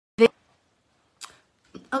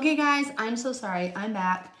Okay, guys, I'm so sorry. I'm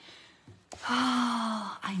back.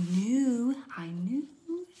 Oh, I knew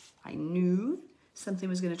something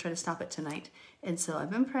was going to try to stop it tonight. And so I've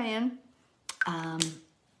been praying.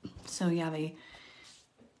 So Yahweh,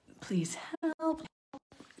 please help.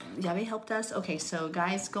 Yahweh helped us. Okay, so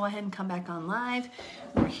guys, go ahead and come back on live.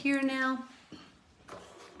 We're here now.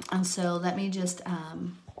 And so let me just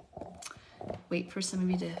wait for some of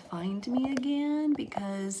you to find me again,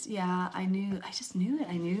 because yeah, I just knew it.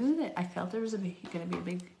 I knew that I felt there was going to be a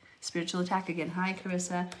big spiritual attack again. Hi,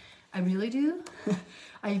 Carissa. I really do.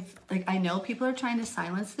 I know people are trying to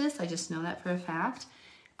silence this. I just know that for a fact.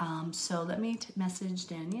 So let me message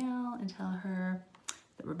Danielle and tell her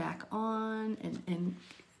that we're back on, and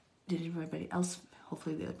did everybody else,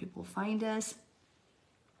 hopefully the other people will find us.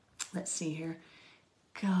 Let's see here.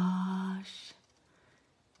 Gosh.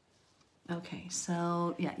 Okay,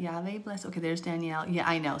 so yeah, Yahweh bless. Okay, there's Danielle. Yeah,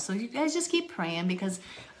 I know. So you guys just keep praying, because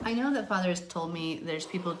I know that Father has told me there's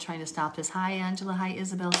people trying to stop this. Hi, Angela. Hi,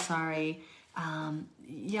 Isabel. Sorry.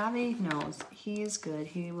 Yahweh knows. He is good.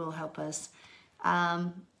 He will help us.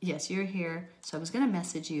 Yes, you're here. So I was going to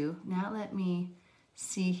message you. Now let me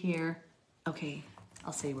see here. Okay,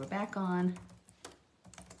 I'll say we're back on.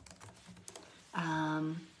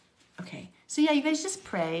 Okay, so yeah, you guys just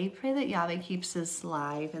pray that Yahweh keeps us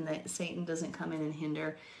alive and that Satan doesn't come in and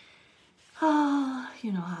hinder. Oh,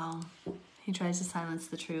 you know how he tries to silence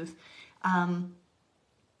the truth.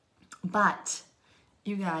 But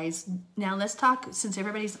you guys, now let's talk, since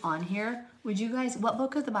everybody's on here, would you guys, what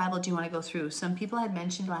book of the Bible do you want to go through? Some people had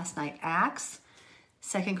mentioned last night, Acts,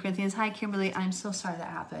 2 Corinthians. Hi, Kimberly. I'm so sorry that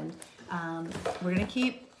happened. We're going to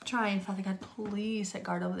keep trying. Father God, please set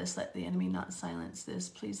guard over this. Let the enemy not silence this.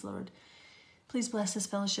 Please, Lord. Please bless this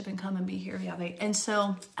fellowship and come and be here, Yahweh. And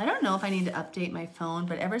so I don't know if I need to update my phone,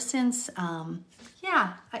 but ever since,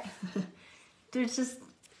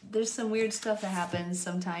 there's some weird stuff that happens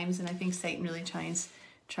sometimes, and I think Satan really tries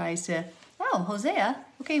to. Oh, Hosea.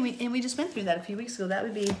 Okay, we just went through that a few weeks ago. That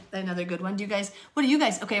would be another good one. What do you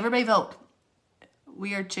guys? Okay, everybody vote.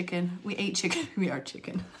 We are chicken. We ate chicken. We are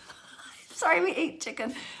chicken. Sorry, we ate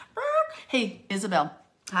chicken. Hey, Isabel.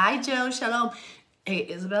 Hi, Joe. Shalom. Hey,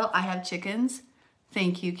 Isabel, I have chickens.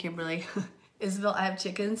 Thank you, Kimberly. Isabel, I have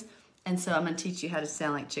chickens. And so I'm going to teach you how to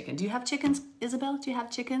sound like chicken. Do you have chickens, Isabel? Do you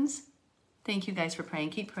have chickens? Thank you guys for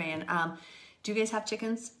praying. Keep praying. Do you guys have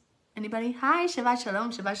chickens? Anybody? Hi, Shabbat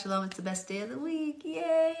Shalom. Shabbat Shalom. It's the best day of the week.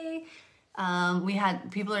 Yay.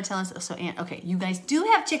 People are telling us, okay, you guys do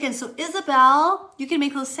have chickens. So Isabel, you can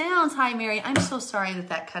make those sounds. Hi, Mary. I'm so sorry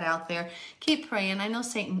that cut out there. Keep praying. I know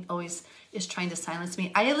Satan always is trying to silence me.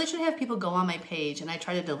 I literally have people go on my page and I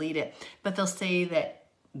try to delete it, but they'll say that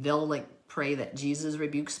they'll pray that Jesus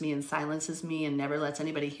rebukes me and silences me and never lets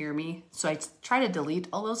anybody hear me. So I try to delete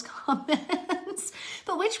all those comments.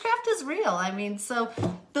 But witchcraft is real. I mean,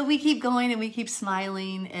 but we keep going and we keep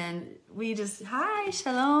smiling, and we just, hi,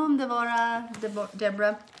 shalom, Deborah.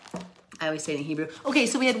 I always say it in Hebrew. Okay,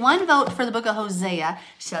 so we had one vote for the book of Hosea.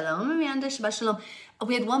 Shalom, Amanda, Shabbat Shalom.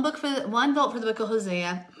 We had one vote for the book of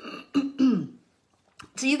Hosea.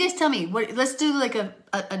 So you guys tell me, let's do like a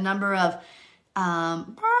number of, how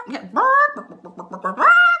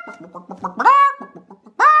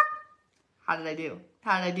did I do?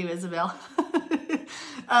 How did I do, Isabel?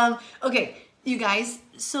 Okay, you guys,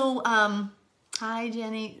 so, hi,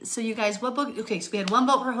 Jenny. So you guys, what book? Okay, so we had one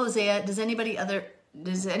vote for Hosea. Does anybody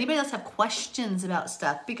else have questions about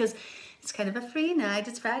stuff? Because it's kind of a free night.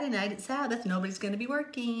 It's Friday night. It's Sabbath. Nobody's going to be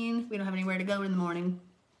working. We don't have anywhere to go in the morning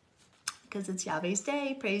because it's Yahweh's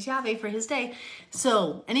day. Praise Yahweh for his day.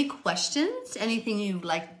 So any questions? Anything you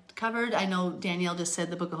covered? I know Danielle just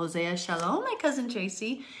said the book of Hosea. Shalom, my cousin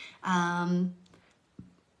Tracy.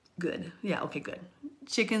 Good. Yeah, okay, good.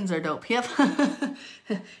 Chickens are dope. Yep.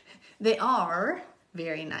 They are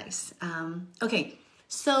very nice. Okay,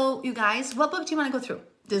 so you guys, what book do you want to go through?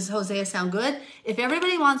 Does Hosea sound good? If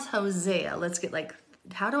everybody wants Hosea, let's get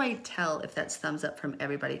how do I tell if that's thumbs up from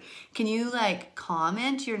everybody? Can you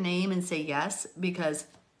comment your name and say yes? Because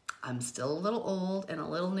I'm still a little old and a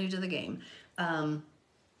little new to the game.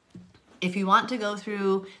 If you want to go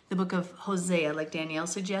through the book of Hosea, like Danielle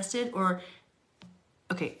suggested,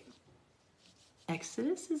 okay,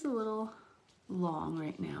 Exodus is a little long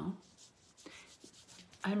right now.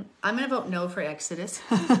 I'm going to vote no for Exodus.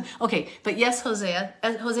 Okay, but yes, Hosea.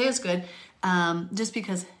 Hosea is good. Just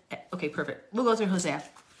because, okay, perfect. We'll go through Hosea.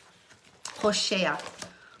 Hosea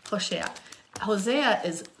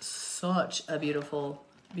is such a beautiful,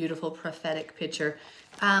 beautiful prophetic picture.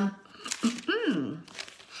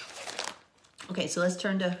 Okay, so let's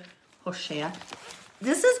turn to Hosea.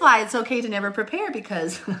 this is why it's okay to never prepare,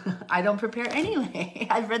 because I don't prepare anyway.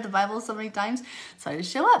 I've read the Bible so many times, so I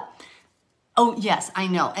just show up. Oh, yes, I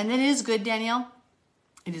know. And it is good, Danielle.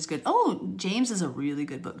 It is good. Oh, James is a really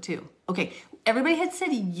good book too. Okay, everybody had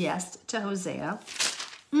said yes to Hosea.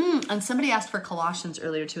 And somebody asked for Colossians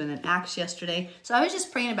earlier too, and then Acts yesterday. So I was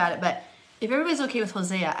just praying about it. But if everybody's okay with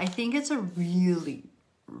Hosea, I think it's a really,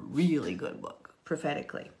 really good book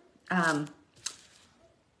prophetically.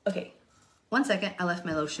 Okay, one second. I left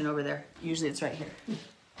my lotion over there. Usually it's right here.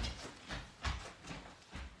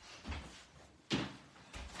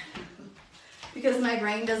 Because my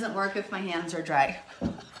brain doesn't work if my hands are dry.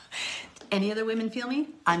 Any other women feel me?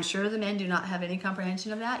 I'm sure the men do not have any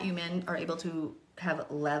comprehension of that. You men are able to have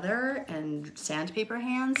leather and sandpaper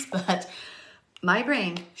hands, but my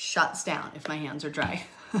brain shuts down if my hands are dry.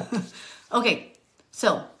 Okay,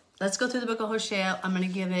 so let's go through the book of Hosea. I'm going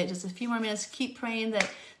to give it just a few more minutes. Keep praying that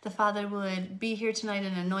the Father would be here tonight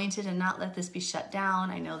and anointed and not let this be shut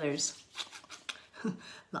down. I know there's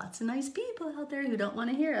lots of nice people out there who don't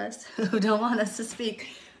want to hear us, who don't want us to speak.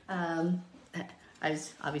 I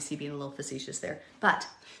was obviously being a little facetious there. But,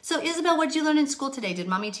 so Isabel, what did you learn in school today? Did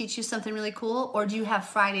mommy teach you something really cool? Or do you have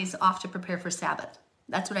Fridays off to prepare for Sabbath?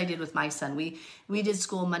 That's what I did with my son. We did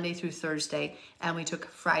school Monday through Thursday, and we took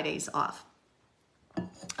Fridays off.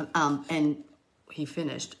 And he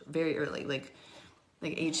finished very early, like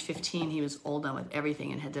age 15, he was all done with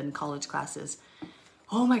everything and had done college classes.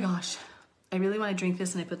 Oh my gosh. I really want to drink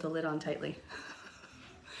this, and I put the lid on tightly.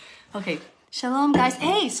 Okay, shalom, guys.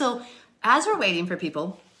 Hey, so as we're waiting for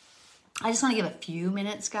people, I just want to give a few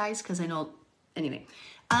minutes, guys, because I know, anyway.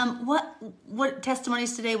 What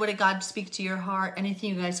testimonies today? What did God speak to your heart?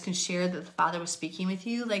 Anything you guys can share that the Father was speaking with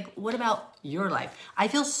you? Like, what about your life? I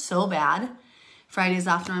feel so bad. Friday's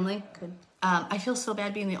off normally. Good. I feel so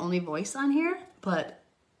bad being the only voice on here, but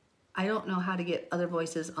I don't know how to get other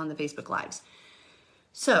voices on the Facebook Lives.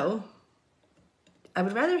 So I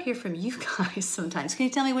would rather hear from you guys sometimes. Can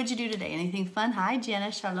you tell me what you do today? Anything fun? Hi,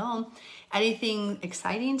 Jenna. Shalom. Anything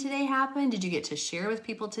exciting today happen? Did you get to share with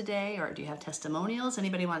people today? Or do you have testimonials?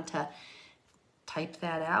 Anybody want to type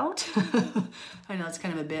that out? I know it's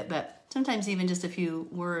kind of a bit, but sometimes even just a few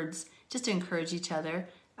words just to encourage each other.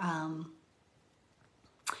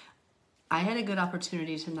 I had a good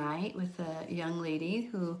opportunity tonight with a young lady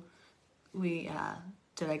who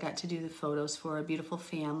I got to do the photos for, a beautiful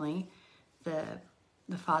family.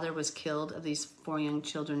 The father was killed of these 4 young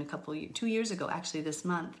children 2 years ago, actually this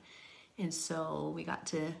month. And so I got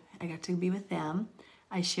to be with them.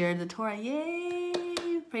 I shared the Torah. Yay!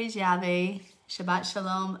 Praise Yahweh. Shabbat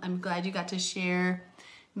Shalom. I'm glad you got to share,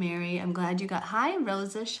 Mary. I'm glad you got, hi,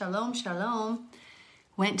 Rosa. Shalom, shalom.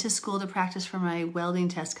 Went to school to practice for my welding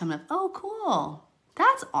test coming up. Oh, cool.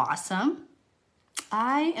 That's awesome.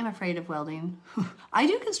 I am afraid of welding. I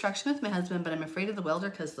do construction with my husband, but I'm afraid of the welder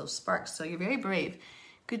because those sparks. So you're very brave.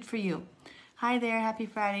 Good for you. Hi there. Happy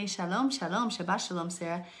Friday. Shalom, shalom. Shabbat shalom,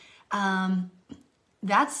 Sarah.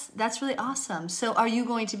 That's really awesome. So are you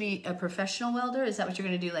going to be a professional welder? Is that what you're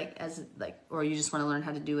going to do or you just want to learn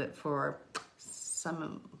how to do it for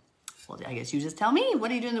some, well, I guess you just tell me.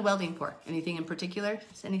 What are you doing the welding for? Anything in particular?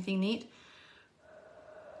 Is anything neat?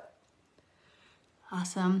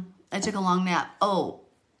 Awesome. I took a long nap. Oh,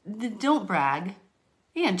 don't brag.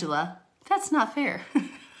 Angela, that's not fair.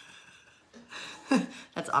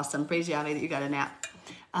 That's awesome. Praise Yahweh that you got a nap.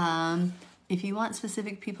 If you want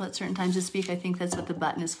specific people at certain times to speak, I think that's what the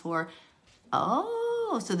button is for.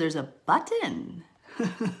 Oh, so there's a button.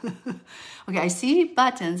 Okay, I see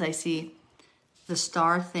buttons. I see the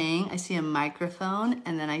star thing. I see a microphone.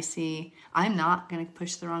 And then I'm not going to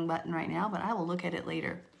push the wrong button right now, but I will look at it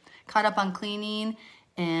later. Caught up on cleaning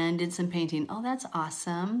and did some painting. Oh, that's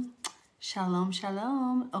awesome. Shalom,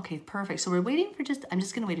 shalom. Okay, perfect. So we're waiting for I'm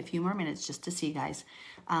just going to wait a few more minutes just to see, guys.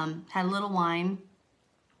 Had a little wine.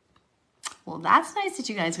 Well, that's nice that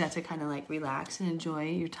you guys got to kind of relax and enjoy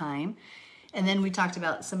your time. And then we talked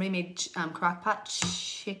about somebody made crock-pot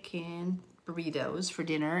chicken burritos for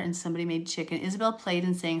dinner, and somebody made chicken. Isabel played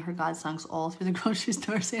and sang her God songs all through the grocery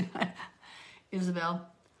store. Saying, Isabel,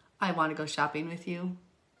 I want to go shopping with you.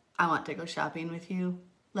 I want to go shopping with you.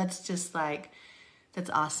 Let's just that's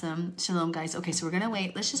awesome. Shalom, guys. Okay, so we're going to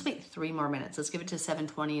wait. Let's just wait 3 more minutes. Let's give it to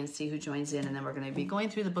 7:20 and see who joins in. And then we're going to be going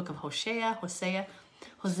through the book of Hosea.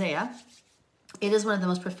 It is one of the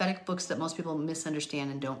most prophetic books that most people misunderstand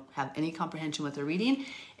and don't have any comprehension what they're reading.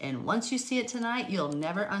 And once you see it tonight, you'll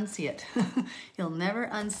never unsee it. You'll never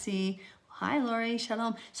unsee. Hi, Lori.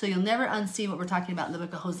 Shalom. So you'll never unsee what we're talking about in the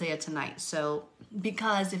book of Hosea tonight. So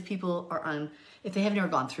because if people are if they have never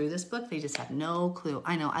gone through this book, they just have no clue.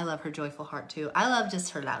 I know. I love her joyful heart too. I love just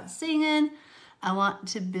her loud singing. I want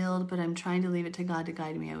to build, but I'm trying to leave it to God to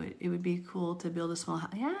guide me. It would be cool to build a small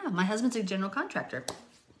house. Yeah, my husband's a general contractor.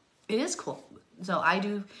 It is cool. So I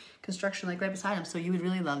do construction like right beside him. So you would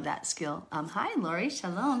really love that skill. Hi, Lori.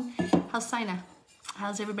 Shalom. How's Sina?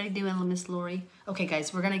 How's everybody doing, Miss Lori? Okay,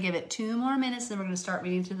 guys, we're going to give it 2 more minutes, then we're going to start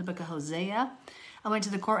reading through the book of Hosea. I went to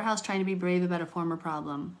the courthouse trying to be brave about a former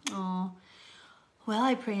problem. Oh, well,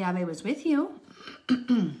 I pray Yahweh was with you.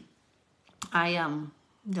 I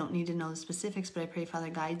don't need to know the specifics, but I pray Father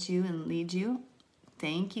guides you and leads you.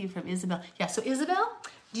 Thank you from Isabel. Yeah, so Isabel,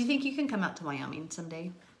 do you think you can come out to Wyoming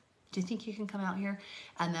someday? Do you think you can come out here?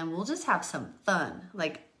 And then we'll just have some fun.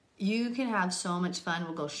 Like, you can have so much fun.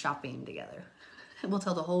 We'll go shopping together. We'll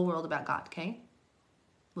tell the whole world about God, okay?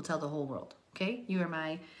 We'll tell the whole world, okay? You're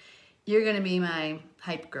going to be my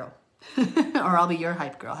hype girl. Or I'll be your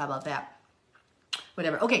hype girl. How about that?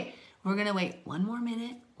 Whatever. Okay, we're going to wait 1 more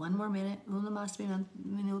minute. 1 more minute. Uno más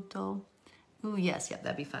minuto. Ooh, yes, yeah,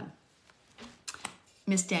 that'd be fun.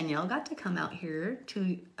 Miss Danielle got to come out here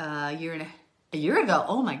a year ago.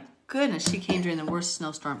 Oh my goodness, she came during the worst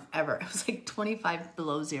snowstorm ever. It was like 25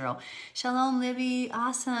 below zero. Shalom, Libby.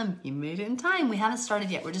 Awesome. You made it in time. We haven't started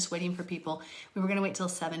yet. We're just waiting for people. We were going to wait till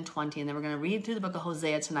 7:20, and then we're going to read through the book of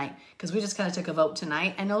Hosea tonight because we just kind of took a vote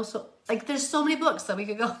tonight. I know, so like there's so many books that we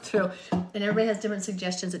could go through, and everybody has different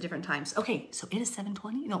suggestions at different times. Okay, so it is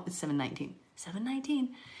 7:20? No, it's 7:19.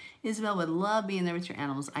 7:19. Isabel would love being there with your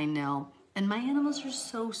animals. I know. And my animals are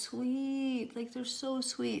so sweet. Like, they're so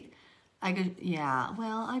sweet. Yeah,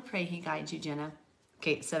 well, I pray he guides you, Jenna.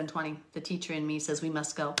 Okay, 7:20. The teacher in me says we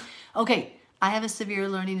must go. Okay, I have a severe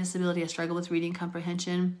learning disability. I struggle with reading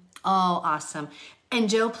comprehension. Oh, awesome. And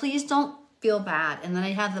Joe, please don't feel bad. And then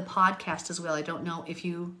I have the podcast as well. I don't know if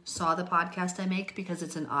you saw the podcast I make because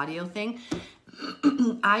it's an audio thing.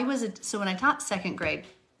 So when I taught 2nd grade,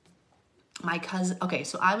 my cousin,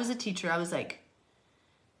 so I was a teacher. I was like,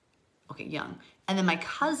 young. And then my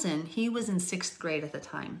cousin, he was in 6th grade at the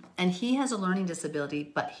time, and he has a learning disability,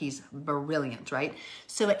 but he's brilliant, right?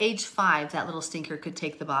 So at age 5, that little stinker could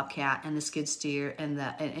take the bobcat and the skid steer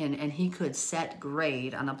and he could set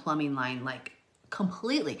grade on a plumbing line, like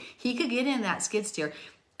completely. He could get in that skid steer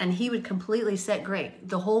and he would completely set grade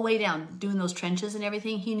the whole way down, doing those trenches and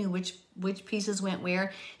everything. He knew which pieces went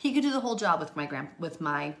where. He could do the whole job with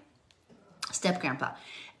my step grandpa.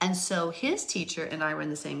 And so his teacher and I were in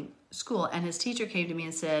the same school, and his teacher came to me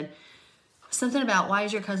and said something about, why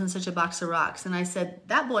is your cousin such a box of rocks? And I said,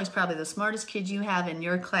 that boy's probably the smartest kid you have in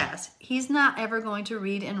your class. He's not ever going to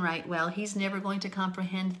read and write well. He's never going to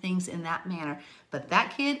comprehend things in that manner. But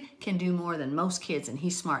that kid can do more than most kids, and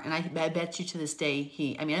he's smart. And I bet you to this day,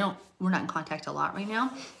 we're not in contact a lot right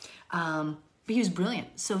now. But he was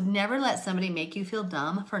brilliant. So never let somebody make you feel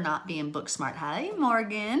dumb for not being book smart. Hi,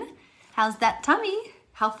 Morgan. How's that tummy?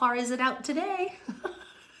 How far is it out today?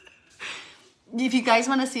 If you guys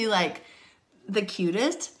want to see like the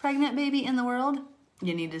cutest pregnant baby in the world,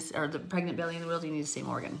 or the pregnant belly in the world, you need to see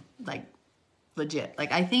Morgan. Like, legit.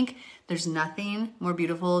 Like, I think there's nothing more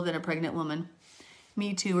beautiful than a pregnant woman.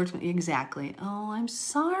 Me too. Exactly. Oh, I'm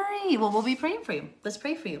sorry. Well, we'll be praying for you. Let's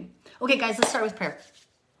pray for you. Okay, guys, let's start with prayer.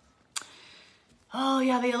 Oh,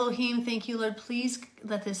 Yahweh Elohim, thank you, Lord. Please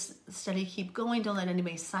let this study keep going. Don't let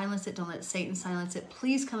anybody silence it. Don't let Satan silence it.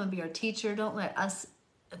 Please come and be our teacher. Don't let us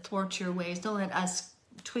thwart your ways. Don't let us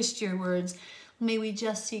twist your words. May we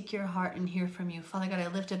just seek your heart and hear from you. Father God, I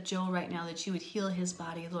lift up Joe right now that you would heal his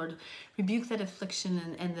body. Lord, rebuke that affliction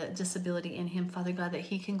and the disability in him, Father God, that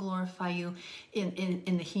he can glorify you in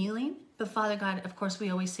the healing. But Father God, of course, we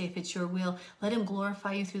always say if it's your will, let him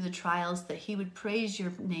glorify you through the trials, that he would praise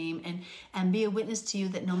your name and be a witness to you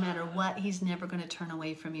that no matter what, he's never going to turn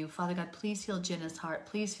away from you. Father God, please heal Jenna's heart.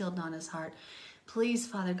 Please heal Donna's heart. Please,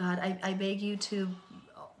 Father God, I beg you to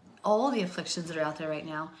all the afflictions that are out there right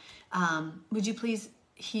now. Would you please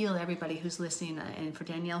heal everybody who's listening, and for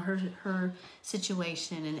Danielle, her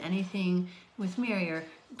situation, and anything with Mary or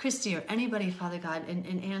Christy or anybody, Father God,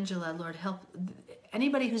 and Angela, Lord, help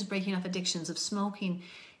anybody who's breaking off addictions of smoking.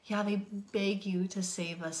 Yahweh, beg you to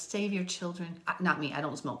save us, save your children. Not me, I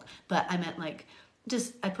don't smoke, but I meant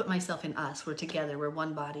I put myself in us. We're together, we're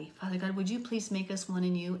one body. Father God, would you please make us one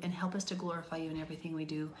in you and help us to glorify you in everything we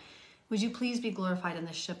do? Would you please be glorified in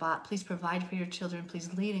this Shabbat? Please provide for your children.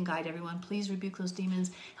 Please lead and guide everyone. Please rebuke those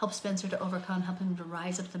demons. Help Spencer to overcome. Help him to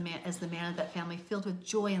rise up as the man of that family, filled with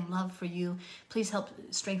joy and love for you. Please help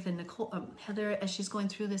strengthen Heather as she's going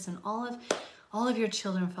through this, and all of your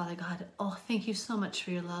children, Father God. Oh, thank you so much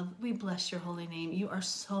for your love. We bless your holy name. You are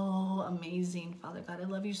so amazing, Father God. I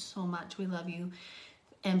love you so much. We love you.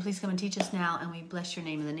 And please come and teach us now, and we bless your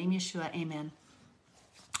name. In the name of Yeshua, amen.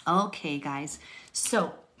 Okay, guys.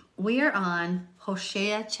 So We are on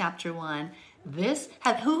Hosea chapter 1.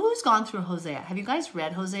 Who's gone through Hosea? Have you guys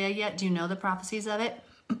read Hosea yet? Do you know the prophecies of it?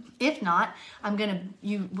 If not,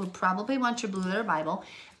 you will probably want your blue letter Bible.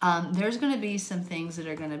 There's going to be some things that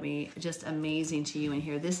are going to be just amazing to you in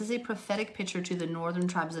here. This is a prophetic picture to the northern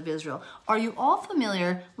tribes of Israel. Are you all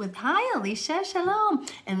familiar with, hi Alicia, shalom.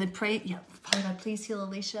 And Father God, please heal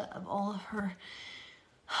Alicia of all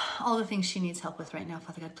the things she needs help with right now.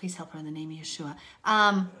 Father God, please help her in the name of Yeshua.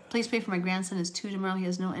 Please pray for my grandson. Is 2 tomorrow. He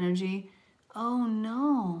has no energy. Oh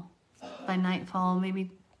no. By nightfall, maybe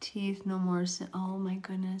teeth, no more. Oh my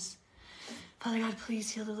goodness. Father God,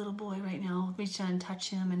 please heal the little boy right now. Reach down and touch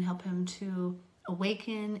him and help him to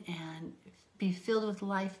awaken and be filled with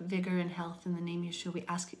life, vigor, and health in the name of Yeshua. We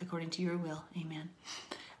ask according to your will. Amen.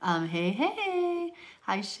 Hey.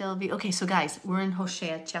 Hi, Shelby. Okay, so guys, we're in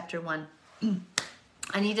Hosea chapter 1.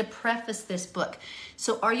 I need to preface this book.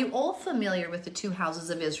 So are you all familiar with the 2 houses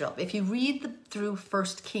of Israel? If you read through 1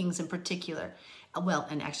 Kings in particular,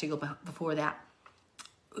 and actually go before that,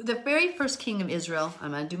 the very first king of Israel,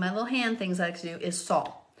 I'm going to do my little hand things I like to do, is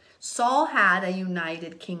Saul. Saul had a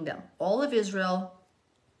united kingdom. All of Israel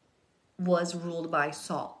was ruled by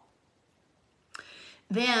Saul.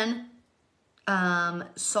 Then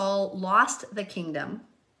Saul lost the kingdom,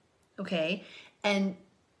 okay, and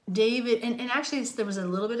David, and actually there was a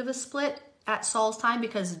little bit of a split at Saul's time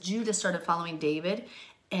because Judah started following David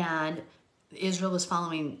and Israel was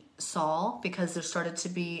following Saul because there started to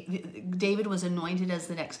be, David was anointed as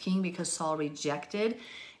the next king because Saul rejected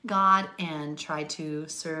God and tried to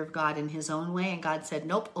serve God in his own way. And God said,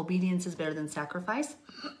 nope, obedience is better than sacrifice.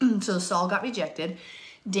 So Saul got rejected.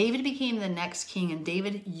 David became the next king, and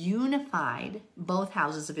David unified both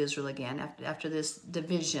houses of Israel again after this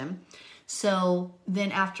division. So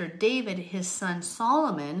then after David, his son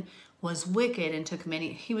Solomon was wicked and took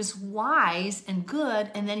many, he was wise and good,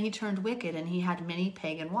 and then he turned wicked and he had many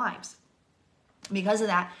pagan wives. Because of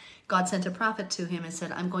that, God sent a prophet to him and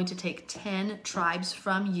said, I'm going to take 10 tribes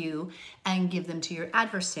from you and give them to your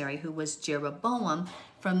adversary, who was Jeroboam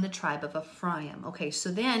from the tribe of Ephraim. Okay, so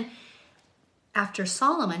then after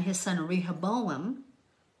Solomon, his son Rehoboam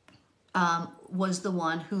was the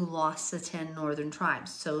one who lost the 10 northern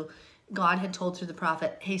tribes. So God had told through the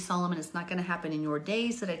prophet, hey, Solomon, it's not going to happen in your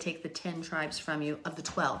days that I take the 10 tribes from you of the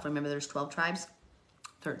 12. Remember, there's 12 tribes,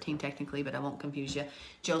 13 technically, but I won't confuse you.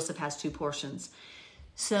 Joseph has 2 portions.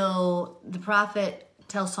 So the prophet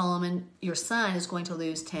tells Solomon, your son is going to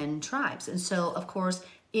lose 10 tribes. And so, of course,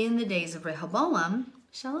 in the days of Rehoboam,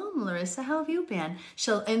 shalom, Larissa, how have you been?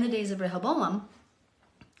 In the days of Rehoboam,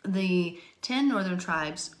 the 10 northern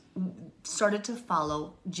tribes started to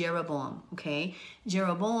follow Jeroboam, okay?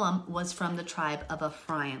 Jeroboam was from the tribe of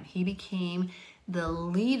Ephraim. He became the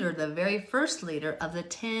leader, the very first leader of the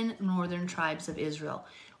 10 northern tribes of Israel.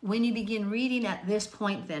 When you begin reading at this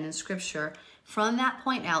point then in scripture, from that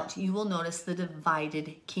point out, you will notice the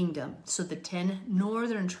divided kingdom. So the 10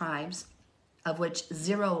 northern tribes, of which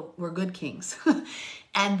 0 were good kings.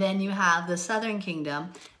 And then you have the southern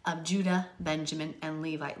kingdom of Judah, Benjamin, and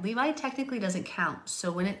Levi. Levi technically doesn't count.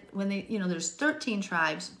 So when they, there's 13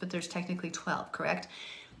 tribes, but there's technically 12, correct?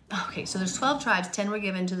 Okay, so there's 12 tribes, 10 were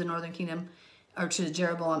given to the northern kingdom, or to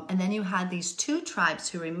Jeroboam, and then you had these 2 tribes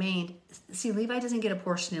who remained. See, Levi doesn't get a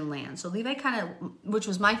portion in land. So Levi which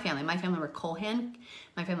was my family. My family were Kohen.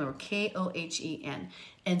 My family were Kohen.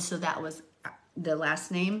 And so that was the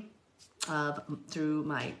last name through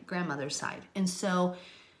my grandmother's side. And so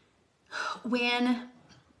when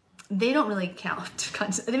they don't really count,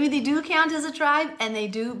 I mean, they do count as a tribe, and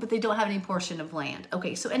but they don't have any portion of land.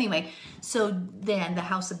 Okay, so anyway, so then the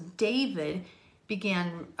house of David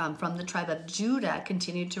began from the tribe of Judah,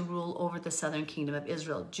 continued to rule over the southern kingdom of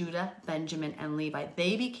Israel. Judah, Benjamin, and Levi.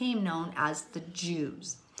 They became known as the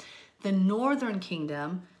Jews. The northern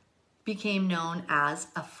kingdom became known as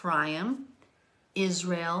Ephraim,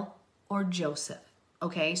 Israel, or Joseph.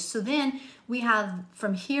 Okay, so then we have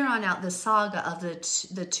from here on out the saga of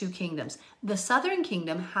the 2 kingdoms. The southern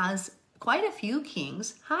kingdom has quite a few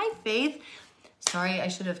kings. Hi, Faith. Sorry, I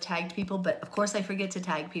should have tagged people, but of course I forget to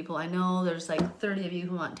tag people. I know there's like 30 of you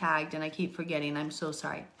who want tagged, and I keep forgetting. I'm so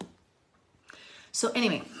sorry. So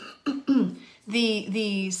anyway,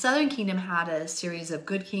 the southern kingdom had a series of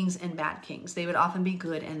good kings and bad kings. They would often be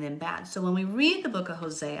good and then bad. So when we read the book of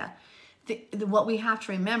Hosea, what we have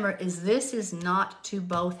to remember is this is not to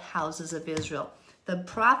both houses of Israel. The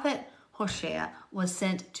prophet Hosea was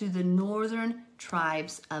sent to the northern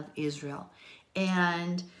tribes of Israel.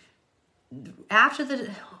 And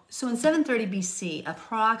so in 730 BC,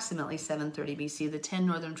 approximately 730 BC, the 10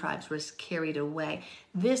 northern tribes were carried away.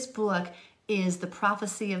 This book is the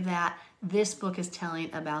prophecy of that. this book is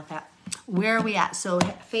telling about that. Where are we at? So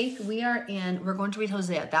Faith, we're going to read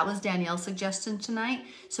Hosea. That was Danielle's suggestion tonight.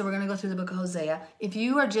 So we're going to go through the book of Hosea. If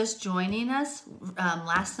you are just joining us,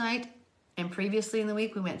 last night and previously in the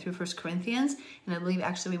week, we went through 1 Corinthians. And I believe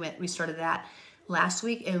actually we started that last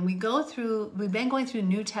week. And we've been going through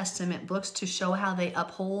New Testament books to show how they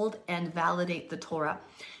uphold and validate the Torah.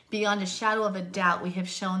 Beyond a shadow of a doubt, we have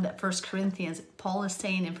shown that 1 Corinthians, Paul is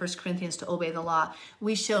saying in 1 Corinthians to obey the law.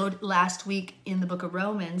 We showed last week in the book of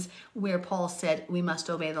Romans where Paul said we must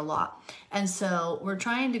obey the law. And so we're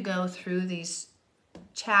trying to go through these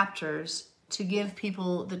chapters to give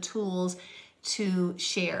people the tools to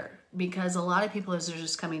share. Because a lot of people, as they're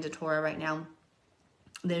just coming to Torah right now,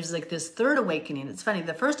 there's like this third awakening. It's funny.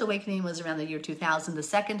 The first awakening was around the year 2000. The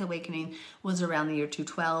second awakening was around the year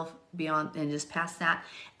 212, beyond and just past that.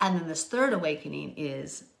 And then this third awakening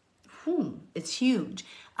is, it's huge.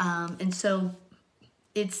 And so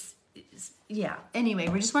yeah. Anyway,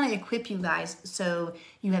 we just want to equip you guys so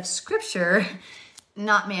you have scripture,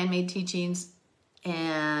 not man-made teachings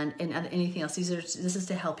and anything else. This is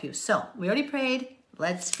to help you. So we already prayed.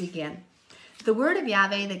 Let's begin. The word of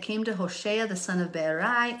Yahweh that came to Hosea, the son of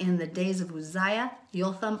Beerai, in the days of Uzziah,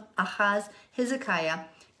 Jotham, Ahaz, Hezekiah,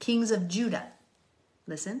 kings of Judah.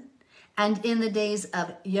 Listen. And in the days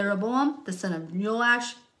of Jeroboam, the son of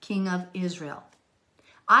Joash, king of Israel.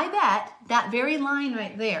 I bet that very line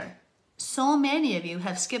right there, so many of you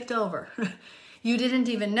have skipped over. You didn't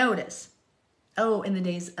even notice. Oh, in the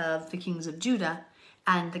days of the kings of Judah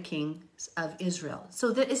and the kings of Israel. So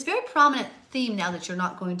it's a very prominent theme now that you're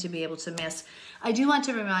not going to be able to miss. I do want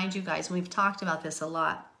to remind you guys, we've talked about this a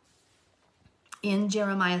lot. In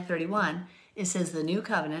Jeremiah 31, it says the new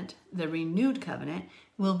covenant, the renewed covenant,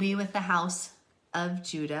 will be with the house of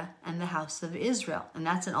Judah and the house of Israel. And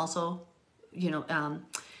that's also,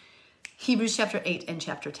 Hebrews chapter 8 and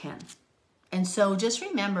chapter 10. And so just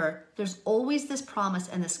remember, there's always this promise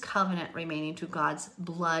and this covenant remaining to God's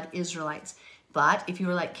blood Israelites. But if you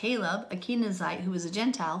were like Caleb, a Kenizzite who was a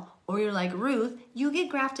Gentile, or you're like Ruth, you get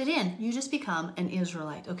grafted in. You just become an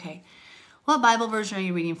Israelite. Okay. What Bible version are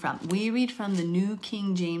you reading from? We read from the New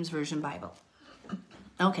King James Version Bible.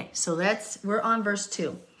 Okay, so we're on verse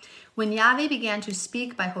 2. When Yahweh began to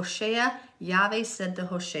speak by Hosea, Yahweh said to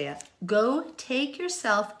Hosea, go take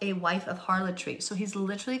yourself a wife of harlotry. So he's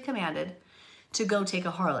literally commanded to go take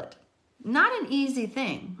a harlot. Not an easy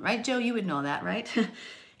thing, right, Joe? You would know that, right?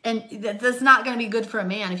 And that's not going to be good for a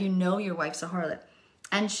man if you know your wife's a harlot.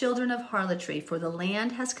 And children of harlotry, for the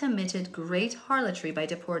land has committed great harlotry by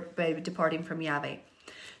departing from Yahweh.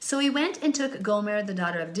 So he went and took Gomer, the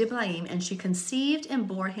daughter of Diblaim, and she conceived and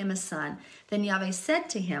bore him a son. Then Yahweh said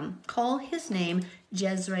to him, call his name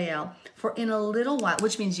Jezreel, for in a little while,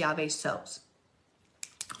 which means Yahweh sows.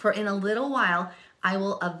 For in a little while I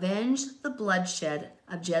will avenge the bloodshed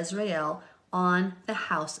of Jezreel on the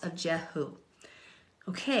house of Jehu.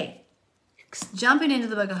 Okay, jumping into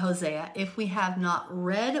the book of Hosea, if we have not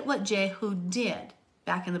read what Jehu did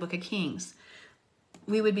back in the book of Kings,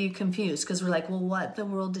 we would be confused because we're like, well, what the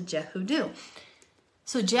world did Jehu do?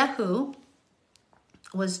 So Jehu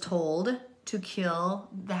was told to kill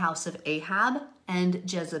the house of Ahab and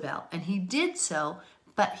Jezebel, and he did so,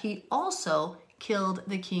 but he also killed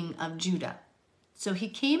the king of Judah. So he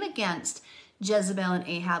came against Jezebel and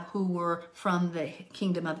Ahab, who were from the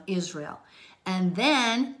kingdom of Israel. And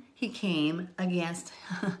then he came against,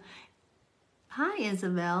 hi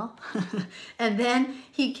Isabel. And then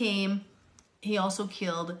he also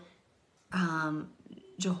killed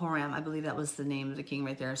Jehoram. I believe that was the name of the king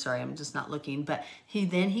right there. Sorry, I'm just not looking. But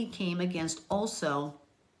he came against also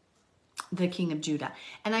the king of Judah.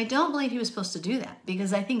 And I don't believe he was supposed to do that,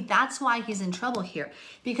 because I think that's why he's in trouble here.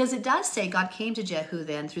 Because it does say God came to Jehu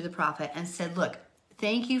then through the prophet and said, look,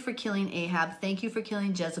 thank you for killing Ahab. Thank you for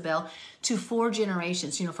killing Jezebel to 4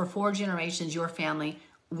 generations. For 4 generations, your family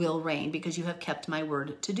will reign because you have kept my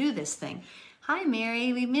word to do this thing. Hi,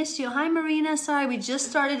 Mary. We missed you. Hi, Marina. Sorry, we just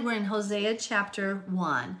started. We're in Hosea chapter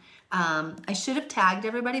 1. I should have tagged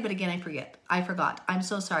everybody, but again, I forgot. I'm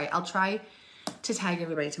so sorry. I'll try to tag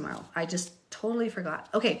everybody tomorrow. I just totally forgot.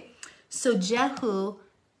 Okay, so Jehu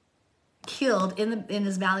killed in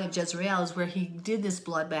this valley of Jezreel is where he did this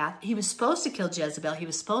bloodbath. He was supposed to kill Jezebel. He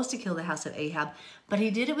was supposed to kill the house of Ahab, but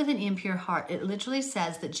he did it with an impure heart. It literally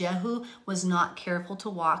says that Jehu was not careful to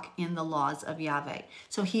walk in the laws of Yahweh.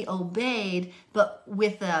 So he obeyed, but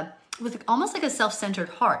with almost like a self-centered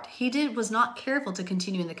heart. He was not careful to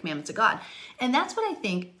continue in the commandments of God. And that's what I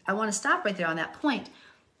think. I want to stop right there on that point.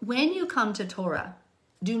 When you come to Torah,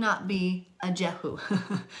 do not be a Jehu,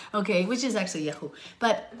 okay, which is actually Yehu.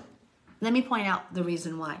 But let me point out the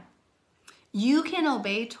reason why. You can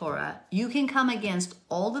obey Torah. You can come against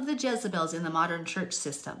all of the Jezebels in the modern church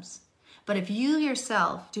systems. But if you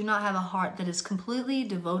yourself do not have a heart that is completely,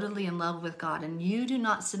 devotedly in love with God, and you do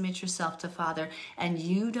not submit yourself to Father, and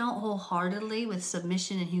you don't wholeheartedly, with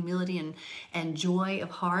submission and humility and joy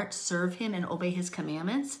of heart, serve Him and obey His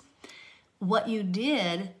commandments, what you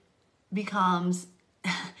did becomes,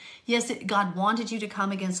 yes, God wanted you to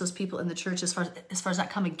come against those people in the church as far as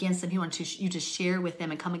not come against them. He wanted you to share with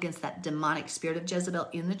them and come against that demonic spirit of Jezebel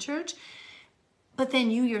in the church. But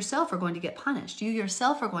then you yourself are going to get punished. You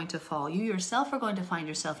yourself are going to fall. You yourself are going to find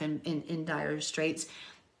yourself in dire straits.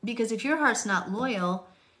 Because if your heart's not loyal,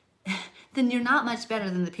 then you're not much better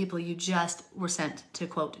than the people you just were sent to,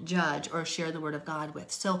 quote, judge or share the word of God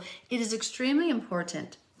with. So it is extremely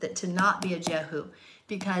important that to not be a Jehu.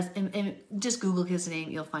 Because, and just Google his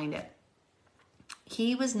name, you'll find it.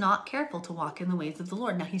 He was not careful to walk in the ways of the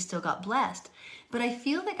Lord. Now, he still got blessed. But I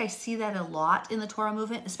feel like I see that a lot in the Torah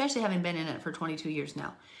movement, especially having been in it for 22 years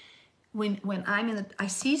now. When I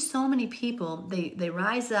see so many people, they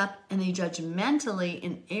rise up and they judgmentally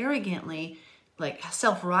and arrogantly, like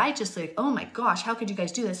self-righteously, like, oh my gosh, how could you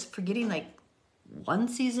guys do this? Forgetting like one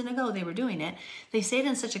season ago they were doing it. They say it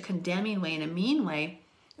in such a condemning way, in a mean way.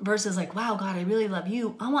 Versus like, wow, God, I really love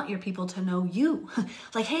you. I want your people to know you.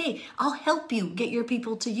 Like, hey, I'll help you get your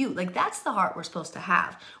people to you. Like, that's the heart we're supposed to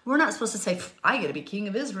have. We're not supposed to say, I get to be king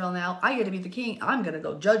of Israel now. I get to be the king. I'm going to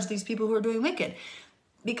go judge these people who are doing wicked.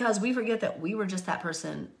 Because we forget that we were just that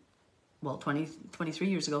person, well, 23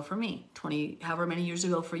 years ago for me, 20, however many years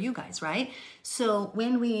ago for you guys, right? So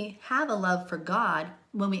when we have a love for God,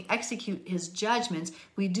 when we execute His judgments,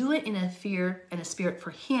 we do it in a fear and a spirit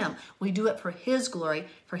for Him. We do it for His glory,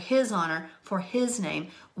 for His honor, for His name.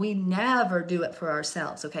 We never do it for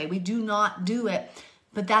ourselves, okay? We do not do it,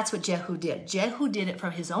 but that's what Jehu did. Jehu did it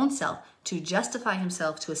from his own self, to justify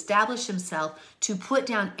himself, to establish himself, to put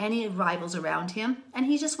down any rivals around him, and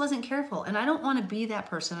he just wasn't careful. And I don't want to be that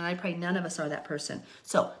person, and I pray none of us are that person.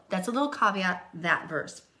 So that's a little caveat, that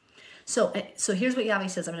verse. So here's what Yahweh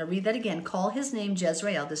says. I'm going to read that again. Call his name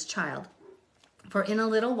Jezreel, this child. For in a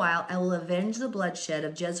little while I will avenge the bloodshed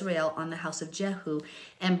of Jezreel on the house of Jehu,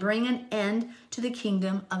 and bring an end to the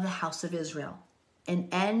kingdom of the house of Israel. An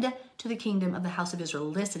end to the kingdom of the house of Israel.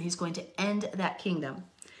 Listen, he's going to end that kingdom.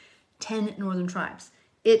 10 northern tribes.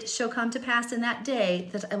 It shall come to pass in that day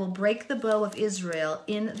that I will break the bow of Israel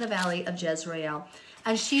in the valley of Jezreel.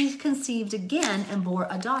 And she conceived again and bore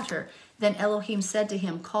a daughter. Then Elohim said to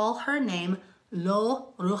him, call her name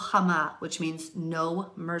Lo Ruchama, which means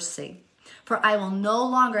no mercy. For I will no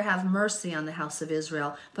longer have mercy on the house of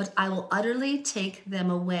Israel, but I will utterly take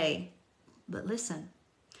them away. But listen.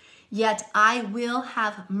 Yet I will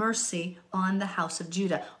have mercy on the house of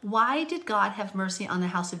Judah. Why did God have mercy on the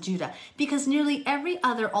house of Judah? Because nearly every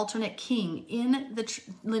other alternate king in the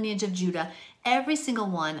lineage of Judah, every single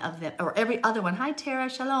one of them, or every other one, hi Tara,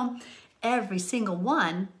 shalom, every single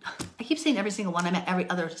one, I keep saying every single one, I meant every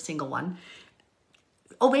other single one,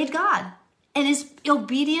 obeyed God. And his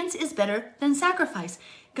obedience is better than sacrifice.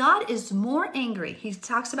 God is more angry. He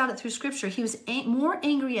talks about it through scripture. He was more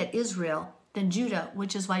angry at Israel than Judah,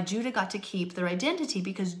 which is why Judah got to keep their identity,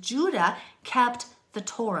 because Judah kept the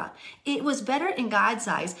Torah. It was better in God's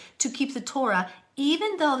eyes to keep the Torah,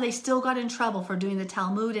 even though they still got in trouble for doing the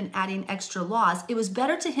Talmud and adding extra laws. It was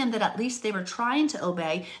better to him that at least they were trying to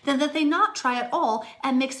obey than that they not try at all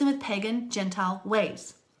and mix them with pagan Gentile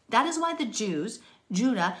ways. That is why the Jews,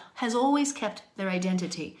 Judah, has always kept their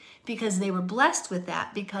identity, because they were blessed with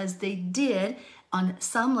that, because they did on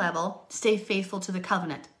some level stay faithful to the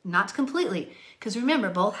covenant. Not completely, because remember,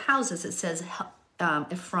 both houses, it says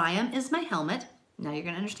Ephraim is my helmet. Now you're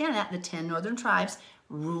going to understand that. The 10 northern tribes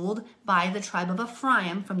ruled by the tribe of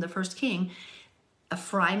Ephraim from the first king.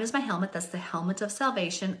 Ephraim is my helmet. That's the helmet of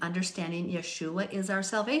salvation, understanding Yeshua is our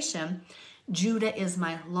salvation. Judah is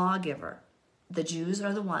my lawgiver. The Jews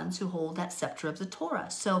are the ones who hold that scepter of the Torah.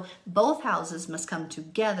 So both houses must come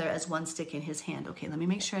together as one stick in his hand. Okay, let me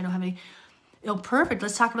make sure I don't have any. Oh, perfect.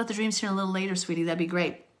 Let's talk about the dreams here a little later, sweetie. That'd be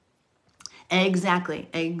great. Exactly,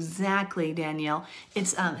 Danielle.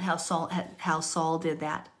 It's how Saul did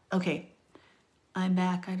that. Okay, I'm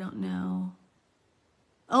back. I don't know.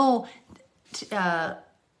 Oh,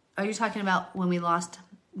 are you talking about when we lost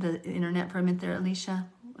the internet for a minute there, Alicia?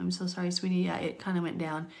 I'm so sorry, sweetie. Yeah, it kind of went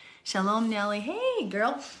down. Shalom, Nelly. Hey,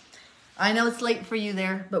 girl. I know it's late for you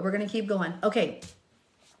there, but we're going to keep going. Okay.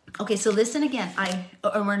 Okay, so listen again.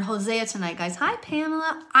 We're in Hosea tonight, guys. Hi,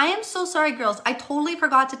 Pamela. I am so sorry, girls. I totally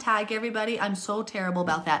forgot to tag everybody. I'm so terrible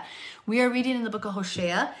about that. We are reading in the book of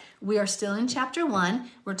Hosea. We are still in chapter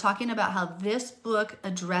 1. We're talking about how this book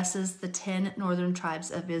addresses the 10 northern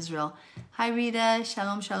tribes of Israel. Hi, Rita.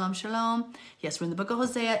 Shalom, shalom, shalom. Yes, we're in the book of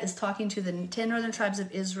Hosea. It's talking to the 10 northern tribes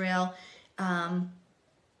of Israel.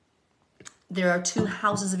 There are 2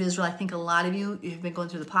 houses of Israel. I think a lot of you, you've been going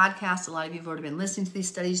through the podcast. A lot of you have already been listening to these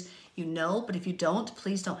studies. You know, but if you don't,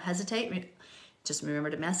 please don't hesitate. Just remember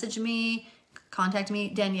to message me, contact me.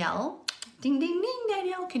 Danielle, ding, ding, ding,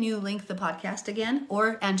 Danielle. Can you link the podcast again?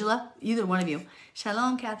 Or Angela, either one of you.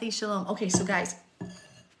 Shalom, Kathy, shalom. Okay, so guys,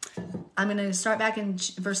 I'm going to start back in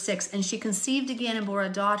verse 6. And she conceived again and bore a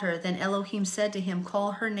daughter. Then Elohim said to him,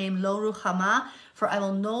 call her name Lo Ruhamah, for I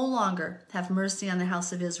will no longer have mercy on the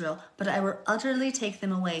house of Israel, but I will utterly take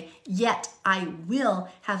them away. Yet I will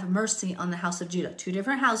have mercy on the house of Judah. 2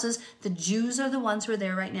 different houses. The Jews are the ones who are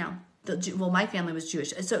there right now. Well, my family was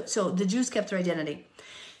Jewish. So the Jews kept their identity.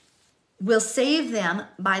 Will save them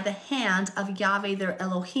by the hand of Yahweh their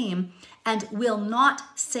Elohim, and will not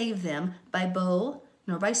save them by bow,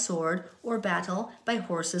 nor by sword, or battle, by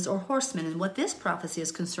horses or horsemen. And what this prophecy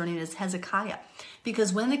is concerning is Hezekiah.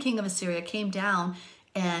 Because when the king of Assyria came down,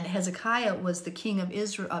 and Hezekiah was the king of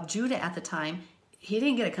Israel, of Judah at the time, he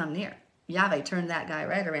didn't get to come near. Yahweh turned that guy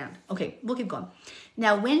right around. Okay, we'll keep going.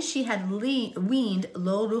 Now, when she had weaned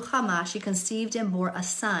Lo Ruhamah, she conceived and bore a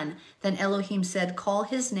son. Then Elohim said, call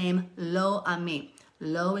his name Lo Ami.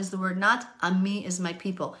 Lo is the word not, Ami is my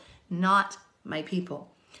people, not my people.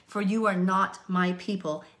 For you are not my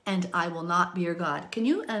people, and I will not be your God. Can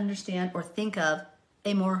you understand or think of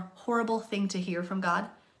a more horrible thing to hear from God?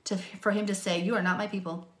 For him to say, you are not my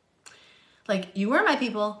people. Like, you are my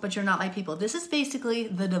people, but you're not my people. This is basically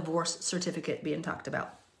the divorce certificate being talked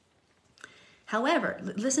about. However,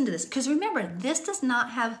 listen to this, because remember, this does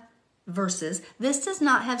not have verses. This does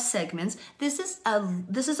not have segments. This is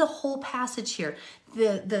a whole passage here.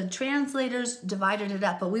 The translators divided it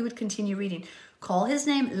up, but we would continue reading. Call his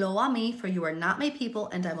name Lo Ami, for you are not my people,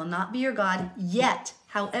 and I will not be your God. Yet,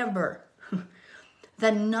 however,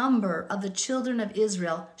 the number of the children of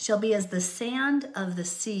Israel shall be as the sand of the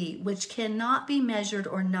sea, which cannot be measured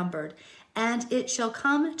or numbered. And it shall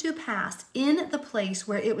come to pass in the place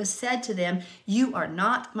where it was said to them, you are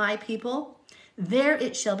not my people. There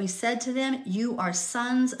it shall be said to them, you are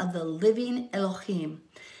sons of the living Elohim.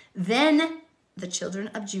 Then the children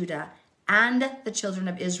of Judah and the children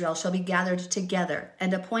of Israel shall be gathered together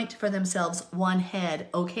and appoint for themselves one head.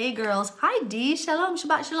 Okay, girls. Hi, Dee. Shalom.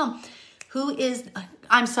 Shabbat shalom. Who is,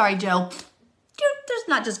 I'm sorry, Joe. There's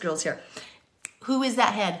not just girls here. Who is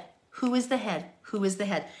that head? Who is the head? Who is the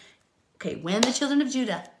head? Okay, when the children of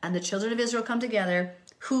Judah and the children of Israel come together,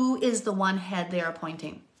 who is the one head they are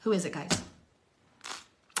appointing? Who is it, guys?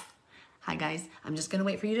 Hi, guys. I'm just going to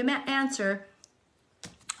wait for you to answer.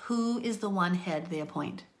 Who is the one head they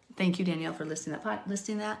appoint? Thank you, Danielle, for listing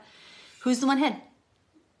that. Who's the one head?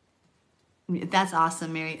 That's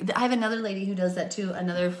awesome, Mary. I have another lady who does that too.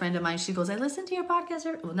 Another friend of mine. She goes, I listen to your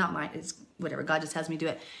podcast. Well, not mine. It's whatever. God just has me do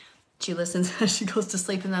it. She listens. She goes to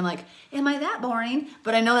sleep, and I'm like, am I that boring?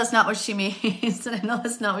 But I know that's not what she means. And I know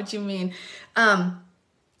that's not what you mean.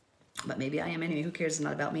 But maybe I am anyway. Who cares? It's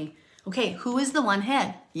not about me. Okay, who is the one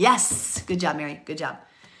head? Yes. Good job, Mary. Good job.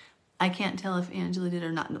 I can't tell if Angela did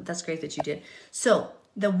or not. No, that's great that you did. So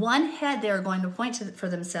the one head they are going to appoint for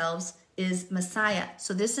themselves is Messiah.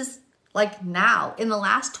 So this is like now, in the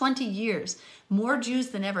last 20 years, more Jews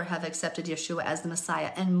than ever have accepted Yeshua as the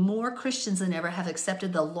Messiah, and more Christians than ever have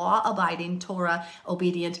accepted the law-abiding,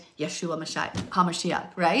 Torah-obedient Yeshua HaMashiach,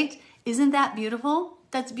 right? Isn't that beautiful?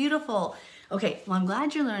 That's beautiful. Okay, well, I'm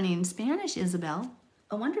glad you're learning Spanish, Isabel.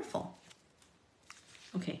 Oh, wonderful.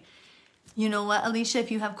 Okay. You know what, Alicia,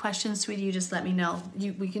 if you have questions, sweetie, you just let me know.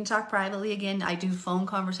 We can talk privately again. I do phone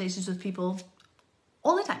conversations with people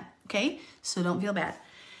all the time, okay? So don't feel bad.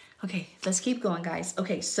 Okay, let's keep going, guys.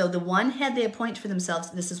 Okay, so the one head they appoint for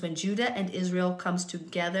themselves, this is when Judah and Israel comes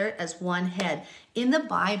together as one head. In the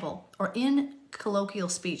Bible, or in colloquial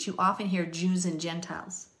speech, you often hear Jews and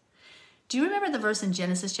Gentiles. Do you remember the verse in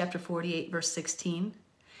Genesis chapter 48, verse 16,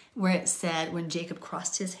 where it said when Jacob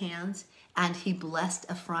crossed his hands and he blessed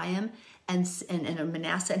Ephraim and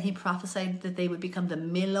Manasseh, and he prophesied that they would become the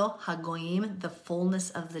Melo Hagoyim, the fullness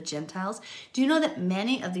of the Gentiles? Do you know that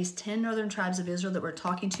many of these 10 northern tribes of Israel that we're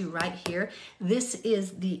talking to right here, this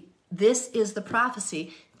is the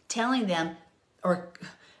prophecy telling them, or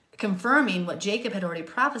confirming what Jacob had already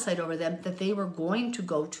prophesied over them, that they were going to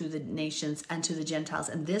go to the nations and to the Gentiles.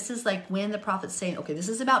 And this is like when the prophet's saying, okay, this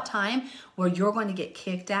is about time where you're going to get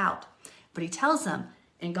kicked out. But he tells them,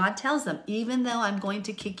 And God tells them, even though I'm going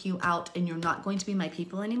to kick you out and you're not going to be my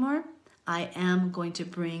people anymore, I am going to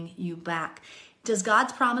bring you back. Does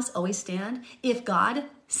God's promise always stand? If God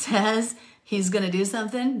says he's going to do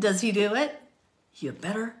something, does he do it? You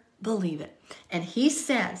better believe it. And he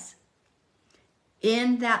says,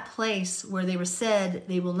 in that place where they were said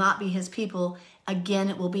they will not be his people, again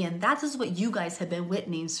it will be. And that is what you guys have been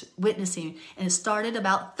witnessing. And it started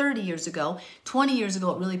about 30 years ago. 20 years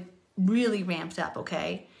ago, it really ramped up,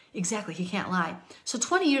 okay? Exactly, he can't lie. So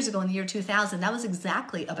 20 years ago in the year 2000, that was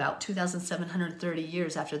exactly about 2,730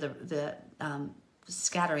 years after the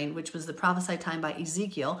scattering, which was the prophesied time by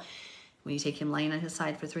Ezekiel, when you take him laying on his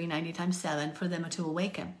side for 390 times 7, for them to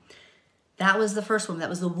awaken. That was the first woman. That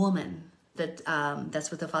was the woman.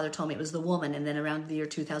 That's what the Father told me. It was the woman. And then around the year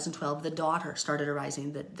 2012, the daughter started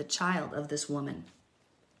arising, the child of this woman.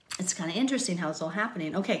 It's kind of interesting how it's all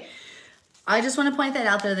happening. Okay, I just want to point that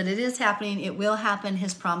out there, that it is happening. It will happen.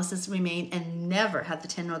 His promises remain, and never have the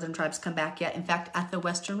 10 northern tribes come back yet. In fact, at the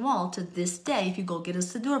Western Wall, to this day, if you go get a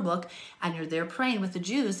Siddur book and you're there praying with the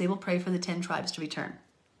Jews, they will pray for the 10 tribes to return.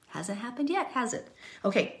 Hasn't happened yet, has it?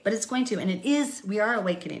 Okay, but it's going to, and it is, we are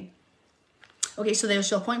awakening. Okay, so they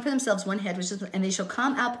shall appoint for themselves one head, and they shall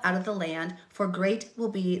come up out of the land, for great will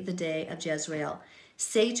be the day of Jezreel.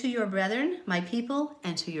 Say to your brethren, my people,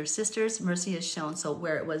 and to your sisters, mercy is shown. So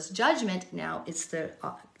where it was judgment, now it's the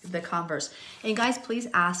converse. And guys, please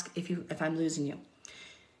ask if I'm losing you.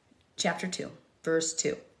 Chapter 2, verse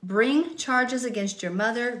 2. Bring charges against your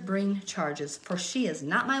mother, bring charges, for she is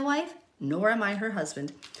not my wife, nor am I her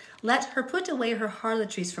husband. Let her put away her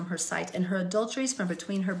harlotries from her sight, and her adulteries from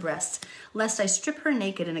between her breasts, lest I strip her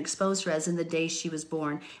naked and expose her as in the day she was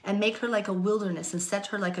born, and make her like a wilderness, and set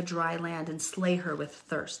her like a dry land, and slay her with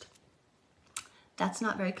thirst. That's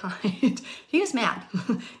not very kind. He was mad.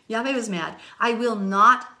 Yahweh was mad. I will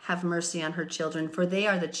not have mercy on her children, for they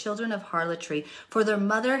are the children of harlotry, for their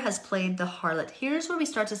mother has played the harlot. Here's where we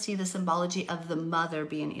start to see the symbology of the mother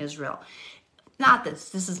being Israel. Not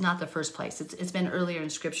this is not the first place. It's been earlier in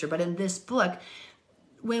scripture, but in this book,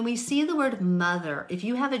 when we see the word mother, if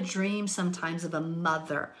you have a dream sometimes of a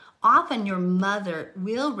mother, often your mother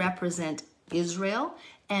will represent Israel,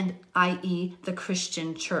 and i.e. the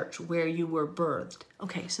Christian church where you were birthed.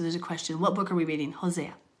 Okay, so there's a question. What book are we reading?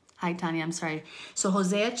 Hosea. Hi, Tanya, I'm sorry. So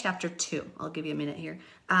Hosea chapter 2. I'll give you a minute here.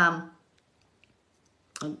 Well,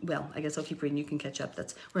 I guess I'll keep reading. You can catch up.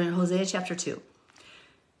 We're in Hosea chapter 2.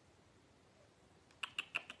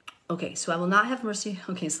 Okay, so I will not have mercy.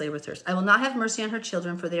 Okay, slave with thirst. I will not have mercy on her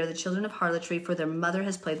children, for they are the children of harlotry, for their mother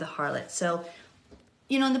has played the harlot. So,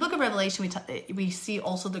 in the book of Revelation, we see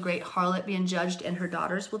also the great harlot being judged and her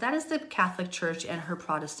daughters. Well, that is the Catholic Church and her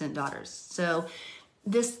Protestant daughters. So,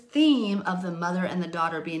 this theme of the mother and the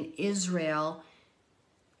daughter being Israel,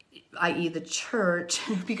 i.e. the church,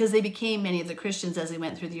 because they became many of the Christians as they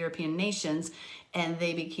went through the European nations, and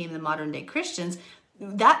they became the modern day Christians.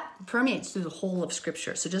 That permeates through the whole of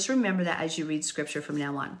Scripture. So just remember that as you read Scripture from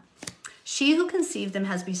now on. She who conceived them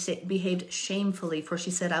has behaved shamefully, for she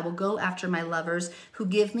said, I will go after my lovers who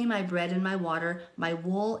give me my bread and my water, my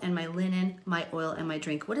wool and my linen, my oil and my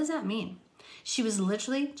drink. What does that mean? She was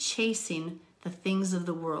literally chasing the things of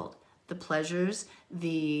the world, the pleasures,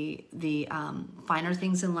 the finer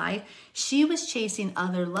things in life. She was chasing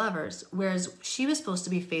other lovers, whereas she was supposed to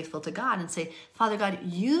be faithful to God and say, Father God,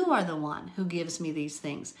 you are the one who gives me these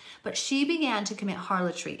things. But she began to commit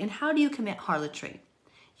harlotry. And how do you commit harlotry?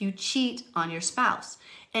 You cheat on your spouse.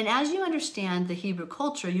 And as you understand the Hebrew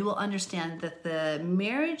culture, you will understand that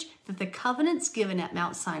the covenants given at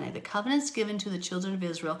Mount Sinai, the covenants given to the children of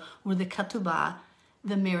Israel were the ketubah,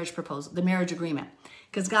 the marriage proposal, the marriage agreement.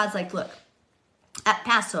 Because God's like, look, at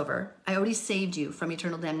Passover, I already saved you from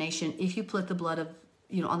eternal damnation if you put the blood of,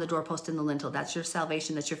 on the doorpost and the lintel. That's your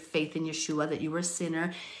salvation. That's your faith in Yeshua, that you were a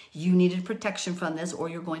sinner. You needed protection from this, or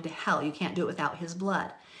you're going to hell. You can't do it without his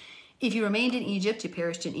blood. If you remained in Egypt, you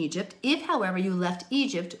perished in Egypt. If, however, you left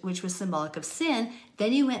Egypt, which was symbolic of sin,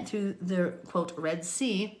 then you went through the, quote, Red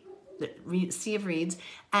Sea, the Sea of Reeds,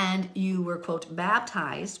 and you were, quote,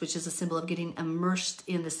 baptized, which is a symbol of getting immersed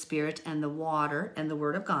in the Spirit and the water and the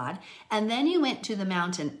Word of God. And then you went to the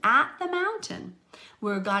mountain. At the mountain,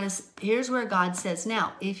 here's where God says,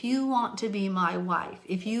 now, if you want to be my wife,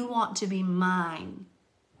 if you want to be mine,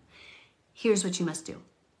 here's what you must do.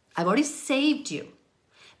 I've already saved you.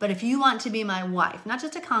 But if you want to be my wife, not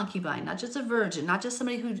just a concubine, not just a virgin, not just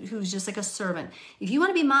somebody who's just like a servant, if you want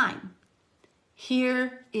to be mine,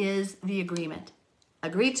 here is the agreement.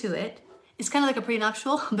 Agree to it. It's kind of like a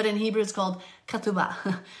prenuptial, but in Hebrew it's called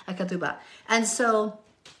ketubah, a ketubah. And so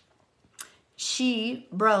she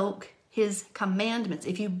broke his commandments.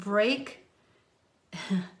 If you break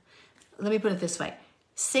let me put it this way.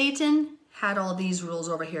 Satan had all these rules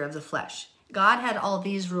over here of the flesh. God had all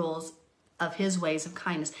these rules of his ways of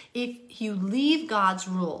kindness. If you leave God's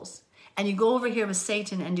rules and you go over here with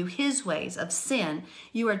Satan and do his ways of sin,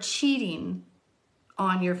 you are cheating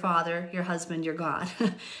on your father, your husband, your God,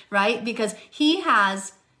 right? Because he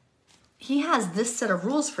has this set of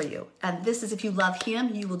rules for you. And this is, if you love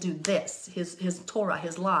him, you will do this, his Torah,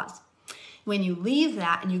 his laws. When you leave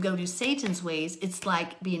that and you go do Satan's ways, it's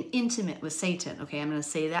like being intimate with Satan. Okay, I'm going to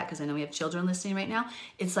say that because I know we have children listening right now.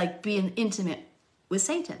 It's like being intimate with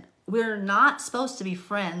Satan. We're not supposed to be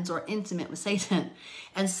friends or intimate with Satan.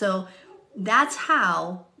 And so that's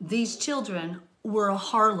how these children were a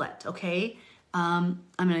harlot, okay? I'm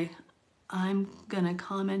gonna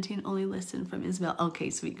commenting only listen from Isabel. Okay,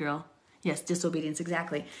 sweet girl. Yes, disobedience,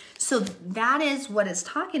 exactly. So that is what it's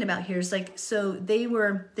talking about here. It's like, so they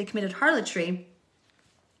committed harlotry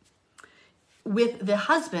with the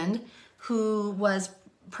husband who was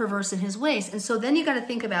perverse in his ways. And so then you got to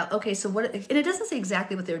think about, okay, so what, and it doesn't say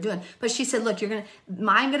exactly what they were doing, but she said, look, I'm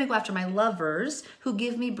going to go after my lovers who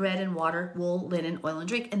give me bread and water, wool, linen, oil, and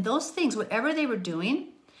drink. And those things, whatever they were doing,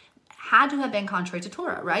 had to have been contrary to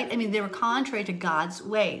Torah, right? I mean, they were contrary to God's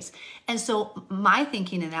ways. And so my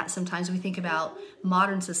thinking in that, sometimes we think about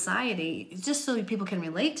modern society, just so people can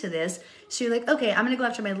relate to this. So you're like, okay, I'm going to go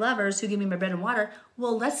after my lovers who give me my bread and water.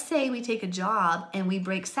 Well, let's say we take a job and we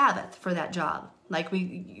break Sabbath for that job. Like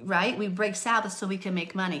we break Sabbath so we can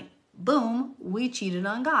make money. Boom, we cheated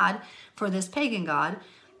on God for this pagan God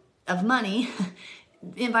of money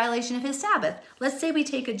in violation of his Sabbath. Let's say we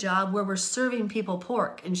take a job where we're serving people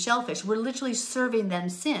pork and shellfish. We're literally serving them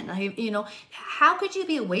sin. How could you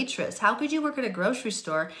be a waitress? How could you work at a grocery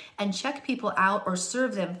store and check people out or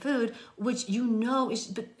serve them food, which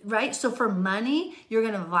is, right? So for money, you're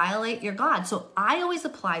going to violate your God. So I always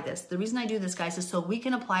apply this. The reason I do this, guys, is so we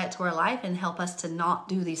can apply it to our life and help us to not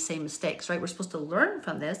do these same mistakes, right? We're supposed to learn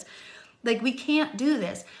from this. Like, we can't do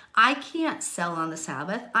this. I can't sell on the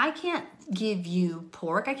Sabbath. I can't give you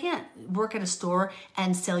pork. I can't work at a store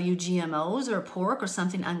and sell you GMOs or pork or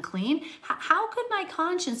something unclean. How could my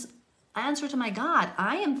conscience answer to my God?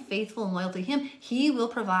 I am faithful and loyal to him. He will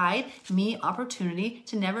provide me opportunity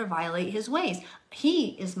to never violate his ways. He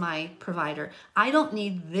is my provider. I don't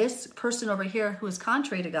need this person over here who is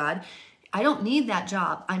contrary to God. I don't need that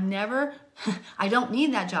job. I don't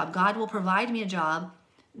need that job. God will provide me a job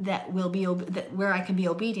that will be where I can be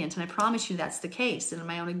obedient, and I promise you that's the case. And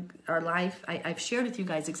in our life, I've shared with you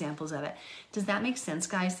guys examples of it. Does that make sense,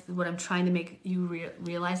 guys? What I'm trying to make you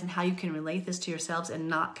realize, and how you can relate this to yourselves and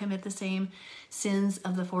not commit the same sins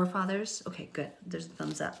of the forefathers? Okay, good. There's a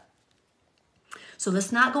thumbs up. So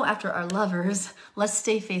let's not go after our lovers. Let's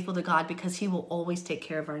stay faithful to God, because he will always take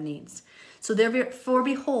care of our needs. So therefore,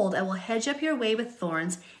 behold, I will hedge up your way with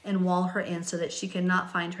thorns and wall her in, so that she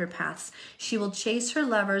cannot find her paths. She will chase her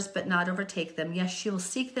lovers, but not overtake them. Yes, she will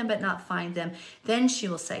seek them, but not find them. Then she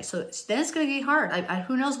will say, so then it's going to get hard.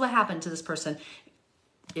 Who knows what happened to this person?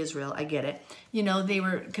 Israel, I get it. They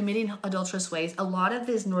were committing adulterous ways. A lot of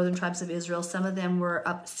these northern tribes of Israel, some of them were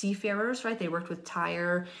seafarers, right? They worked with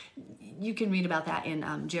Tyre. You can read about that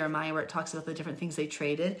in Jeremiah, where it talks about the different things they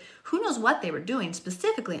traded. Who knows what they were doing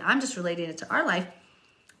specifically? I'm just relating it to our life.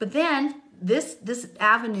 But then this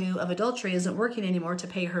avenue of adultery isn't working anymore to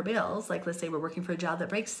pay her bills. Like, let's say we're working for a job that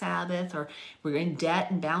breaks Sabbath, or we're in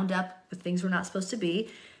debt and bound up with things we're not supposed to be.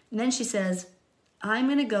 And then she says, I'm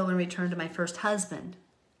going to go and return to my first husband,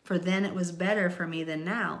 for then it was better for me than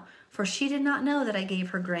now. For she did not know that I gave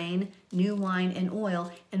her grain, new wine, and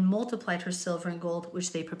oil, and multiplied her silver and gold,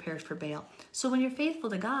 which they prepared for Baal. So when you're faithful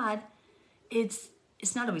to God, it's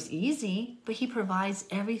not always easy, but he provides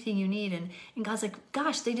everything you need. And God's like,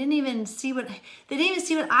 gosh, they didn't even see what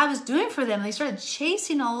I was doing for them. They started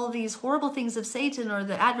chasing all of these horrible things of Satan, or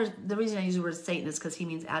the reason I use the word Satan is because he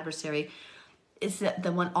means adversary. It's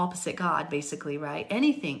the one opposite God, basically, right?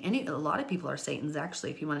 A lot of people are Satans, actually.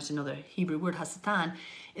 If you wanted to know the Hebrew word, hasatan,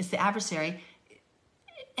 it's the adversary.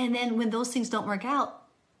 And then when those things don't work out,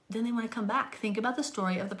 then they want to come back. Think about the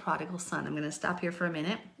story of the prodigal son. I'm going to stop here for a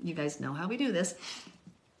minute. You guys know how we do this.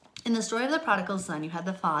 In the story of the prodigal son, you had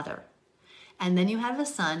the father. And then you have the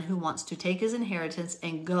son who wants to take his inheritance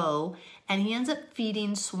and go, and he ends up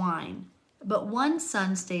feeding swine. But one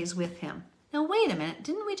son stays with him. Now, wait a minute.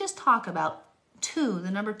 Didn't we just talk about the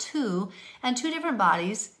number two, and two different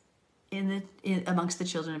bodies amongst the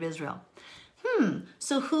children of Israel?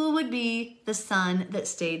 So who would be the son that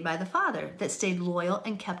stayed by the father, that stayed loyal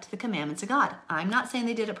and kept the commandments of God? I'm not saying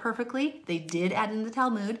they did it perfectly. They did add in the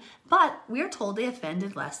Talmud, but we're told they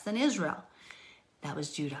offended less than Israel. That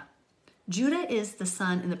was Judah. Judah is the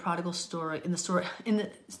son in the prodigal story.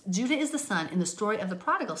 Judah is the son in the story of the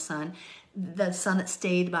prodigal son, the son that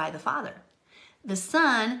stayed by the father. The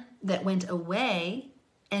son that went away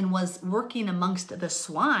and was working amongst the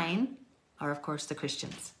swine are, of course, the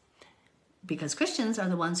Christians. Because Christians are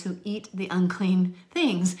the ones who eat the unclean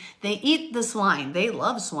things. They eat the swine. They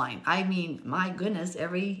love swine. I mean, my goodness,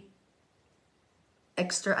 every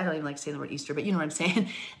Easter, I don't even like saying the word Easter, but you know what I'm saying.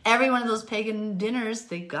 Every one of those pagan dinners,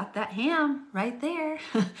 they got that ham right there.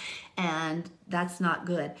 And that's not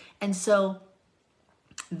good. And so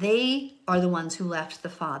they are the ones who left the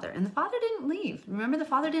father. And the father didn't leave. Remember, the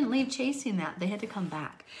father didn't leave chasing that. They had to come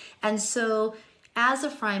back. And so as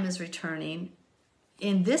Ephraim is returning,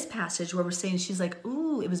 in this passage where we're saying she's like,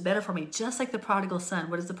 ooh, it was better for me, just like the prodigal son.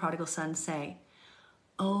 What does the prodigal son say?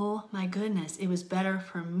 Oh my goodness, it was better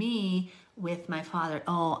for me with my father.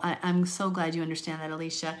 Oh, I'm so glad you understand that,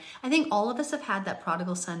 Alicia. I think all of us have had that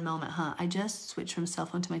prodigal son moment, huh? I just switched from cell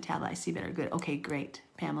phone to my tablet. I see better. Good. Okay, great,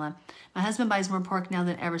 Pamela. My husband buys more pork now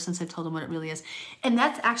than ever since I told him what it really is. And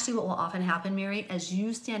that's actually what will often happen, Mary. As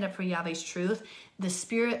you stand up for Yahweh's truth, the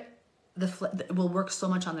spirit will work so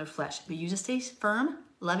much on their flesh. But you just stay firm,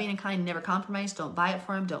 loving and kind, never compromise. Don't buy it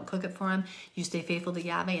for him. Don't cook it for him. You stay faithful to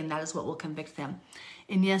Yahweh, and that is what will convict them.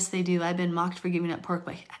 And yes, they do. I've been mocked for giving up pork,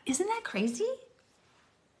 but isn't that crazy?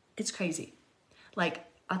 It's crazy. Like,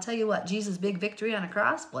 I'll tell you what, Jesus' big victory on a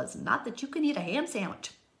cross was not that you can eat a ham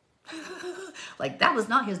sandwich. Like, that was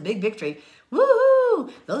not his big victory.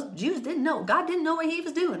 Woohoo! Those Jews didn't know. God didn't know what he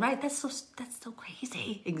was doing, right? That's so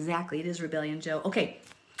crazy. Exactly. It is rebellion, Joe. Okay.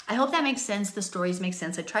 I hope that makes sense. The stories make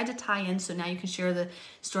sense. I tried to tie in so now you can share the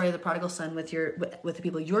story of the prodigal son with the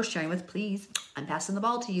people you're sharing with. Please, I'm passing the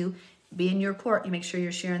ball to you. Be in your court. You make sure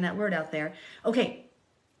you're sharing that word out there. Okay.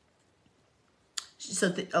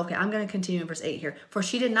 So, I'm going to continue in verse 8 here. For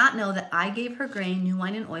she did not know that I gave her grain, new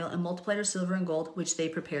wine, and oil, and multiplied her silver and gold, which they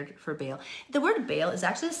prepared for Baal. The word Baal is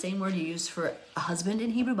actually the same word you use for a husband in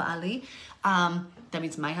Hebrew, Ba'ali. That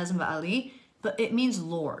means my husband, Ba'ali. But it means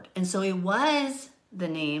Lord. And so it was the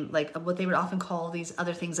name, like what they would often call these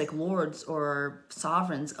other things like lords or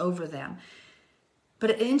sovereigns over them.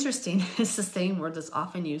 But interesting, it's the same word that's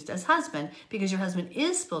often used as husband, because your husband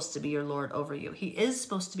is supposed to be your Lord over you. He is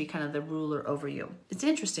supposed to be kind of the ruler over you. It's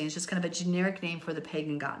interesting. It's just kind of a generic name for the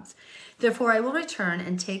pagan gods. Therefore, I will return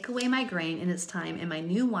and take away my grain in its time and my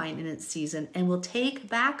new wine in its season, and will take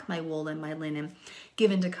back my wool and my linen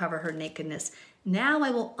given to cover her nakedness. Now I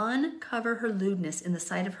will uncover her lewdness in the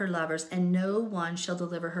sight of her lovers, and no one shall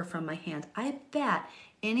deliver her from my hand. I bet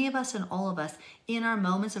any of us and all of us, in our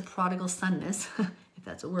moments of prodigal sonness, if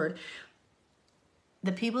that's a word,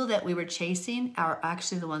 the people that we were chasing are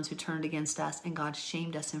actually the ones who turned against us, and God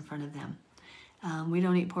shamed us in front of them. We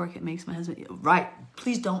don't eat pork. It makes my husband... Right.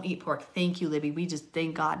 Please don't eat pork. Thank you, Libby. We just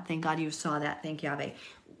thank God. Thank God you saw that. Thank Yahweh.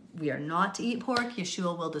 We are not to eat pork.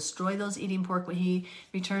 Yeshua will destroy those eating pork when he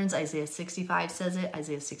returns. Isaiah 65 says it.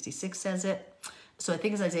 Isaiah 66 says it. So I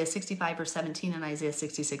think it's Isaiah 65 verse 17 and Isaiah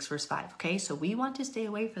 66 verse 5. Okay, so we want to stay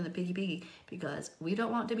away from the piggy because we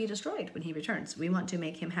don't want to be destroyed when he returns. We want to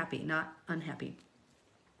make him happy, not unhappy.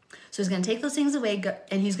 So he's going to take those things away,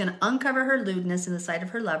 and he's going to uncover her lewdness in the sight of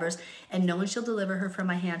her lovers, and no one shall deliver her from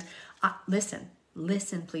my hand. Listen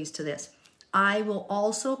please to this. I will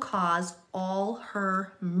also cause all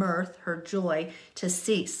her mirth, her joy, to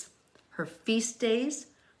cease. Her feast days,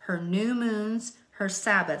 her new moons, her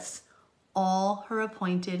Sabbaths, all her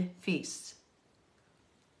appointed feasts.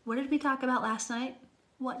 What did we talk about last night?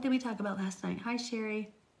 Hi, Sherry.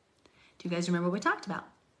 Do you guys remember what we talked about?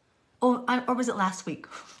 Oh, or was it last week?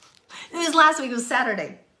 It was last week. It was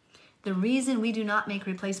Saturday. The reason we do not make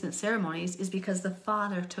replacement ceremonies is because the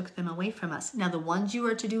Father took them away from us. Now, the ones you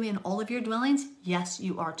are to do in all of your dwellings, yes,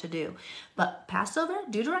 you are to do. But Passover,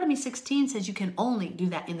 Deuteronomy 16 says you can only do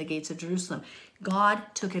that in the gates of Jerusalem. God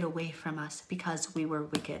took it away from us because we were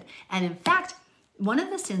wicked. And in fact, one of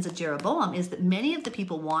the sins of Jeroboam is that many of the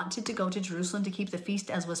people wanted to go to Jerusalem to keep the feast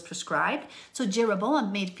as was prescribed. So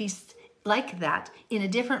Jeroboam made feasts like that in a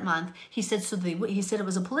different month. He said it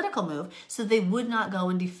was a political move, so they would not go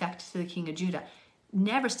and defect to the king of Judah.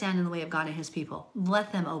 Never stand in the way of God and his people.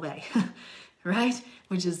 Let them obey. Right?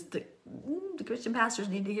 Which is the Christian pastors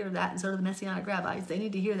need to hear that, and so do the Messianic rabbis. They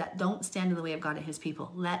need to hear that. Don't stand in the way of God and his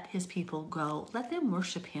people. Let his people go. Let them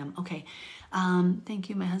worship him. Okay. Thank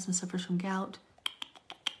you. My husband suffers from gout.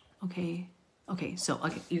 Okay. So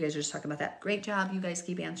you guys are just talking about that. Great job. You guys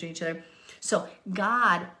keep answering each other. So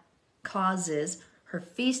God causes her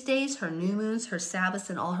feast days, her new moons, her Sabbaths,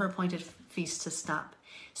 and all her appointed feasts to stop.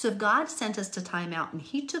 So if God sent us to time out and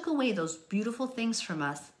he took away those beautiful things from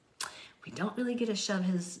us, we don't really get to shove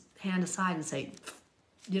his hand aside and say,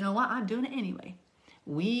 you know what? I'm doing it anyway.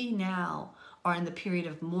 We now are in the period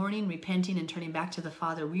of mourning, repenting, and turning back to the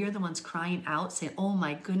Father. We are the ones crying out, saying, oh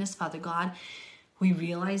my goodness, Father God, we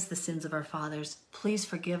realize the sins of our fathers. Please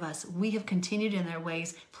forgive us. We have continued in their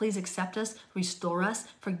ways. Please accept us, restore us,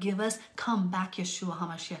 forgive us. Come back, Yeshua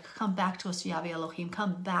HaMashiach. Come back to us, Yahweh Elohim.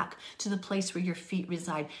 Come back to the place where your feet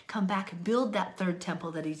reside. Come back, build that third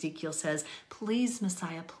temple that Ezekiel says. Please,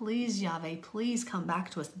 Messiah, please, Yahweh, please come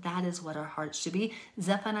back to us. That is what our hearts should be.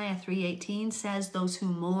 Zephaniah 3:18 says, those who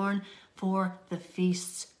mourn for the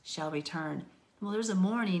feasts shall return. Well, there's a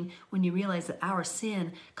morning when you realize that our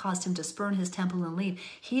sin caused him to spurn his temple and leave.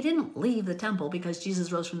 He didn't leave the temple because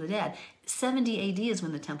Jesus rose from the dead. 70 AD is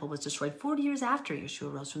when the temple was destroyed. 40 years after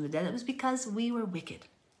Yeshua rose from the dead. It was because we were wicked.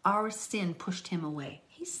 Our sin pushed him away.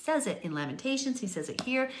 He says it in Lamentations. He says it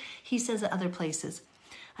here. He says it other places.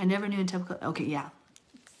 I never knew until... Okay, yeah.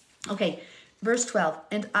 Okay, verse 12.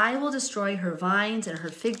 And I will destroy her vines and her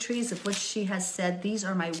fig trees, of which she has said, these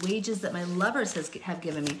are my wages that my lovers have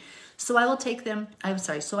given me. So I will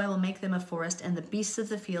so I will make them a forest, and the beasts of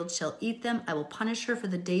the field shall eat them. I will punish her for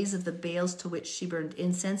the days of the Baals to which she burned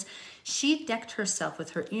incense. She decked herself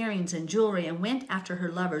with her earrings and jewelry and went after her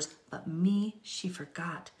lovers, but me she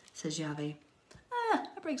forgot, says Yahweh.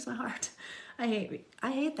 That breaks my heart. I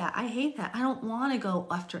hate that. I don't want to go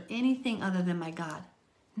after anything other than my God.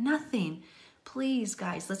 Nothing. Please,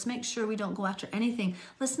 guys, let's make sure we don't go after anything.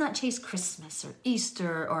 Let's not chase Christmas or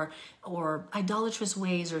Easter or idolatrous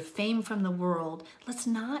ways or fame from the world. Let's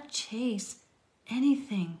not chase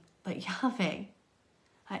anything but Yahweh.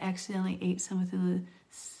 I accidentally ate some within the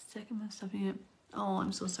second of stuffing it. Oh,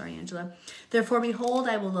 I'm so sorry, Angela. Therefore, behold,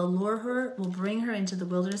 I will allure her, will bring her into the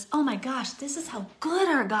wilderness. Oh my gosh, this is how good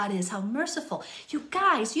our God is, how merciful. You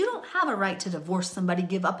guys, you don't have a right to divorce somebody,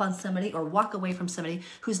 give up on somebody, or walk away from somebody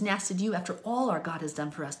who's nasty to you after all our God has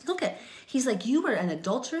done for us. Look at, he's like, you were an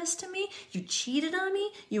adulteress to me, you cheated on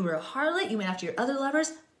me, you were a harlot, you went after your other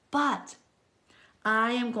lovers, but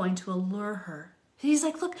I am going to allure her. He's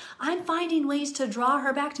like, look, I'm finding ways to draw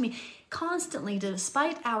her back to me. Constantly,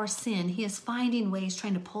 despite our sin, he is finding ways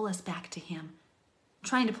trying to pull us back to him.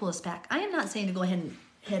 Trying to pull us back. I am not saying to go ahead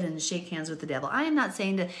and shake hands with the devil. I am not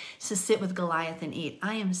saying to sit with Goliath and eat.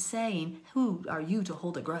 I am saying, who are you to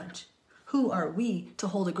hold a grudge? Who are we to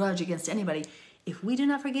hold a grudge against anybody? If we do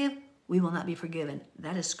not forgive, we will not be forgiven.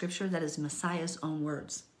 That is scripture. That is Messiah's own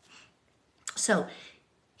words. So,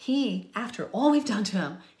 he, after all we've done to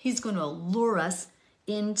him, he's going to allure us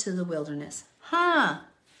into the wilderness.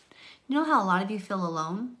 You know how a lot of you feel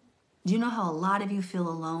alone? Do you know how a lot of you feel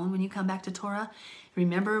alone when you come back to Torah?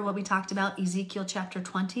 Remember what we talked about, Ezekiel chapter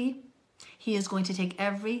 20? He is going to take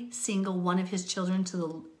every single one of his children to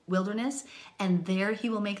the wilderness, and there he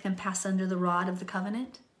will make them pass under the rod of the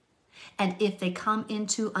covenant. And if they come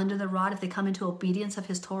under the rod, if they come into obedience of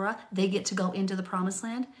his Torah, they get to go into the promised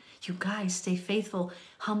land. You guys, stay faithful,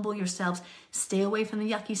 humble yourselves, stay away from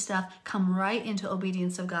the yucky stuff, come right into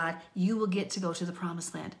obedience of God. You will get to go to the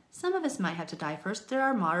promised land. Some of us might have to die first. There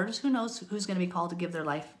are martyrs. Who knows who's going to be called to give their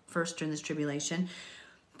life first during this tribulation.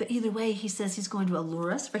 But either way, he says he's going to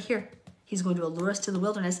allure us. Right here, he's going to allure us to the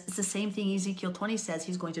wilderness. It's the same thing Ezekiel 20 says.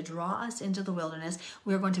 He's going to draw us into the wilderness.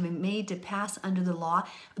 We're going to be made to pass under the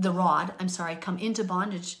rod, come into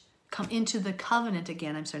bondage, come into the covenant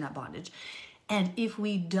again. Not bondage. And if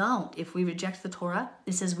we reject the Torah,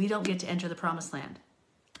 it says we don't get to enter the promised land.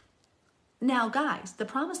 Now, guys, the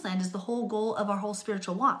promised land is the whole goal of our whole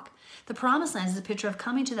spiritual walk. The promised land is a picture of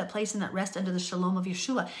coming to that place and that rest under the shalom of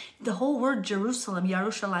Yeshua. The whole word Jerusalem,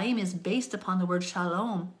 Yerushalayim, is based upon the word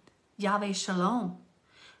shalom, Yahweh shalom,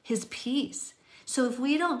 his peace. So if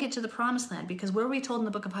we don't get to the promised land, because where we're told in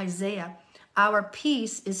the book of Hosea, our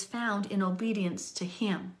peace is found in obedience to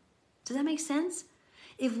him. Does that make sense?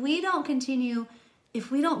 If we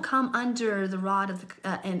don't come under the rod of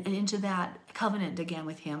and into that covenant again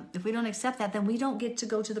with him, if we don't accept that, then we don't get to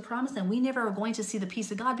go to the promised land. We never are going to see the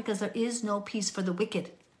peace of God because there is no peace for the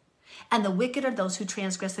wicked. And the wicked are those who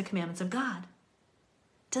transgress the commandments of God.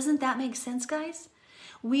 Doesn't that make sense, guys?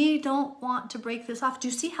 We don't want to break this off. Do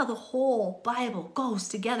you see how the whole Bible goes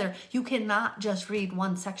together? You cannot just read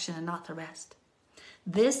one section and not the rest.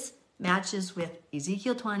 This matches with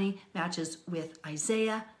Ezekiel 20, matches with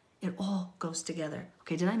Isaiah. It all goes together.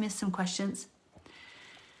 Okay, did I miss some questions?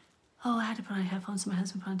 Oh, I had to put on headphones so my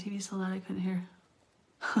husband put on TV so loud I couldn't hear.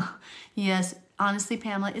 Yes, honestly,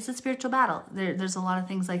 Pamela, it's a spiritual battle. There's a lot of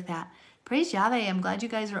things like that. Praise Yahweh. I'm glad you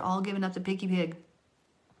guys are all giving up the picky pig.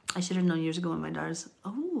 I should have known years ago when my daughters...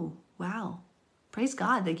 Oh, wow. Praise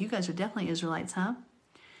God. Like, you guys are definitely Israelites, huh?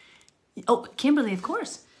 Oh, Kimberly, of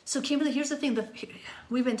course. So, Kimberly, here's the thing.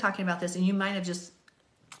 We've been talking about this, and you might have just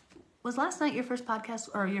was last night your first podcast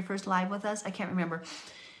or your first live with us? I can't remember.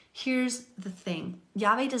 Here's the thing.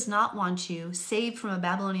 Yahweh does not want you saved from a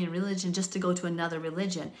Babylonian religion just to go to another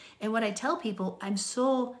religion. And what I tell people, I'm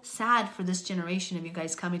so sad for this generation of you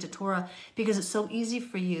guys coming to Torah, because it's so easy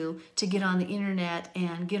for you to get on the internet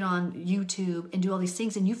and get on YouTube and do all these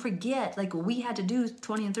things. And you forget, like we had to do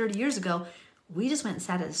 20 and 30 years ago, we just went and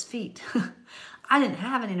sat at his feet. I didn't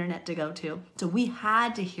have an internet to go to. So we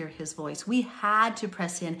had to hear his voice. We had to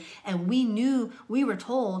press in, and we were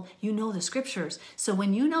told, you know the scriptures. So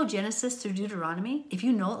when you know Genesis through Deuteronomy, if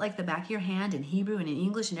you know it like the back of your hand in Hebrew and in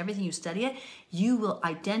English and everything, you study it, you will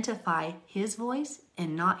identify his voice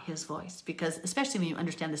and not his voice, because especially when you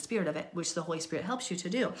understand the spirit of it, which the Holy Spirit helps you to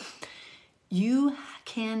do. You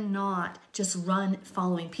cannot just run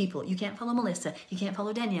following people. You can't follow Melissa. You can't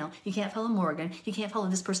follow Danielle. You can't follow Morgan. You can't follow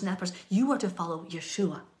this person, that person. You are to follow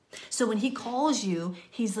Yeshua. So when he calls you,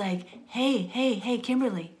 he's like, hey,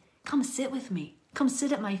 Kimberly, come sit with me. Come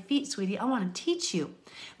sit at my feet, sweetie. I want to teach you.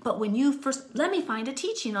 But when you first, let me find a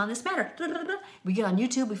teaching on this matter. We get on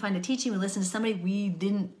YouTube, we find a teaching, we listen to somebody, we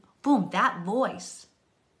didn't, boom, that voice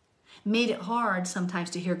made it hard sometimes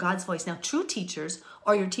to hear God's voice. Now, true teachers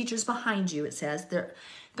are your teachers behind you, it says.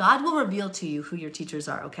 God will reveal to you who your teachers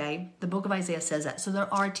are, okay? The book of Isaiah says that. So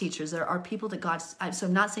there are teachers. There are people that so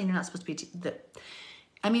I'm not saying you're not supposed to be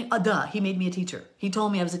he made me a teacher. He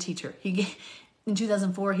told me I was a teacher. In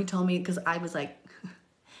 2004, he told me, because I was like,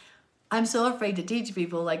 I'm so afraid to teach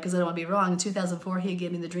people, like, because I don't want to be wrong. In 2004, he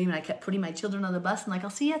gave me the dream, and I kept putting my children on the bus, and like, I'll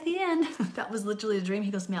see you at the end. That was literally the dream. He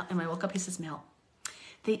goes, Mel, and when I woke up, he says, Mel,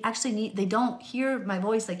 they don't hear my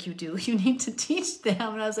voice like you do. You need to teach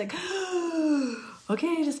them. And I was like,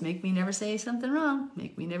 okay, just make me never say something wrong.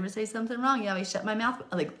 Make me never say something wrong. Yeah, I shut my mouth.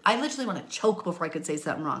 Like, I literally want to choke before I could say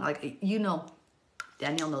something wrong. Like,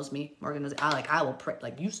 Danielle knows me. Morgan knows. I will pray.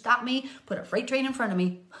 Like, you stop me, put a freight train in front of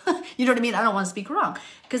me. You know what I mean? I don't want to speak wrong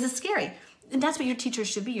because it's scary. And that's what your teachers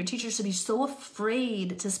should be. Your teachers should be so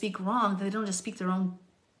afraid to speak wrong that they don't just speak their own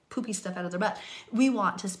poopy stuff out of their butt. We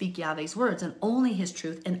want to speak Yahweh's words and only his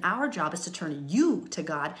truth. And our job is to turn you to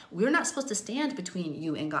God. We're not supposed to stand between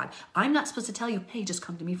you and God. I'm not supposed to tell you, hey, just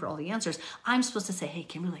come to me for all the answers. I'm supposed to say, hey,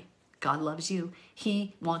 Kimberly, God loves you.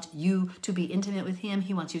 He wants you to be intimate with him.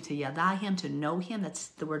 He wants you to yada him, to know him. That's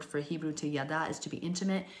the word for Hebrew to yada, is to be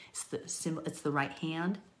intimate. It's the symbol, it's the right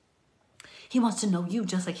hand. He wants to know you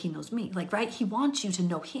just like he knows me. Like, right? He wants you to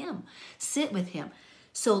know him. Sit with him.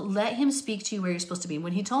 So let him speak to you where you're supposed to be.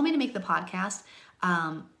 When he told me to make the podcast,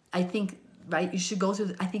 I think, right, you should go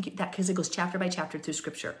through, I think that because it goes chapter by chapter through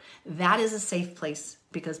scripture. That is a safe place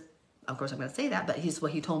because, of course, I'm going to say that, but he's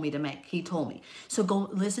what he told me to make. He told me. So go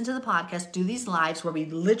listen to the podcast, do these lives where we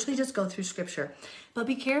literally just go through scripture. But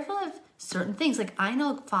be careful of certain things. Like, I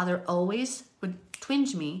know Father always would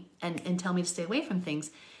twinge me and tell me to stay away from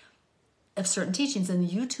things of certain teachings. And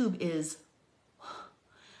YouTube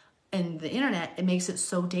and the internet, it makes it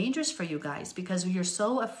so dangerous for you guys because you're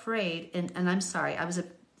so afraid. And I'm sorry, I was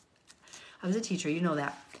a teacher, you know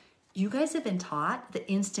that. You guys have been taught the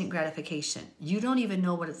instant gratification. You don't even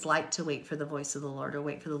know what it's like to wait for the voice of the Lord or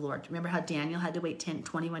wait for the Lord. Remember how Daniel had to wait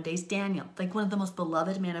 21 days? Daniel, like one of the most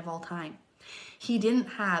beloved men of all time. He didn't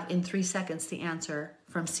have in 3 seconds the answer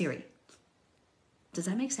from Siri. Does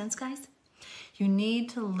that make sense, guys? You need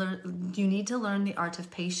to learn the art of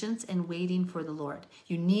patience and waiting for the Lord.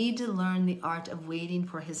 You need to learn the art of waiting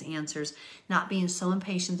for his answers, not being so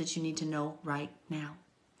impatient that you need to know right now.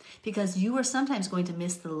 Because you are sometimes going to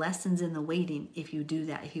miss the lessons in the waiting if you do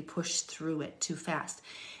that, if you push through it too fast.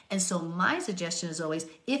 And so my suggestion is always,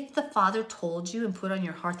 if the Father told you and put on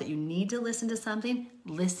your heart that you need to listen to something,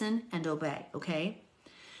 listen and obey, okay?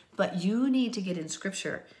 But you need to get in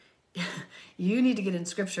Scripture. You need to get in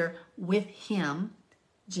Scripture with him,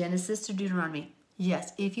 Genesis to Deuteronomy.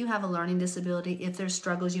 Yes, if you have a learning disability, if there's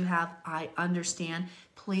struggles you have, I understand.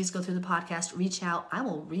 Please go through the podcast, reach out. I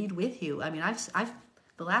will read with you. I mean, I've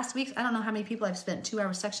the last weeks, I don't know how many people I've spent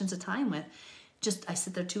 2-hour sections of time with. I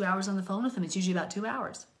sit there 2 hours on the phone with them. It's usually about 2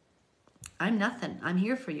 hours. I'm nothing. I'm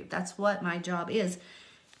here for you. That's what my job is.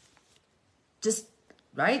 Just,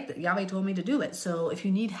 right? Yahweh told me to do it. So if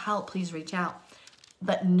you need help, please reach out.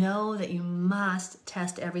 But know that you must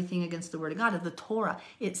test everything against the word of God, of the Torah.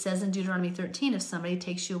 It says in Deuteronomy 13, if somebody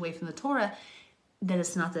takes you away from the Torah, that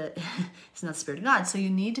it's not the Spirit of God. So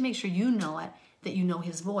you need to make sure you know it, that you know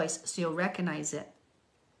his voice, so you'll recognize it.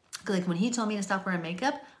 Like when he told me to stop wearing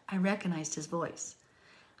makeup, I recognized his voice.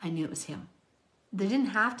 I knew it was him. There didn't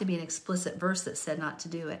have to be an explicit verse that said not to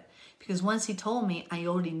do it. Because once he told me, I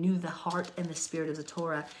already knew the heart and the spirit of the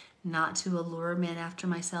Torah, not to allure men after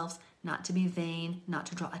myself, not to be vain, not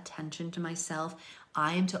to draw attention to myself.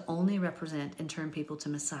 I am to only represent and turn people to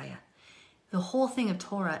Messiah. The whole thing of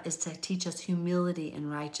Torah is to teach us humility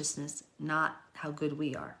and righteousness, not how good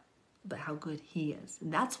we are, but how good he is.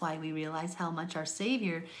 And that's why we realize how much our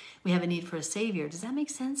Savior, we have a need for a Savior. Does that make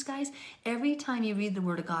sense, guys? Every time you read the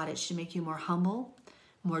Word of God, it should make you more humble,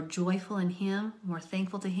 more joyful in him, more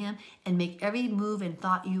thankful to him, and make every move and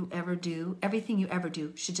thought you ever do, everything you ever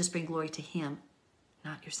do should just bring glory to him,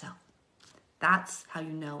 not yourself. That's how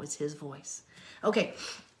you know it's his voice. Okay,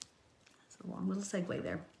 that's a long little segue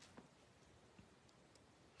there.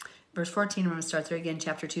 Verse 14, I'm going to start there again,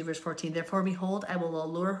 chapter 2, verse 14. Therefore, behold, I will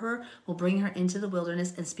allure her, will bring her into the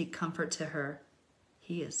wilderness and speak comfort to her.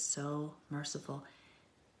 He is so merciful.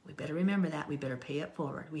 We better remember that. We better pay it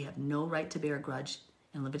forward. We have no right to bear a grudge.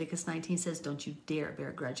 And Leviticus 19 says, don't you dare bear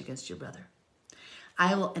a grudge against your brother.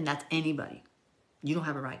 I will, and that's anybody. You don't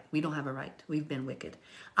have a right. We don't have a right. We've been wicked.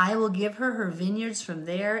 I will give her her vineyards from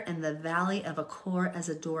there, and the valley of Achor as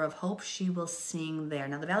a door of hope. She will sing there.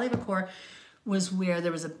 Now, the valley of Achor was where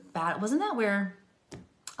there was a battle. Wasn't that where,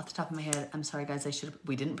 off the top of my head, I'm sorry guys,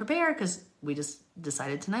 we didn't prepare because we just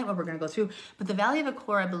decided tonight what we're going to go through. But the valley of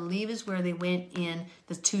Achor, I believe, is where they went in,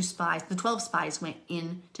 the 12 spies went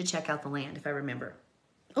in to check out the land, if I remember.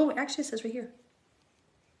 Oh, actually it says right here.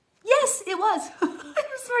 Yes, it was. It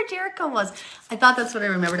was where Jericho was. I thought that's what I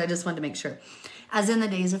remembered. I just wanted to make sure. As in the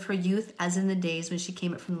days of her youth, as in the days when she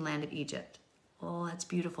came up from the land of Egypt. Oh, that's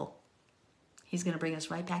beautiful. He's going to bring us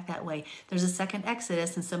right back that way. There's a second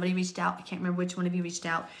Exodus, and somebody reached out. I can't remember which one of you reached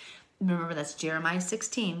out. Remember, that's Jeremiah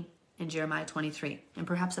 16 and Jeremiah 23. And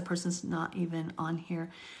perhaps that person's not even on here.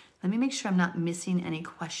 Let me make sure I'm not missing any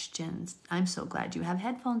questions. I'm so glad you have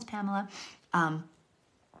headphones, Pamela. Let's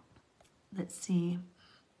see.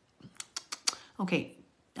 Okay,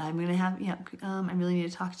 I'm going to have, I really need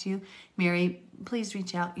to talk to you. Mary, please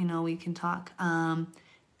reach out. We can talk.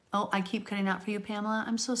 Oh, I keep cutting out for you, Pamela.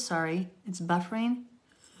 I'm so sorry. It's buffering.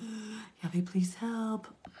 Yahweh, please help.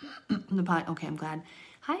 Okay, I'm glad.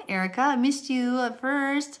 Hi, Erica. I missed you at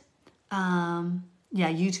first. Yeah,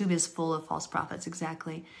 YouTube is full of false prophets.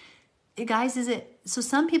 Exactly. Guys, so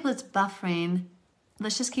some people it's buffering.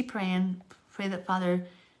 Let's just keep praying. Pray that Father,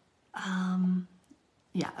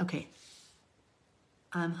 okay.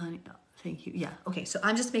 Honey, thank you. Yeah, okay, so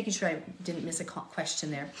I'm just making sure I didn't miss a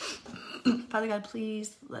question there. Father God,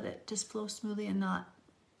 please let it just flow smoothly and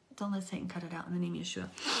don't let Satan cut it out in the name of Yeshua,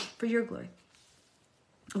 for your glory.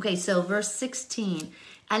 Okay, so verse 16.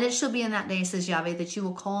 And it shall be in that day, says Yahweh, that you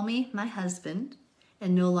will call me my husband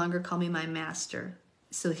and no longer call me my master.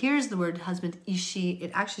 So here's the word husband, ishi.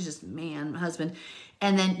 It actually is just man, husband.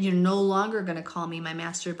 And then you're no longer going to call me my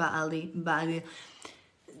master, Baali.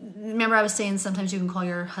 Remember I was saying sometimes you can call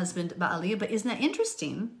your husband Baali, but isn't that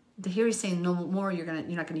interesting? Here he's saying no more, you're not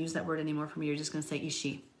going to use that word anymore for me. You're just going to say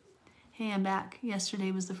ishi. Hey, I'm back.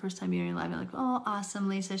 Yesterday was the first time you're in live. I'm like, oh, awesome,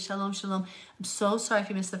 Lisa. Shalom, shalom. I'm so sorry if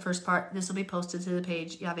you missed the first part. This will be posted to the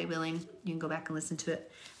page, Yahweh willing. You can go back and listen to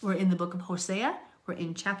it. We're in the book of Hosea. We're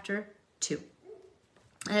in chapter 2.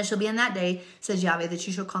 And it shall be in that day, says Yahweh, that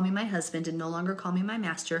you shall call me my husband and no longer call me my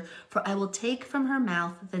master, for I will take from her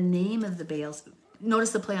mouth the name of the Baals.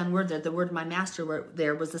 Notice the play on word there. The word my master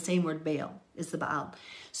there was the same word Baal, is the Baal.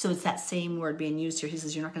 So it's that same word being used here. He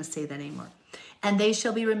says, you're not going to say that anymore. And they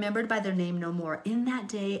shall be remembered by their name no more. In that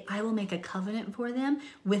day I will make a covenant for them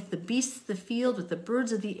with the beasts of the field, with the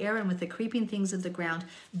birds of the air, and with the creeping things of the ground.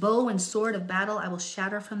 Bow and sword of battle I will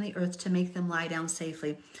shatter from the earth to make them lie down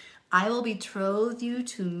safely. I will betroth you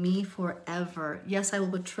to me forever. Yes, I will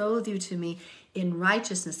betroth you to me in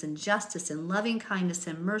righteousness and justice and loving kindness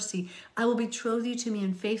and mercy. I will betroth you to me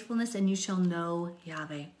in faithfulness, and you shall know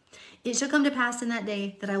Yahweh. It shall come to pass in that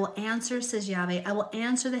day that I will answer, says Yahweh. I will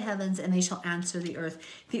answer the heavens, and they shall answer the earth.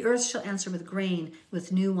 The earth shall answer with grain,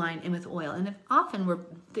 with new wine, and with oil. And often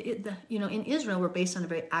in Israel, we're based on a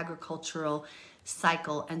very agricultural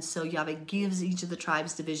cycle, and so Yahweh gives each of the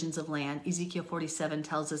tribes divisions of land. Ezekiel 47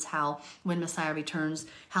 tells us how, when Messiah returns,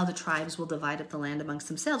 how the tribes will divide up the land amongst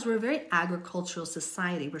themselves. We're a very agricultural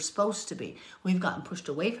society. We're supposed to be. We've gotten pushed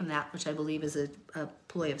away from that, which I believe is a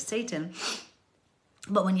ploy of Satan.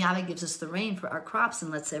 But when Yahweh gives us the rain for our crops and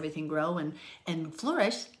lets everything grow and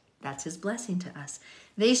flourish, that's his blessing to us.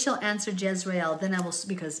 They shall answer Jezreel, then I will,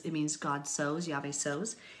 because it means God sows, Yahweh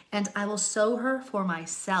sows, and I will sow her for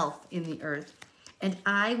myself in the earth. And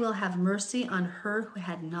I will have mercy on her who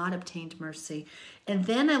had not obtained mercy. And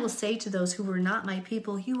then I will say to those who were not my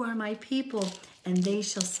people, you are my people. And they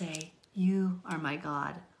shall say, you are my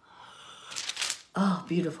God. Oh,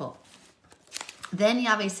 beautiful. Then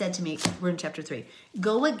Yahweh said to me, we're in chapter 3,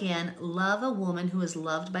 go again, love a woman who is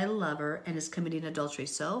loved by the lover and is committing adultery.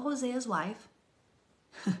 So Hosea's wife,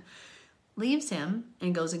 leaves him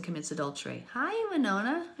and goes and commits adultery. Hi,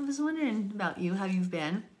 Winona. I was wondering about you, how you've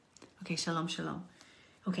been. Okay, shalom, shalom.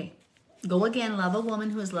 Okay, go again, love a woman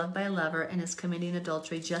who is loved by a lover and is committing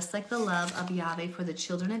adultery, just like the love of Yahweh for the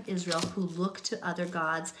children of Israel who look to other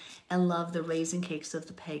gods and love the raisin cakes of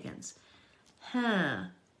the pagans.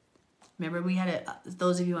 Remember we had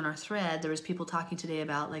those of you on our thread, there was people talking today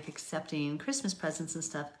about like accepting Christmas presents and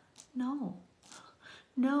stuff. No,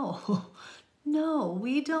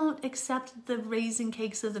 we don't accept the raisin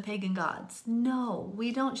cakes of the pagan gods. No,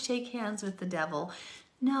 we don't shake hands with the devil.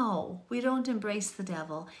 No, we don't embrace the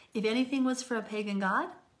devil. If anything was for a pagan god,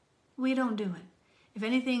 we don't do it. If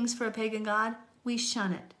anything's for a pagan god, we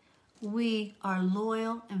shun it. We are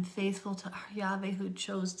loyal and faithful to our Yahweh who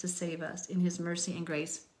chose to save us in his mercy and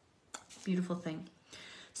grace. Beautiful thing.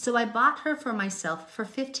 So I bought her for myself for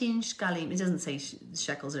 15 shkalim. It doesn't say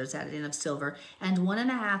shekels, there's added in, of silver, and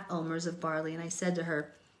 1.5 omers of barley. And I said to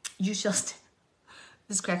her, you shall...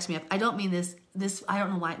 This cracks me up. I don't mean this, I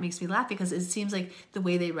don't know why it makes me laugh, because it seems like the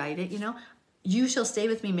way they write it, you shall stay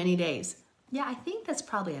with me many days. Yeah, I think that's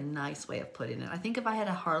probably a nice way of putting it. I think if I had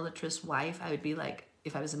a harlotrous wife, I would be like,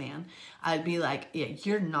 if I was a man, I'd be like, yeah,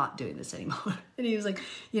 you're not doing this anymore. And he was like,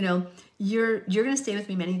 you're going to stay with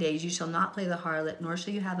me many days. You shall not play the harlot, nor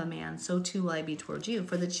shall you have a man. So too will I be towards you.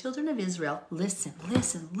 For the children of Israel, listen.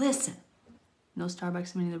 No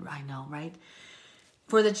Starbucks meaning I know, right?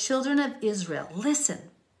 For the children of Israel, listen,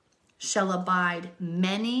 shall abide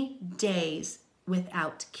many days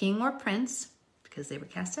without king or prince, because they were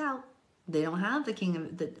cast out. They don't have the king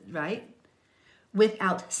of the, right?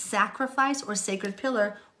 Without sacrifice or sacred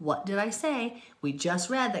pillar. What did I say? We just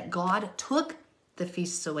read that God took the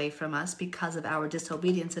feasts away from us because of our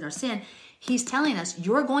disobedience and our sin. He's telling us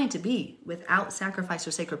you're going to be without sacrifice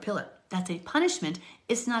or sacred pillar. That's a punishment.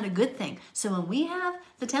 It's not a good thing. So when we have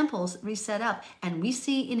the temples reset up and we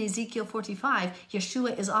see in Ezekiel 45,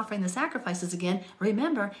 Yeshua is offering the sacrifices again,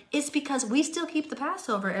 remember, it's because we still keep the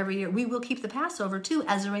Passover every year. We will keep the Passover too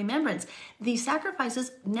as a remembrance. The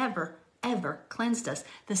sacrifices never ever cleansed us.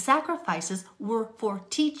 The sacrifices were for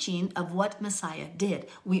teaching of what Messiah did.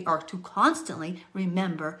 We are to constantly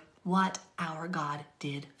remember what our God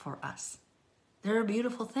did for us. They're a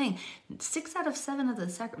beautiful thing. 5 out of 7 of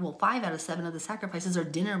the sacrifices are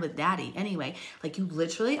dinner with daddy anyway. Like you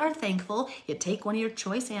literally are thankful. You take one of your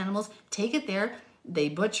choice animals, take it there, they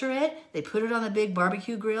butcher it, they put it on the big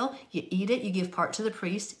barbecue grill, you eat it, you give part to the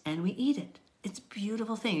priest, and we eat it. It's a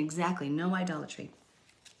beautiful thing. Exactly. No idolatry.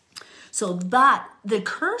 So, but the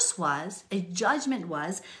curse was, a judgment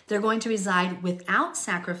was, they're going to reside without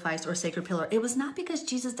sacrifice or sacred pillar. It was not because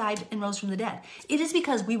Jesus died and rose from the dead. It is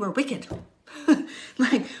because we were wicked.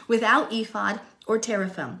 Like without ephod or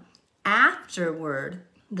teraphim. Afterward,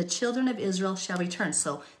 the children of Israel shall return.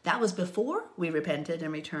 So that was before we repented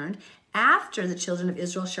and returned. After the children of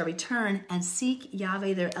Israel shall return and seek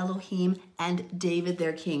Yahweh their Elohim and David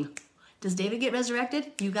their king. Does David get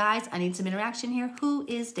resurrected? You guys, I need some interaction here. Who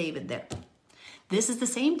is David there? This is the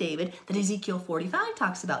same David that Ezekiel 45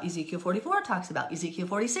 talks about, Ezekiel 44 talks about, Ezekiel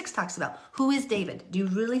 46 talks about. Who is David? Do you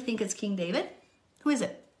really think it's King David? Who is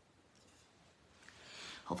it?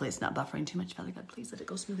 Hopefully it's not buffering too much. Father God, please let it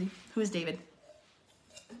go smoothly. Who is David?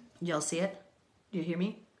 Y'all see it? Do you hear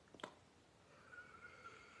me?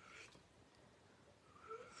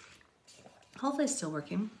 Hopefully it's still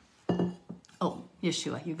working. Oh,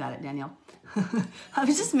 Yeshua, you got it, Danielle. I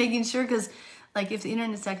was just making sure because, like, if the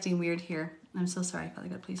internet's acting weird here, I'm so sorry. Father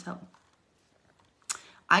God, please help.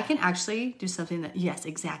 I can actually do something that, yes,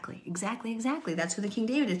 exactly. That's who the King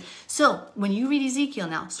David is. So when you read Ezekiel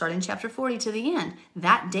now, start in chapter 40 to the end,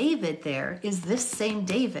 that David there is this same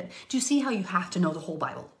David. Do you see how you have to know the whole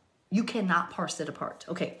Bible? You cannot parse it apart.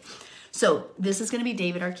 Okay, so this is going to be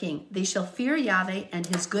David, our king. They shall fear Yahweh and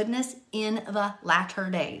his goodness in the latter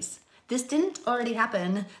days. This didn't already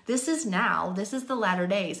happen. This is now. This is the latter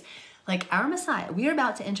days. Like our Messiah, we are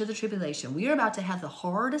about to enter the tribulation. We are about to have the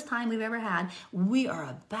hardest time we've ever had. We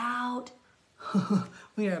are about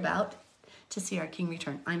to see our King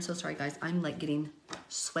return. I'm so sorry, guys. I'm like getting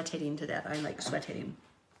sweating to death. I'm like sweating.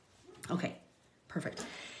 Okay, perfect.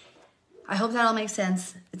 I hope that all makes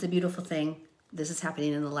sense. It's a beautiful thing. This is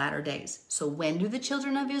happening in the latter days. So when do the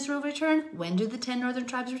children of Israel return? When do the 10 northern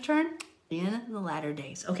tribes return? In the latter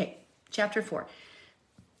days. Okay, chapter 4.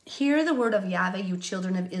 Hear the word of Yahweh, you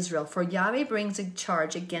children of Israel, for Yahweh brings a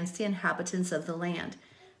charge against the inhabitants of the land.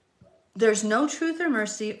 There's no truth or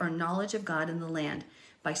mercy or knowledge of God in the land.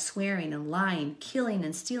 By swearing and lying, killing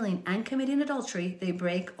and stealing and committing adultery, they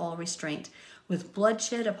break all restraint. with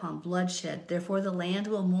bloodshed upon bloodshed. Therefore the land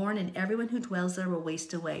will mourn, and everyone who dwells there will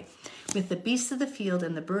waste away. With the beasts of the field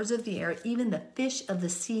and the birds of the air, even the fish of the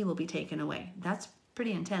sea will be taken away. That's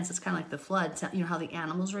pretty intense. It's kind of like the floods. You know how the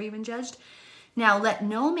animals were even judged? Now let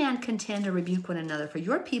no man contend or rebuke one another, for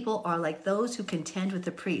your people are like those who contend with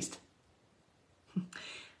the priest.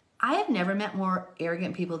 I have never met more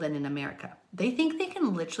arrogant people than in America. They think they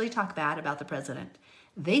can literally talk bad about the president.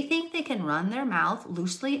 They think they can run their mouth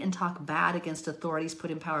loosely and talk bad against authorities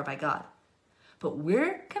put in power by God. But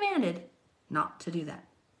we're commanded not to do that.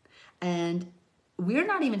 And we're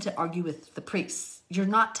not even to argue with the priests. You're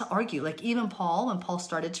not to argue. Like even Paul, when Paul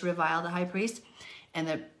started to revile the high priest, and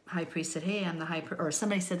the high priest said, hey, I'm the high priest, or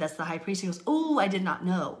somebody said that's the high priest. He goes, oh, I did not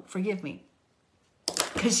know. Forgive me.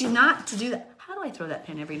 Because you're not to do that. How do I throw that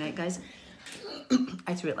pen every night, guys?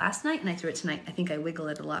 I threw it last night and I threw it tonight. I think I wiggle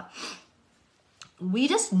it a lot. We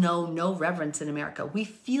just know no reverence in America. We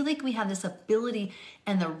feel like we have this ability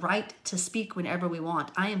and the right to speak whenever we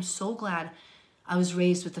want. I am so glad I was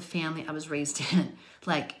raised with the family I was raised in.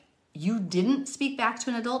 Like, you didn't speak back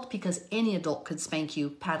to an adult because any adult could spank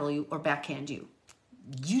you, paddle you, or backhand you.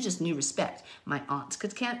 You just knew respect. My aunts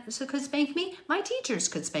could spank me. My teachers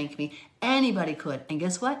could spank me. Anybody could. And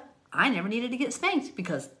guess what? I never needed to get spanked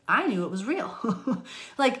because I knew it was real.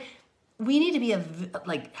 Like, we need to be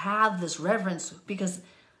have this reverence, because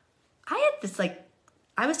I had this,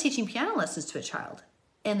 I was teaching piano lessons to a child,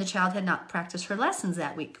 and the child had not practiced her lessons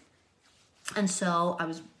that week. And so I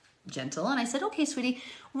was gentle and I said, okay, sweetie,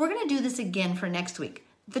 we're going to do this again for next week.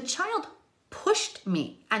 The child pushed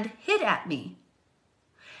me and hit at me,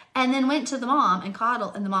 and then went to the mom and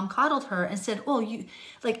the mom coddled her and said, oh, you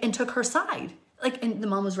and took her side. And the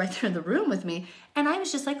mom was right there in the room with me. And I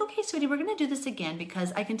was just like, okay, sweetie, we're going to do this again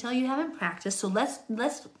because I can tell you haven't practiced. So let's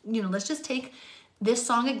just take this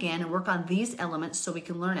song again and work on these elements so we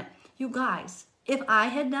can learn it. You guys, if I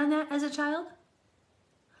had done that as a child,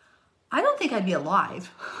 I don't think I'd be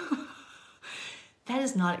alive. That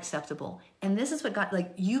is not acceptable. And this is what God,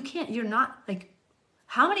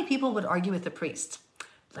 how many people would argue with the priest?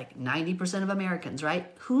 90% of Americans, right?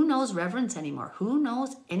 Who knows reverence anymore? Who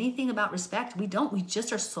knows anything about respect? We don't. We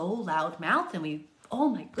just are so loud-mouthed, and oh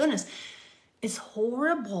my goodness, it's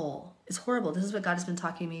horrible. It's horrible. This is what God has been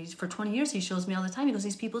talking to me for 20 years. He shows me all the time. He goes,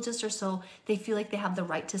 these people just are they feel like they have the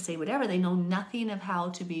right to say whatever. They know nothing of how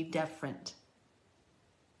to be deferent.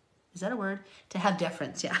 Is that a word? To have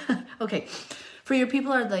deference, yeah. Okay. For your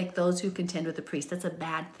people are like those who contend with the priest. That's a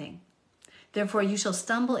bad thing. Therefore you shall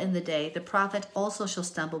stumble in the day. The prophet also shall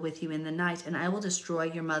stumble with you in the night, and I will destroy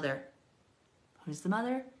your mother. Who's the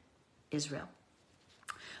mother? Israel.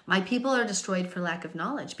 My people are destroyed for lack of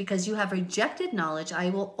knowledge. Because you have rejected knowledge, I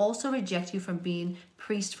will also reject you from being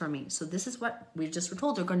priest for me. So this is what we just were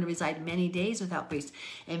told. They're going to reside many days without priest.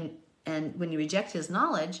 And when you reject his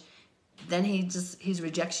knowledge, then he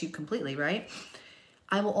rejects you completely, right?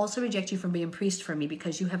 I will also reject you from being priest for me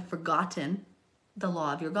because you have forgotten the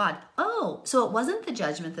law of your God. Oh, so it wasn't the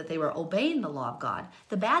judgment that they were obeying the law of God.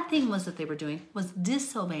 The bad thing that they were doing was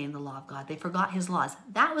disobeying the law of God. They forgot his laws.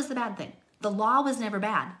 That was the bad thing. The law was never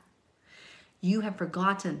bad. You have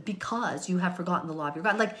forgotten because you have forgotten the law of your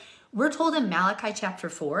God. We're told in Malachi chapter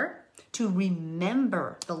 4 to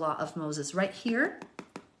remember the law of Moses. Right here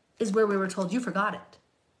is where we were told you forgot it.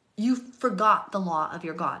 You forgot the law of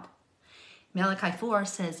your God. Malachi 4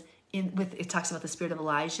 says, it talks about the spirit of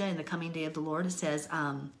Elijah and the coming day of the Lord. It says,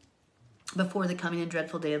 before the coming and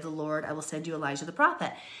dreadful day of the Lord, I will send you Elijah the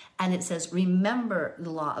prophet. And it says, remember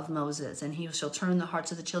the law of Moses, and he shall turn the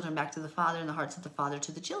hearts of the children back to the father and the hearts of the father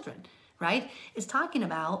to the children, right? It's talking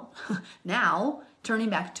about now turning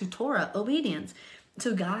back to Torah obedience.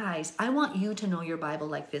 So guys, I want you to know your Bible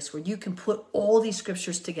like this, where you can put all these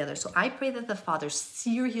scriptures together. So I pray that the Father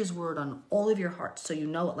sear his word on all of your hearts so you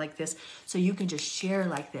know it like this, so you can just share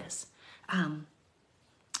like this.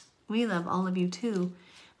 We love all of you too.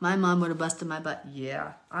 My mom would have busted my butt.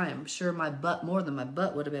 Yeah, I am sure more than my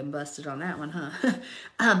butt would have been busted on that one,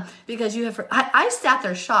 huh? Because I sat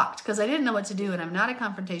there shocked because I didn't know what to do, and I'm not a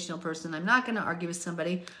confrontational person. I'm not going to argue with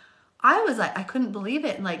somebody. I was I couldn't believe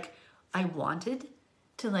it. And I wanted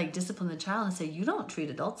to discipline the child and say, you don't treat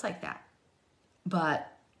adults like that.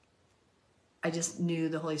 But I just knew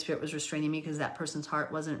the Holy Spirit was restraining me because that person's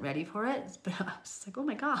heart wasn't ready for it. But I was oh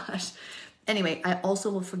my gosh. Anyway, I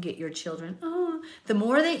also will forget your children. Oh, the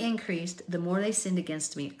more they increased, the more they sinned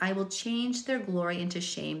against me. I will change their glory into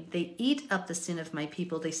shame. They eat up the sin of my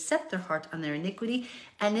people. They set their heart on their iniquity,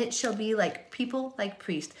 and it shall be like people, like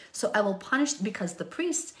priests. So I will punish, because the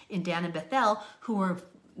priests in Dan and Bethel, who were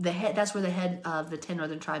the head, that's where the head of the 10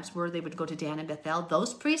 northern tribes were. They would go to Dan and Bethel.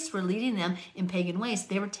 Those priests were leading them in pagan ways.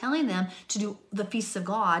 They were telling them to do the feasts of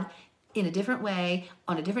God in a different way,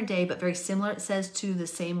 on a different day, but very similar, it says, to the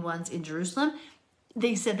same ones in Jerusalem.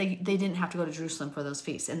 They said they didn't have to go to Jerusalem for those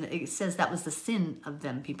feasts. And it says that was the sin of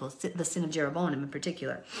them people, the sin of Jeroboam in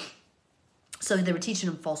particular. So they were teaching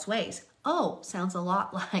them false ways. Oh, sounds a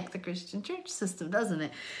lot like the Christian church system, doesn't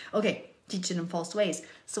it? Okay. Teaching them false ways.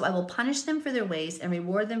 So I will punish them for their ways and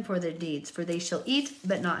reward them for their deeds. For they shall eat,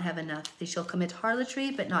 but not have enough. They shall commit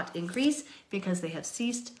harlotry, but not increase, because they have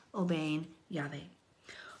ceased obeying Yahweh.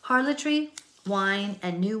 Harlotry, wine,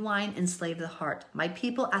 and new wine enslave the heart. My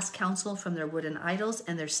people ask counsel from their wooden idols,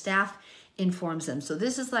 and their staff informs them. So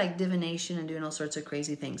this is like divination and doing all sorts of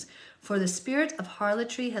crazy things. For the spirit of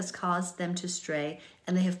harlotry has caused them to stray,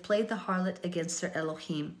 and they have played the harlot against their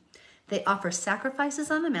Elohim. They offer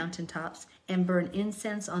sacrifices on the mountaintops and burn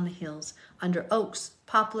incense on the hills, under oaks,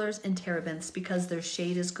 poplars, and terebinths, because their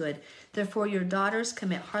shade is good. Therefore your daughters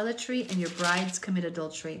commit harlotry, and your brides commit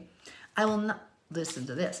adultery. I will not, listen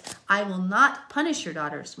to this, I will not punish your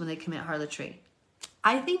daughters when they commit harlotry.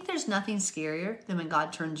 I think there's nothing scarier than when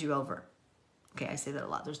God turns you over. Okay, I say that a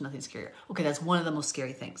lot. There's nothing scarier. Okay, that's one of the most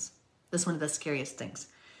scary things. That's one of the scariest things.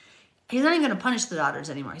 He's not even going to punish the daughters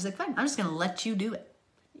anymore. He's like, fine, I'm just going to let you do it.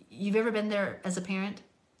 You've ever been there as a parent?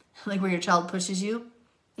 Like where your child pushes you?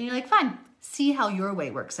 And you're like, fine, see how your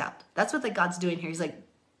way works out. That's what God's doing here. He's like,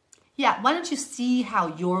 yeah, why don't you see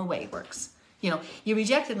how your way works? You know, you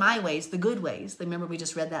rejected my ways, the good ways. Remember we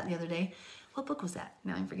just read that the other day? What book was that?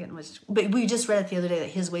 Now I'm forgetting which. But we just read it the other day that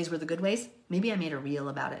his ways were the good ways. Maybe I made a reel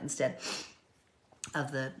about it instead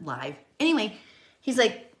of the live. Anyway, he's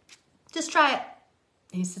like, just try it.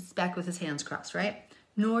 And he sits back with his hands crossed, right?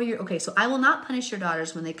 So I will not punish your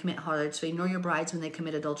daughters when they commit harlotry, nor your brides when they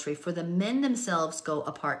commit adultery. For the men themselves go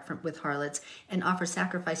apart with harlots and offer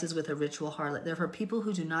sacrifices with a ritual harlot. Therefore, people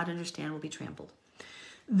who do not understand will be trampled.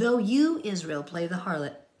 Though you, Israel, play the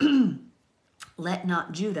harlot, let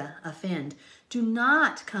not Judah offend. Do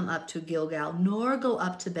not come up to Gilgal, nor go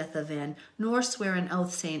up to Beth-aven, nor swear an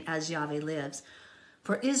oath, saying, as Yahweh lives.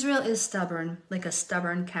 For Israel is stubborn, like a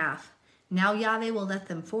stubborn calf. Now Yahweh will let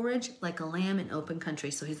them forage like a lamb in open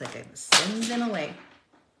country. So he's like, send them away.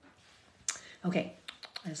 Okay,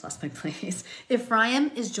 I just lost my place.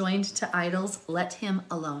 Ephraim is joined to idols, let him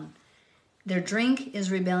alone. Their drink is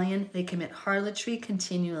rebellion. They commit harlotry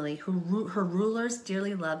continually. Her rulers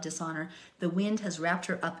dearly love dishonor. The wind has wrapped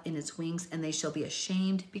her up in its wings, and they shall be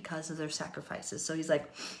ashamed because of their sacrifices. So he's like,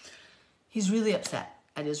 he's really upset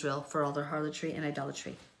at Israel for all their harlotry and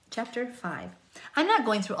idolatry. Chapter 5. I'm not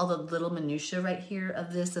going through all the little minutiae right here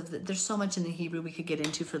of this. There's so much in the Hebrew we could get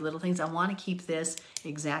into for little things. I want to keep this,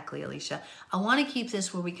 exactly, Alicia. I want to keep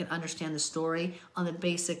this where we can understand the story on the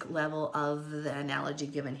basic level of the analogy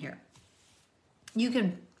given here. You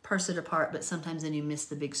can parse it apart, but sometimes then you miss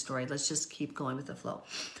the big story. Let's just keep going with the flow.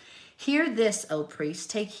 Hear this, O priest.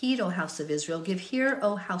 Take heed, O house of Israel. Give ear,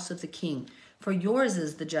 O house of the king. For yours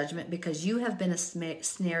is the judgment, because you have been a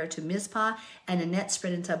snare to Mizpah and a net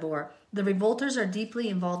spread in Tabor. The revolters are deeply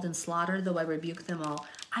involved in slaughter, though I rebuke them all.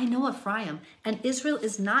 I know Ephraim, and Israel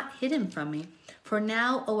is not hidden from me. For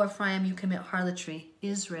now, O Ephraim, you commit harlotry.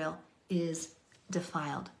 Israel is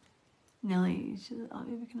defiled. Nellie,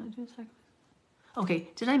 we cannot do a sacrifice. Okay,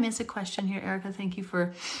 did I miss a question here, Erica? Thank you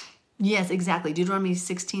for... Yes, exactly. Deuteronomy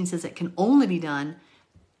 16 says it can only be done...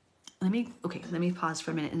 Let me pause for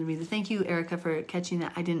a minute and read it. Thank you, Erica, for catching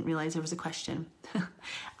that. I didn't realize there was a question.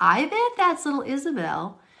 I bet that's little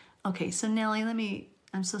Isabel. Okay, so Nellie,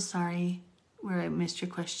 I'm so sorry where I missed your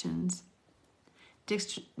questions.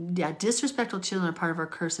 Disrespectful children are part of our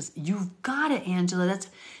curses. You've got it, Angela.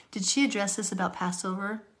 Did she address this about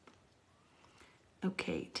Passover?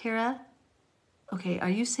 Okay, Tara. Okay, are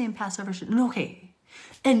you saying Passover should... No, okay.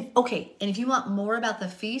 And if you want more about the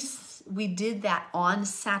feasts, we did that on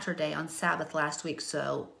Saturday, on Sabbath last week.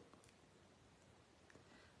 So,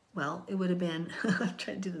 well, it would have been, I'm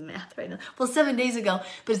trying to do the math right now. Well, 7 days ago,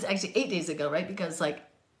 but it's actually 8 days ago, right? Because it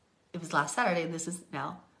was last Saturday and this is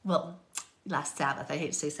now, last Sabbath. I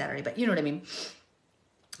hate to say Saturday, but you know what I mean.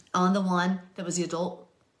 On the one that was the adult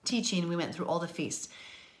teaching, we went through all the feasts.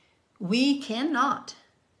 We cannot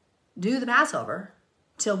do the Passover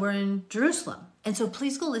till we're in Jerusalem. And so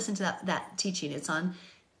please go listen to that teaching. I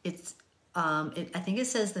think it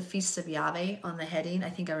says the Feasts of Yahweh on the heading. I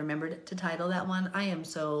think I remembered to title that one. I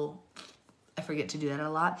forget to do that a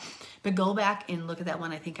lot. But go back and look at that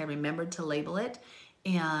one. I think I remembered to label it.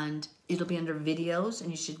 And it'll be under videos. And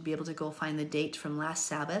you should be able to go find the date from last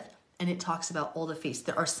Sabbath. and it talks about all the feasts.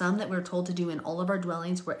 There are some that we're told to do in all of our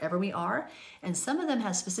dwellings wherever we are, and some of them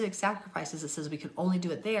have specific sacrifices that says we can only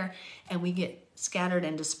do it there, and we get scattered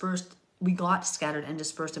and dispersed. We got scattered and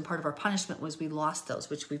dispersed, and part of our punishment was we lost those,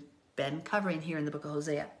 which we've been covering here in the book of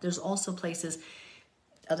Hosea. There's also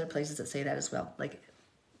other places that say that as well. Like,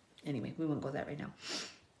 anyway, we won't go there right now.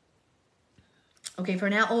 Okay, for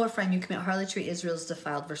now, O Ephraim, you commit harlotry, Israel is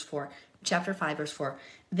defiled, verse 4. Chapter 5, verse 4.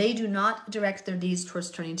 They do not direct their deeds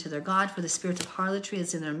towards turning to their God, for the spirit of harlotry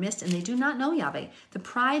is in their midst, and they do not know Yahweh. The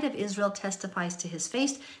pride of Israel testifies to his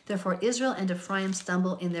face. Therefore, Israel and Ephraim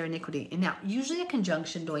stumble in their iniquity. And now, usually a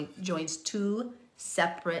conjunction joins two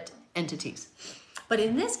separate entities. But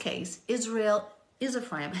in this case, Israel is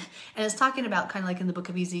Ephraim. And it's talking about kind of like in the book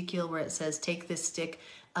of Ezekiel where it says, take this stick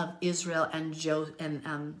of Israel and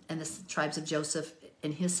the tribes of Joseph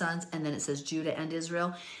and his sons, and then it says Judah and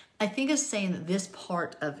Israel. I think it's saying that this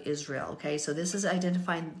part of Israel, okay, so this is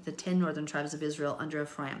identifying the 10 northern tribes of Israel under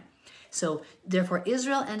Ephraim. So therefore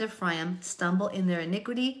Israel and Ephraim stumble in their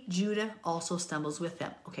iniquity, Judah also stumbles with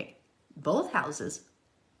them. Okay, both houses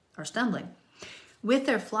are stumbling. With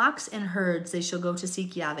their flocks and herds they shall go to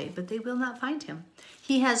seek Yahweh, but they will not find him.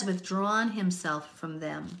 He has withdrawn himself from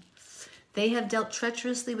them. They have dealt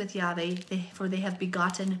treacherously with Yahweh, for they have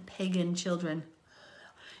begotten pagan children.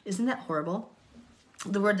 Isn't that horrible?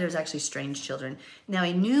 The word there is actually strange children. Now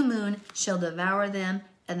a new moon shall devour them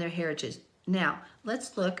and their heritage. Now,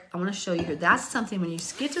 let's look. I want to show you here. That's something when you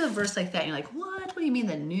get to a verse like that, you're like, what? What do you mean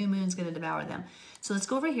the new moon's going to devour them? So let's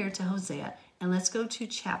go over here to Hosea, and let's go to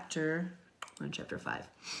chapter 5.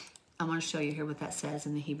 I want to show you here what that says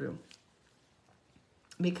in the Hebrew.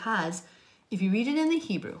 Because if you read it in the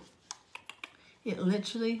Hebrew, it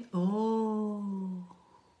literally, I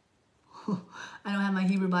don't have my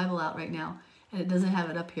Hebrew Bible out right now, and it doesn't have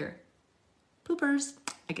it up here. Poopers.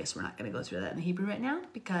 I guess we're not going to go through that in the Hebrew right now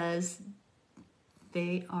because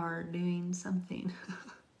they are doing something.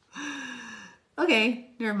 Okay,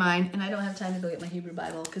 never mind. And I don't have time to go get my Hebrew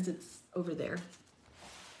Bible because it's over there.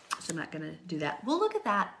 So I'm not going to do that. We'll look at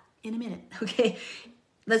that in a minute, okay?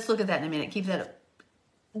 Let's look at that in a minute. Keep that up.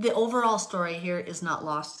 The overall story here is not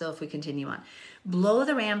lost, so if we continue on. Blow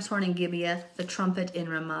the ram's horn in Gibeah, the trumpet in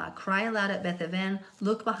Ramah. Cry aloud at Beth-aven.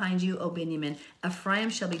 Look behind you, O Benjamin. Ephraim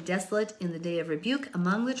shall be desolate in the day of rebuke.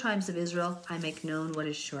 Among the tribes of Israel, I make known what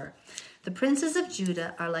is sure. The princes of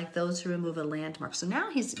Judah are like those who remove a landmark. So now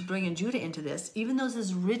he's bringing Judah into this. Even though this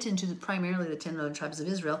is written to primarily the 10 northern tribes of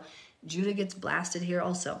Israel, Judah gets blasted here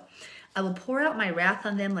also. I will pour out my wrath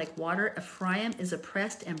on them like water. Ephraim is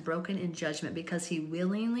oppressed and broken in judgment because he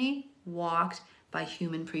willingly walked by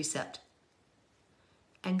human precept.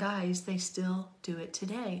 And guys, they still do it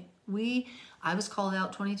today. I was called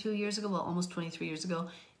out 22 years ago, well, almost 23 years ago.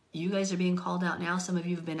 You guys are being called out now. Some of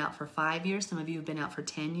you have been out for 5 years. Some of you have been out for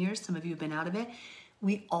 10 years. Some of you have been out of it.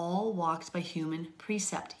 We all walked by human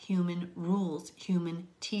precept, human rules, human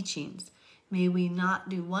teachings. May we not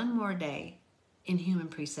do one more day in human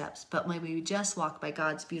precepts, but may we just walk by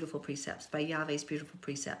God's beautiful precepts, by Yahweh's beautiful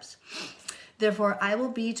precepts. Therefore, I will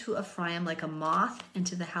be to Ephraim like a moth, and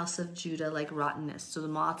to the house of Judah like rottenness. So the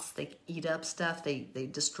moths, they eat up stuff, they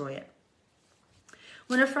destroy it.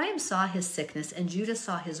 When Ephraim saw his sickness and Judah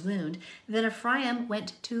saw his wound, then Ephraim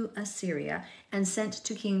went to Assyria and sent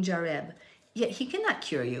to King Jareb. Yet he cannot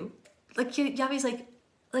cure you. Like Yahweh's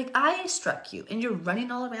like I struck you and you're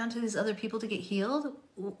running all around to these other people to get healed.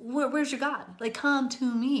 Where's your God? Like, come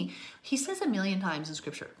to me. He says 1,000,000 times in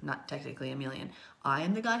scripture, not technically 1,000,000. I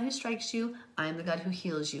am the God who strikes you. I am the God who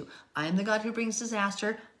heals you. I am the God who brings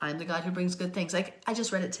disaster. I am the God who brings good things. Like, I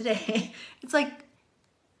just read it today. It's like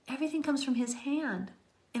everything comes from his hand.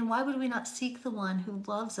 And why would we not seek the one who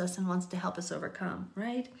loves us and wants to help us overcome,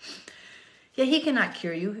 right? Yet he cannot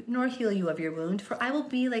cure you, nor heal you of your wound, for I will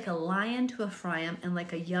be like a lion to Ephraim and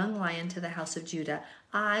like a young lion to the house of Judah.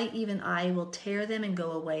 Even I, will tear them and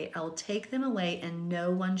go away. I will take them away, and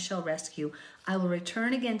no one shall rescue. I will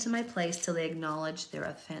return again to my place till they acknowledge their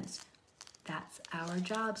offense. That's our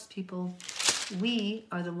jobs, people. We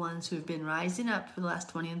are the ones who have been rising up for the last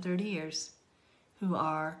 20 and 30 years, who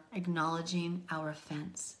are acknowledging our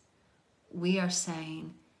offense. We are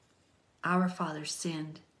saying, our fathers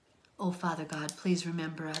sinned. Oh, Father God, please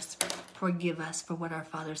remember us. Forgive us for what our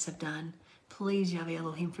fathers have done. Please, Yahweh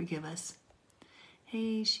Elohim, forgive us.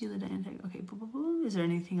 Hey, Sheila, Diane. Okay, is there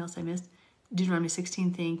anything else I missed? Deuteronomy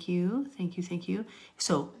 16, thank you. Thank you, thank you.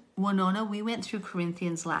 So, Winona, we went through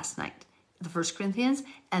Corinthians last night, the 1 Corinthians,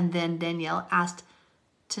 and then Danielle asked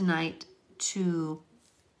tonight to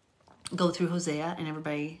go through Hosea, and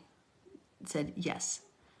everybody said yes.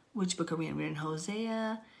 Which book are we in? We're in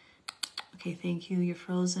Hosea. Okay, thank you. You're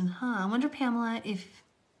frozen. I wonder, Pamela, if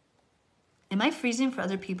Am I freezing for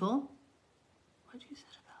other people? What did you say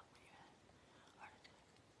about when you had heart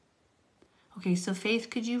attack? Okay, so Faith,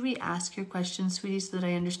 could you re-ask your question, sweetie, so that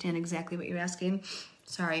I understand exactly what you're asking?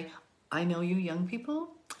 Sorry, I know you young people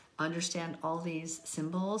understand all these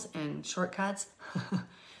symbols and shortcuts.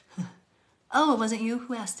 Oh, it wasn't you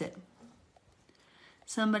who asked it.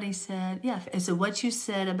 Somebody said, yeah, so what you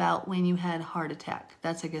said about when you had heart attack.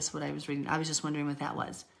 That's, I guess, what I was reading. I was just wondering what that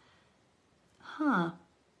was. Huh.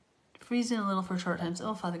 Freezing a little for short times.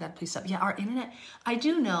 Oh, Father God, please stop. Yeah, our internet. I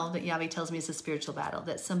do know that Yahweh tells me it's a spiritual battle,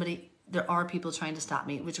 that there are people trying to stop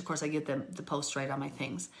me, which, of course, I get the post right on my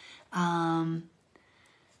things.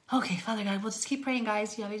 Okay, Father God, we'll just keep praying,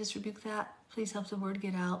 guys. Yahweh, just rebuke that. Please help the word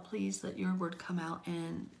get out. Please let your word come out,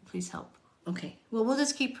 and please help. Okay, well, we'll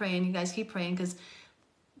just keep praying. You guys keep praying, because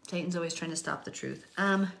Satan's always trying to stop the truth.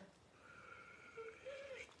 And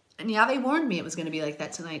Yahweh warned me it was going to be like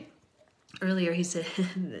that tonight. Earlier, he said,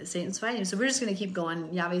 Satan's fighting. So we're just going to keep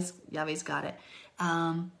going. Yahweh's got it.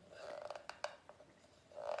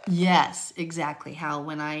 Yes, exactly. How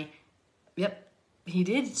he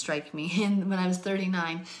did strike me when I was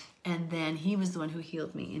 39. And then he was the one who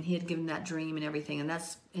healed me. And he had given that dream and everything. And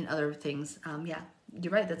that's in other things. Yeah,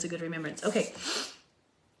 you're right. That's a good remembrance. Okay.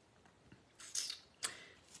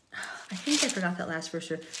 I think I forgot that last verse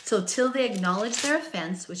here. So till they acknowledge their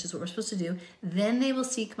offense, which is what we're supposed to do, then they will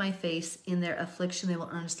seek my face. In their affliction, they will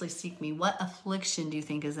earnestly seek me. What affliction do you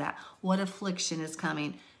think is that? What affliction is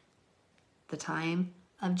coming? The time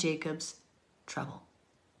of Jacob's trouble.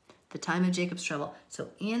 The time of Jacob's trouble. So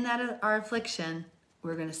in that our affliction,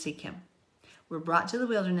 we're going to seek him. We're brought to the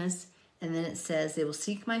wilderness, and then it says, they will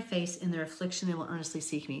seek my face. In their affliction, they will earnestly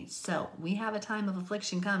seek me. So we have a time of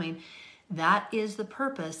affliction coming. That is the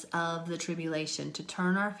purpose of the tribulation, to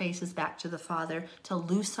turn our faces back to the Father, to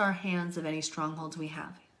loose our hands of any strongholds we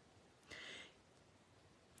have.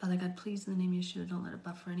 Father God, please, in the name of Yeshua, don't let it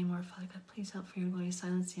buffer anymore. Father God, please help for your glory,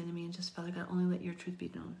 silence the enemy, and just, Father God, only let your truth be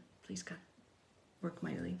known. Please, God, work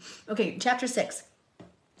mightily. Okay, chapter 6.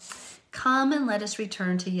 Come and let us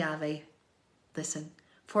return to Yahweh. Listen.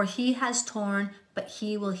 For he has torn, but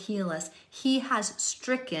he will heal us. He has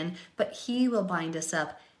stricken, but he will bind us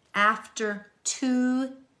up. After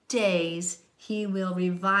 2 days, he will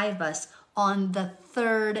revive us. On the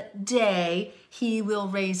 3rd day, he will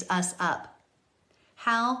raise us up.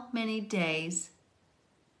 How many days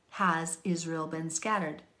has Israel been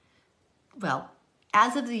scattered? Well,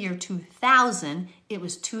 as of the year 2000, it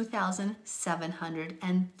was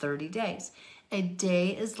 2,730 days. A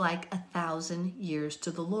day is like 1,000 years to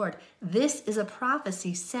the Lord. This is a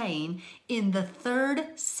prophecy saying, in the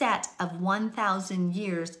 3rd set of 1,000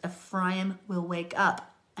 years, Ephraim will wake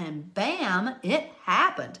up. And bam, it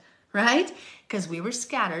happened, right? Because we were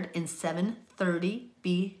scattered in 730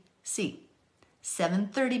 BC.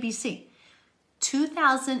 730 BC.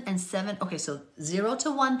 2007, okay, so 0 to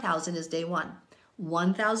 1,000 is day 1.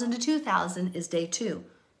 1,000 to 2,000 is day 2.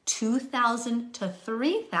 2,000 to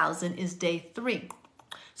 3,000 is day 3.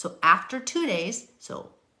 So after 2 days,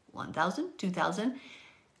 so 1,000, 2,000,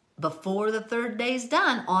 before the 3rd day is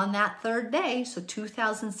done, on that 3rd day, so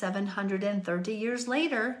 2,730 years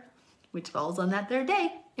later, which falls on that 3rd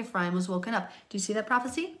day, Ephraim was woken up. Do you see that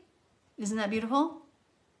prophecy? Isn't that beautiful?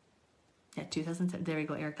 Yeah, 2007. There we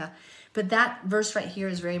go, Erica. But that verse right here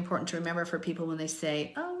is very important to remember for people when they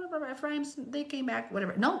say, oh, Ephraim, they came back,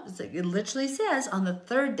 whatever. No, it literally says on the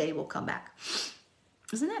 3rd day we'll come back.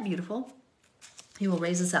 Isn't that beautiful? He will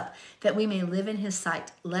raise us up, that we may live in his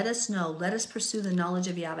sight. Let us know, let us pursue the knowledge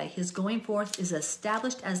of Yahweh. His going forth is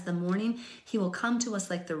established as the morning. He will come to us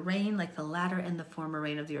like the rain, like the latter and the former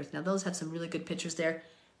rain of the earth. Now, those have some really good pictures there.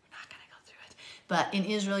 We're not going to go through it. But in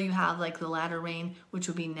Israel, you have like the latter rain, which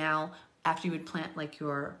would be now after you would plant like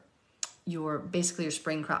your basically your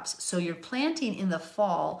spring crops. So you're planting in the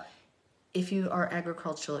fall. If you are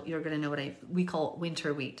agricultural, you're going to know what we call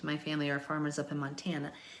winter wheat. My family are farmers up in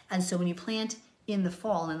Montana. And so when you plant in the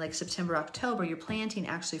fall, in like September, October, you're planting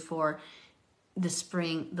actually for the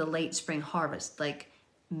spring, the late spring harvest, like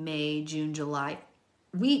May, June, July.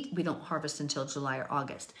 Wheat, we don't harvest until July or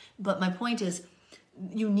August. But my point is,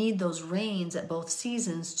 you need those rains at both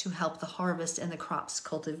seasons to help the harvest and the crops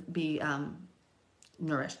be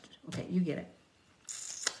nourished. Okay, you get it.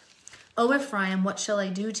 O Ephraim, what shall I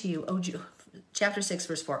do to you? Chapter 6,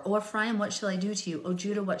 verse 4. O Ephraim, what shall I do to you? O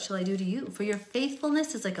Judah, what shall I do to you? For your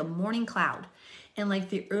faithfulness is like a morning cloud, and like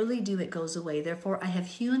the early dew it goes away. Therefore I have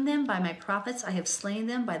hewn them by my prophets, I have slain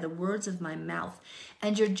them by the words of my mouth.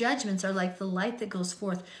 And your judgments are like the light that goes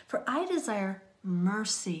forth. For I desire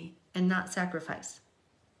mercy and not sacrifice.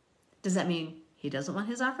 Does that mean he doesn't want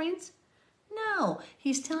his offerings? No,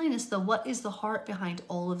 he's telling us what is the heart behind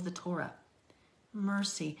all of the Torah.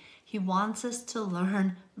 mercy. He wants us to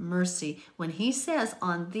learn mercy. When he says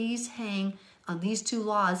on these two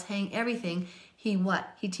laws hang everything, he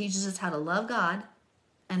what? He teaches us how to love God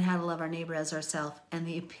and how to love our neighbor as ourselves. And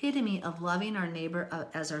the epitome of loving our neighbor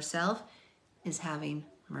as ourselves is having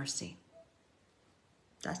mercy.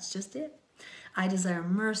 That's just it. I desire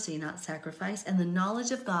mercy, not sacrifice, and the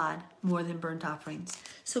knowledge of God more than burnt offerings.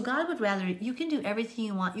 So God would rather, you can do everything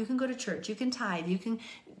you want. You can go to church, you can tithe, you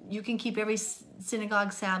can keep every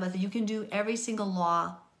synagogue Sabbath, you can do every single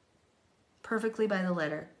law perfectly by the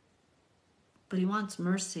letter. But he wants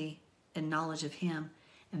mercy and knowledge of him,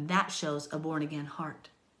 and that shows a born-again heart.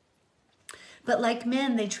 But like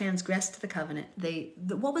men, they transgressed the covenant.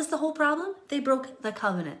 What was the whole problem? They broke the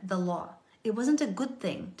covenant, the law. It wasn't a good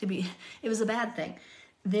thing it was a bad thing.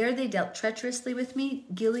 There they dealt treacherously with me.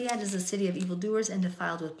 Gilead is a city of evildoers and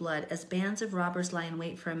defiled with blood. As bands of robbers lie in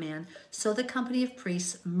wait for a man, so the company of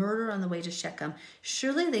priests murder on the way to Shechem.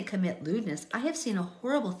 Surely they commit lewdness. I have seen a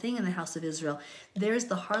horrible thing in the house of Israel. There is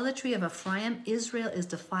the harlotry of Ephraim. Israel is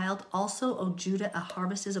defiled. Also, O Judah, a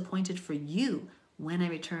harvest is appointed for you when I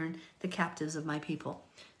return the captives of my people.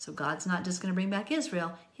 So God's not just going to bring back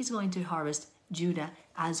Israel. He's going to harvest Judah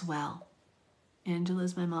as well.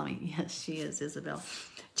 Angela's my mommy. Yes, she is, Isabel.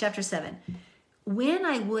 Chapter 7. When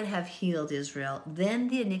I would have healed Israel, then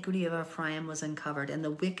the iniquity of Ephraim was uncovered, and the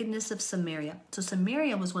wickedness of Samaria. So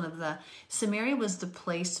Samaria was the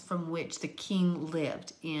place from which the king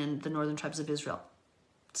lived in the northern tribes of Israel.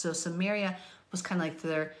 So Samaria was kind of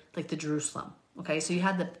like the Jerusalem. Okay, so you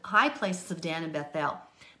had the high places of Dan and Bethel,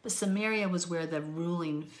 but Samaria was where the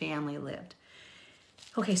ruling family lived.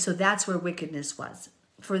 Okay, so that's where wickedness was.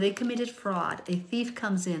 For they committed fraud. A thief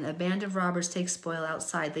comes in. A band of robbers takes spoil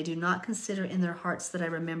outside. They do not consider in their hearts that I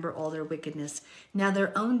remember all their wickedness. Now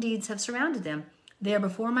their own deeds have surrounded them. They are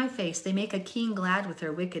before my face. They make a king glad with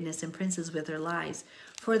their wickedness and princes with their lies.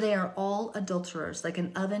 For they are all adulterers, like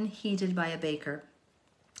an oven heated by a baker.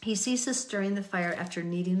 He ceases stirring the fire after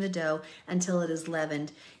kneading the dough until it is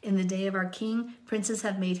leavened. In the day of our king, princes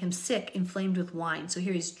have made him sick, inflamed with wine. So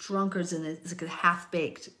here he's drunkards and it's like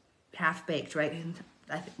half-baked, right? And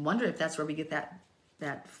I wonder if that's where we get that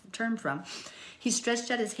term from. He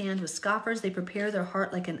stretched out his hand with scoffers. They prepare their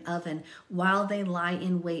heart like an oven while they lie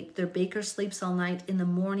in wait. Their baker sleeps all night. In the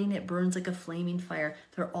morning, it burns like a flaming fire.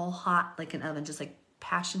 They're all hot like an oven, just like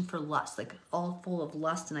passion for lust, like all full of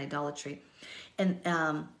lust and idolatry. And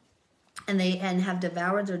have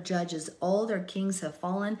devoured their judges. All their kings have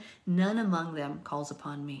fallen. None among them calls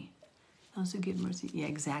upon me. Those who give mercy. Yeah,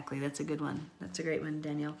 exactly. That's a good one. That's a great one,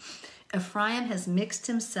 Danielle. Ephraim has mixed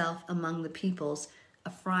himself among the peoples.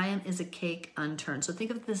 Ephraim is a cake unturned. So think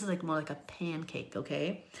of this as more like a pancake,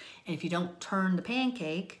 okay? And if you don't turn the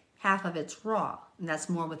pancake, half of it's raw. And that's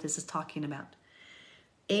more what this is talking about.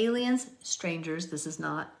 Aliens, strangers, this is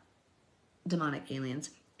not demonic aliens.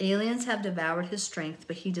 Aliens have devoured his strength,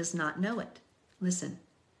 but he does not know it. Listen.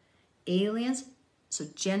 Aliens, so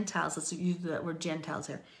Gentiles, let's use that word Gentiles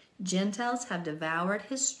here. Gentiles have devoured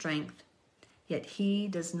his strength, yet he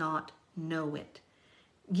does not know it.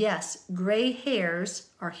 Yes, gray hairs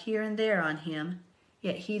are here and there on him,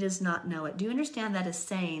 yet he does not know it. Do you understand that is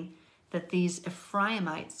saying that these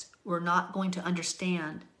Ephraimites were not going to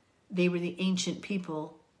understand they were the ancient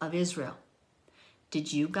people of Israel?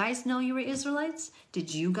 Did you guys know you were Israelites?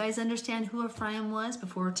 Did you guys understand who Ephraim was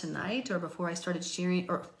before tonight or before I started sharing,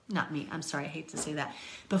 or not me, I'm sorry, I hate to say that,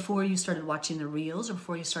 before you started watching the reels or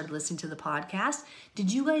before you started listening to the podcast? Did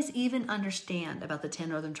you guys even understand about the 10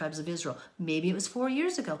 northern tribes of Israel? Maybe it was 4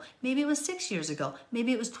 years ago. Maybe it was 6 years ago.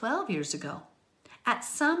 Maybe it was 12 years ago. At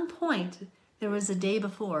some point, there was a day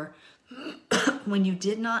before when you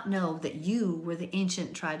did not know that you were the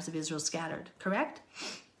ancient tribes of Israel scattered, correct?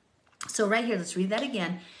 So right here, let's read that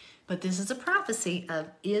again. But this is a prophecy of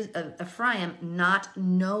Ephraim not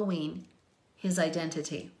knowing his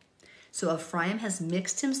identity. So Ephraim has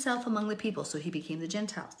mixed himself among the people, so he became the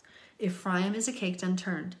Gentiles. Ephraim is a cake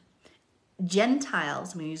unturned.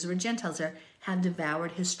 Gentiles, I'm going to use the word Gentiles there, have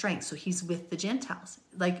devoured his strength. So he's with the Gentiles.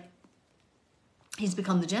 Like, he's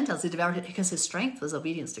become the Gentiles. He devoured it because his strength was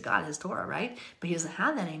obedience to God, his Torah, right? But he doesn't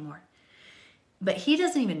have that anymore. But he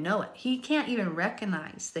doesn't even know it. He can't even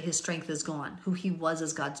recognize that his strength is gone, who he was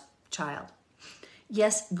as God's child.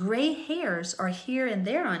 Yes, gray hairs are here and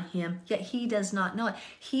there on him, yet he does not know it.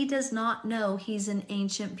 He does not know he's an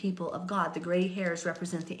ancient people of God. The gray hairs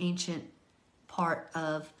represent the ancient part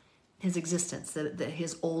of his existence,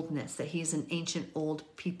 his oldness, that he's an ancient old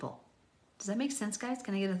people. Does that make sense, guys?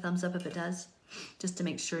 Can I get a thumbs up if it does? Just to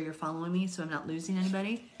make sure you're following me so I'm not losing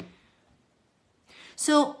anybody.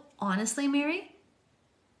 So, honestly, Mary,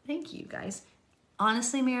 thank you, guys.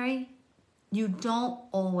 Honestly, Mary, You don't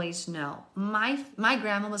always know. My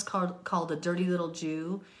grandma was called a dirty little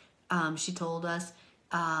Jew. She told us.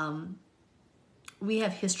 We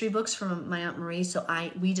have history books from my Aunt Marie, so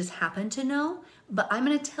we just happen to know. But I'm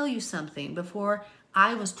going to tell you something. Before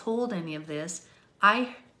I was told any of this,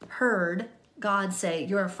 I heard God say,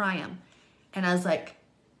 "You're Ephraim," and I was like,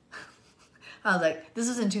 this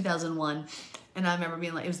was in 2001, and I remember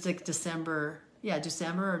being like, it was like December,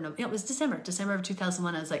 December or no, it was December of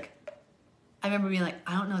 2001. I was like, I remember being like,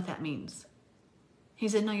 I don't know what that means. He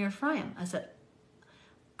said, "No, you're Ephraim." I said,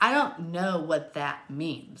 I don't know what that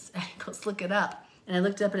means. And he goes, "Look it up." And I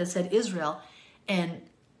looked up and it said Israel. And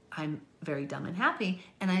I'm very dumb and happy.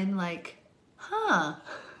 And I'm like,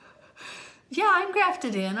 yeah, I'm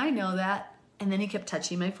grafted in. I know that. And then he kept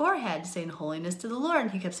touching my forehead, saying holiness to the Lord.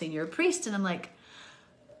 And he kept saying, "You're a priest." And I'm like,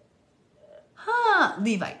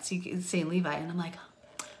 Levites. He's saying Levi. And I'm like,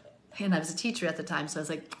 and I was a teacher at the time. So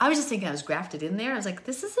I was just thinking I was grafted in there. I was like,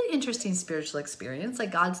 this is an interesting spiritual experience.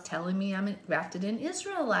 Like God's telling me I'm a grafted in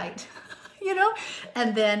Israelite,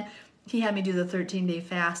 And then he had me do the 13-day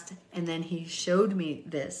fast. And then he showed me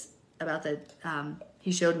this about the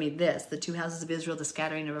 2 houses of Israel, the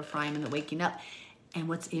scattering of Ephraim and the waking up. And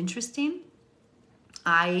what's interesting,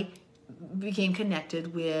 I became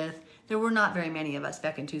connected with, there were not very many of us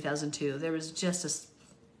back in 2002. There was just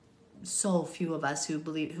so few of us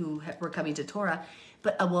who were coming to Torah.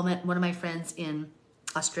 But a woman, one of my friends in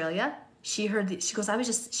Australia, she heard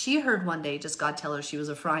one day just God tell her she was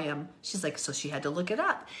Ephraim. She's like, so she had to look it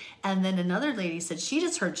up. And then another lady said she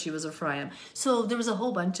just heard she was Ephraim. So there was a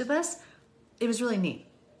whole bunch of us. It was really neat.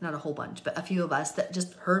 Not a whole bunch, but a few of us that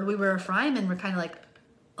just heard we were Ephraim and we're kind of like,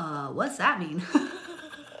 what's that mean?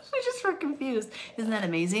 We just were confused. Isn't that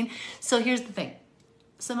amazing? So here's the thing.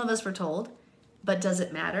 Some of us were told, but does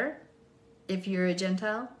it matter if you're a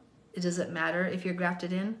Gentile? Does it matter if you're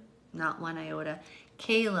grafted in? Not one iota.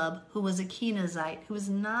 Caleb, who was a Kenizzite, who was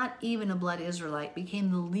not even a blood Israelite,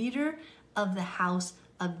 became the leader of the house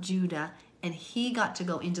of Judah, and he got to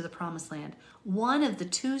go into the promised land. One of the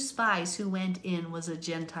 2 spies who went in was a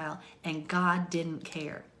Gentile, and God didn't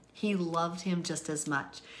care. He loved him just as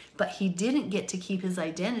much. But he didn't get to keep his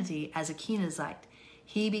identity as a Kenizzite.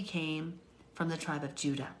 He became from the tribe of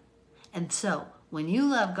Judah. And so, when you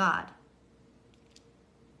love God,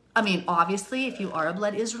 obviously, if you are a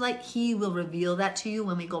blood Israelite, he will reveal that to you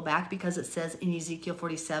when we go back, because it says in Ezekiel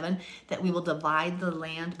 47 that we will divide the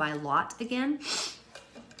land by lot again,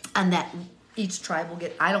 and that each tribe will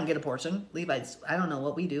get, I don't get a portion. Levites, I don't know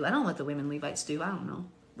what we do. I don't know what the women Levites do. I don't know.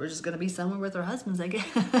 We're just going to be somewhere with our husbands, I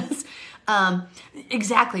guess.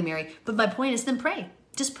 Exactly, Mary. But my point is, then pray.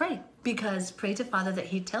 Just pray. Because pray to Father that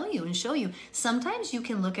he'd tell you and show you. Sometimes you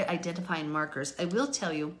can look at identifying markers. I will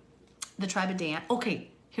tell you, the tribe of Dan. Okay,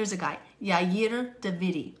 here's a guy. Yair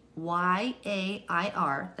Davidi.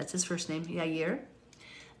 Y-A-I-R. That's his first name. Yair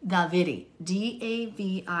Davidi.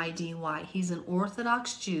 D-A-V-I-D-Y. He's an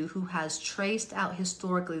Orthodox Jew who has traced out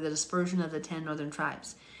historically the dispersion of the 10 northern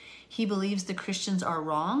tribes. He believes the Christians are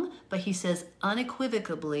wrong, but he says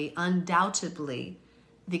unequivocally, undoubtedly,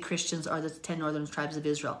 the Christians are the 10 northern tribes of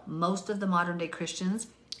Israel. Most of the modern day Christians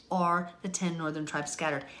are the 10 northern tribes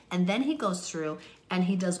scattered. And then he goes through and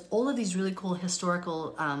he does all of these really cool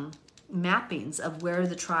historical mappings of where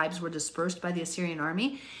the tribes were dispersed by the Assyrian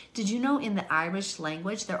army. Did you know in the Irish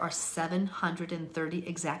language there are 730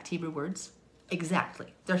 exact Hebrew words?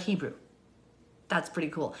 Exactly. They're Hebrew. That's pretty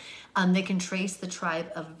cool. They can trace the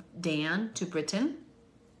tribe of Dan to Britain.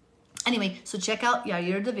 Anyway, so check out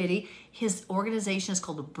Yair Davidi. His organization is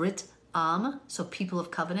called Brit so people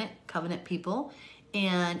of covenant people.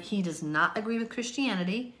 And he does not agree with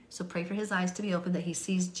Christianity. So pray for his eyes to be open, that he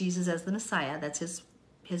sees Jesus as the Messiah. That's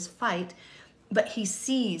his fight. But he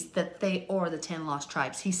sees that they are the 10 lost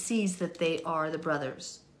tribes. He sees that they are the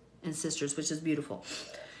brothers and sisters, which is beautiful.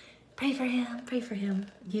 Pray for him. Pray for him.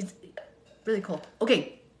 He's really cool.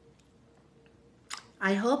 Okay.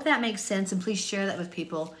 I hope that makes sense, and please share that with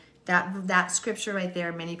people. That scripture right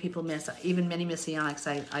there, many people miss. Even many Messianics,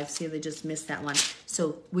 I've seen they just missed that one.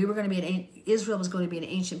 So Israel was going to be an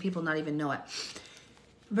ancient people, not even know it.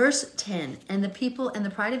 Verse 10, and the people and the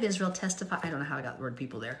pride of Israel testify. I don't know how I got the word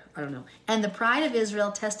people there. I don't know. And the pride of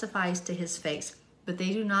Israel testifies to his face, but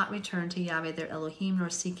they do not return to Yahweh their Elohim, nor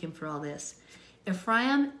seek him for all this.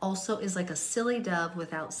 Ephraim also is like a silly dove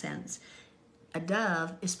without sense. A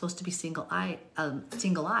dove is supposed to be single-eyed,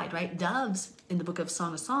 right? Doves in the book of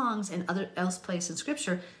Song of Songs and other else place in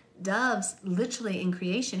Scripture, doves literally in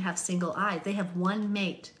creation have single eyes. They have one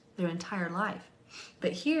mate their entire life.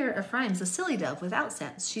 But here, Ephraim's a silly dove without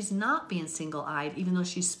sense. She's not being single-eyed, even though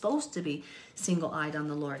she's supposed to be single-eyed on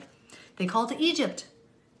the Lord. They call to Egypt.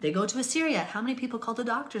 They go to Assyria. How many people call the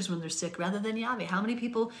doctors when they're sick rather than Yahweh? How many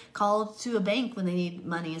people call to a bank when they need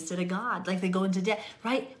money instead of God? Like they go into debt,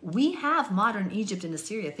 right? We have modern Egypt and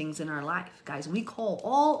Assyria things in our life, guys. We call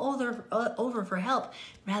all over for help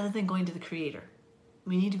rather than going to the Creator.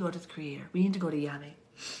 We need to go to the Creator. We need to go to Yahweh.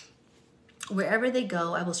 Wherever they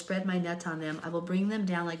go, I will spread my net on them. I will bring them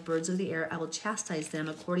down like birds of the air. I will chastise them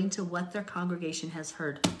according to what their congregation has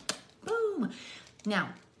heard. Boom. Now,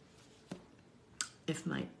 if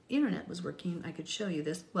my internet was working, I could show you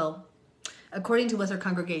this. Well, according to what their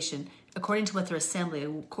congregation, according to what their assembly,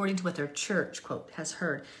 according to what their church, quote, has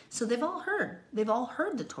heard. So they've all heard. They've all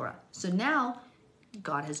heard the Torah. So now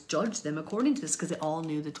God has judged them according to this because they all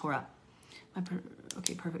knew the Torah.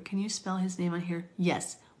 Okay, perfect. Can you spell his name on here?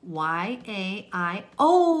 Yes. Y-A-I.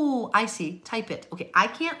 Oh, I see. Type it. Okay, I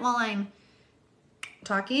can't while I'm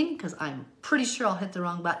talking because I'm pretty sure I'll hit the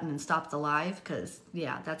wrong button and stop the live because,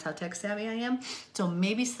 yeah, that's how tech savvy I am. So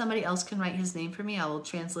maybe somebody else can write his name for me. I will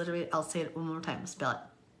transliterate it. I'll say it one more time. Spell it.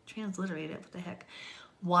 Transliterate it. What the heck?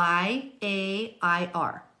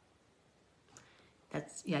 Y-A-I-R.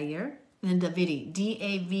 That's Yair. And then Davidi.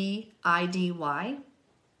 D-A-V-I-D-Y.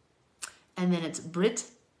 And then it's Brit,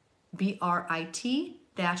 B-R-I-T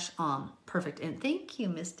Perfect. And thank you,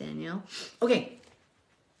 Miss Danielle. Okay.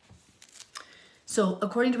 So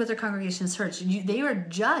according to what their congregation has heard, they are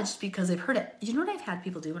judged because they've heard it. You know what I've had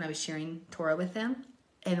people do when I was sharing Torah with them?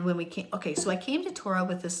 And when we came, okay, so I came to Torah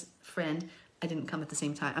with this friend. I didn't come at the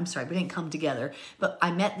same time. I'm sorry, we didn't come together. But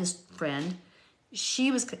I met this friend.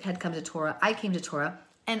 She had come to Torah. I came to Torah.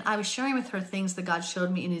 And I was sharing with her things that God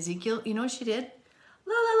showed me in Ezekiel. You know what she did?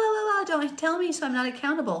 La, la, la, la, la, don't tell me so I'm not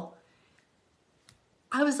accountable.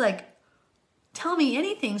 I was like, tell me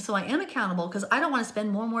anything so I am accountable because I don't want to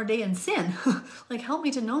spend more and more day in sin. Like, help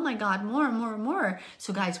me to know my God more and more and more.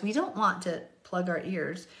 So, guys, we don't want to plug our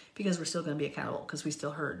ears because we're still going to be accountable because we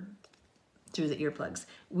still heard through the earplugs.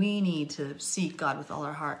 We need to seek God with all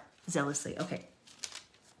our heart zealously. Okay.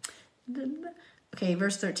 Okay,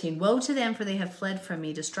 verse 13. Woe to them, for they have fled from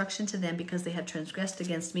me. Destruction to them, because they have transgressed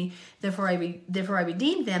against me. Therefore I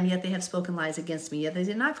redeemed them, yet they have spoken lies against me. Yet they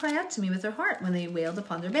did not cry out to me with their heart when they wailed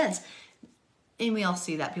upon their beds. And we all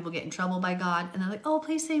see that. People get in trouble by God, and they're like, oh,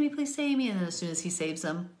 please save me, please save me. And then as soon as he saves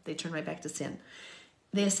them, they turn right back to sin.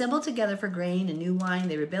 They assemble together for grain and new wine.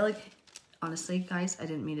 They rebel. Honestly, guys, I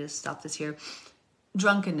didn't mean to stop this here.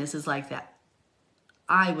 Drunkenness is like that.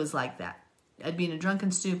 I was like that. I'd be in a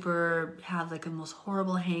drunken stupor, have like a most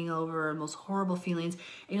horrible hangover, most horrible feelings.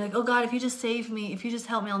 And you're like, oh God, if you just save me, if you just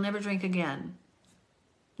help me, I'll never drink again.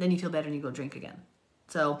 Then you feel better and you go drink again.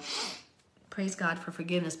 So praise God for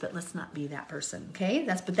forgiveness, but let's not be that person, okay?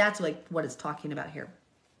 That's like what it's talking about here.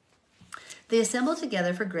 They assemble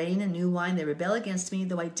together for grain and new wine. They rebel against me,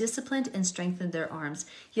 though I disciplined and strengthened their arms.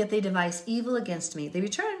 Yet they devise evil against me. They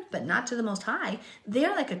return, but not to the Most High. They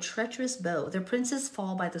are like a treacherous bow. Their princes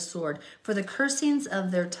fall by the sword. For the cursings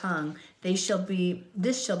of their tongue, this shall be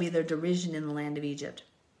their derision in the land of Egypt.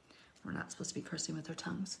 We're not supposed to be cursing with our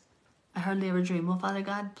tongues. I hardly ever dream. Well, Father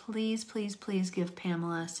God, please, please, please give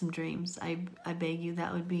Pamela some dreams. I beg you,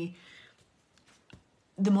 that would be...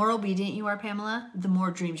 The more obedient you are, Pamela, the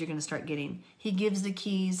more dreams you're going to start getting. He gives the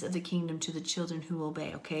keys of the kingdom to the children who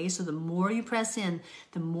obey, okay? So the more you press in,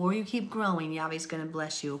 the more you keep growing, Yahweh's going to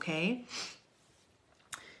bless you, okay?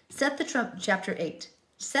 Chapter 8.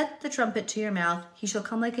 Set the trumpet to your mouth. He shall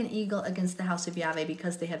come like an eagle against the house of Yahweh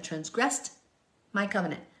because they have transgressed my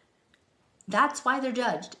covenant. That's why they're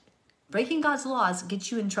judged. Breaking God's laws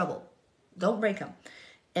gets you in trouble. Don't break them.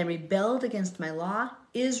 And rebelled against my law.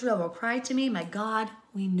 Israel will cry to me, my God,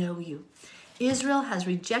 we know you. Israel has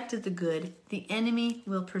rejected the good. The enemy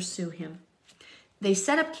will pursue him. They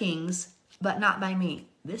set up kings, but not by me.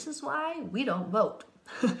 This is why we don't vote.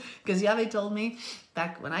 Because Yahweh told me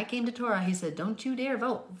back when I came to Torah, he said, don't you dare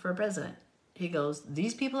vote for a president. He goes,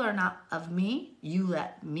 these people are not of me. You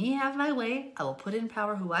let me have my way. I will put in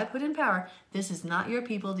power who I put in power. This is not your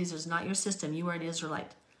people. This is not your system. You are an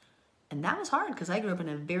Israelite. And that was hard because I grew up in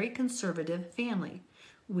a very conservative family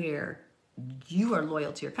where you are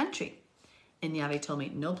loyal to your country. And Yahweh told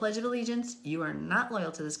me, no pledge of allegiance. You are not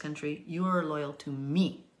loyal to this country. You are loyal to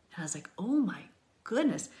me. And I was like, oh my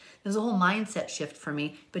goodness. There's a whole mindset shift for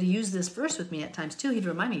me. But he used this verse with me at times too. He'd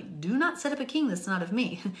remind me, do not set up a king that's not of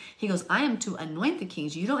me. He goes, I am to anoint the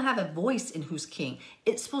kings. You don't have a voice in who's king.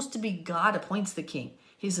 It's supposed to be God appoints the king.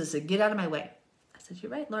 He says, get out of my way. I said,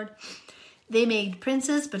 you're right, Lord. They made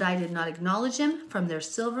princes, but I did not acknowledge him. From their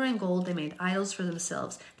silver and gold they made idols for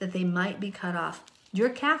themselves, that they might be cut off. Your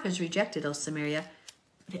calf is rejected, O Samaria.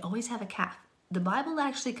 They always have a calf. The Bible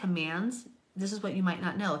actually commands, this is what you might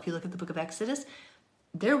not know. If you look at the book of Exodus,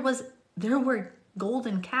 there were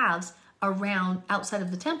golden calves around outside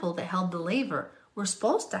of the temple that held the laver. We're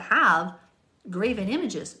supposed to have graven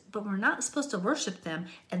images, but we're not supposed to worship them,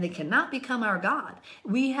 and they cannot become our God.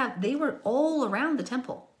 They were all around the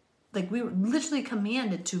temple. Like, we were literally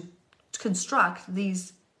commanded to construct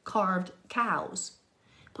these carved cows,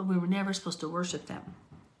 but we were never supposed to worship them.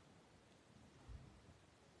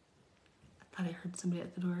 I thought I heard somebody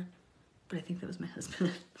at the door, but I think that was my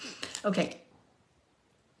husband. Okay.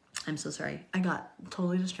 I'm so sorry. I got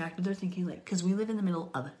totally distracted. They're thinking, like, because we live in the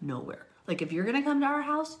middle of nowhere. Like, if you're going to come to our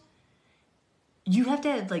house, you have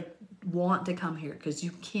to, like, want to come here, because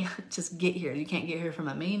you can't just get here. You can't get here from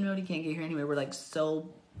a main road. You can't get here anywhere. We're, like, so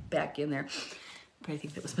back in there. But I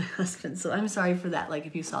think that was my husband. So I'm sorry for that. Like,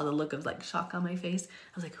 if you saw the look of, like, shock on my face,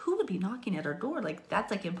 I was like, who would be knocking at our door? Like,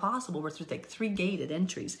 that's, like, impossible. We're through, like, 3 gated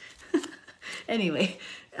entries. Anyway,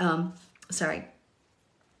 sorry.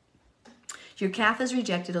 Your calf is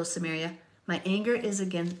rejected, O Samaria. My anger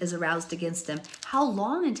is aroused against them. How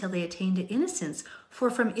long until they attain to innocence?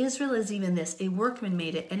 For from Israel is even this: a workman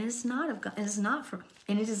made it, and it is not of God, and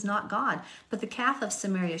it is not God. But the calf of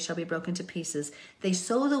Samaria shall be broken to pieces. They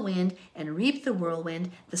sow the wind and reap the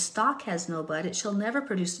whirlwind. The stalk has no bud; it shall never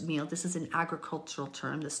produce meal. This is an agricultural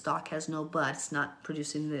term. The stalk has no bud; it's not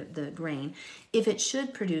producing the grain. If it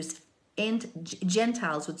should produce, and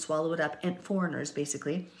Gentiles would swallow it up, and foreigners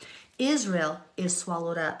basically. Israel is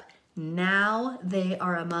swallowed up. Now they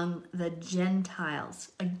are among the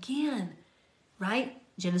Gentiles. Again, right?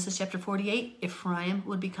 Genesis chapter 48, Ephraim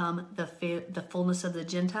would become the fullness of the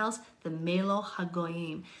Gentiles, the Melo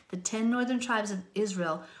Hagoyim. The 10 northern tribes of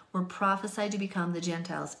Israel were prophesied to become the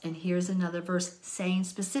Gentiles. And here's another verse saying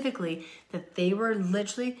specifically that they were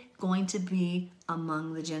literally going to be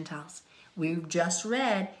among the Gentiles. We just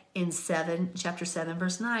read in chapter 7,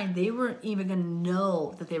 verse 9, they weren't even going to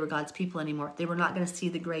know that they were God's people anymore. They were not going to see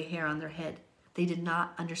the gray hair on their head. They did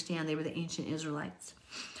not understand they were the ancient Israelites.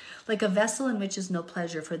 Like a vessel in which is no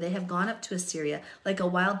pleasure, for they have gone up to Assyria. Like a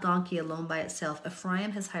wild donkey alone by itself,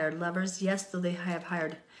 Ephraim has hired lovers. Yes, though they have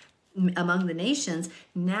hired among the nations,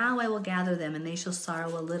 now I will gather them, and they shall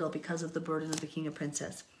sorrow a little because of the burden of the king of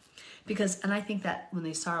princes. And I think that when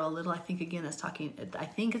they sorrow a little, I think again I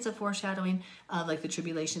think it's a foreshadowing of like the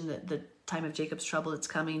tribulation, the time of Jacob's trouble that's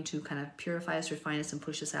coming to kind of purify us, refine us, and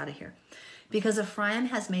push us out of here. Because Ephraim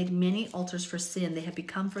has made many altars for sin, they have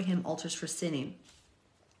become for him altars for sinning.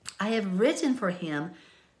 I have written for him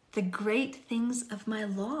the great things of my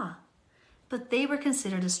law, but they were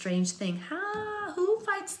considered a strange thing. Who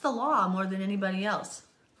fights the law more than anybody else?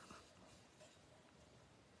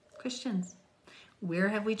 Christians. Where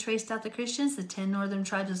have we traced out the Christians? The 10 northern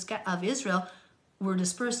tribes of Israel were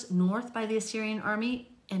dispersed north by the Assyrian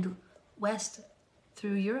army and west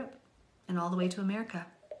through Europe and all the way to America.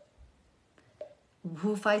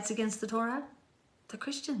 Who fights against the Torah? The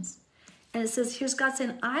Christians. And it says, here's God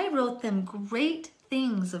saying, I wrote them great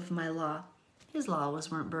things of my law. His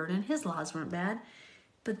laws weren't burdened. His laws weren't bad.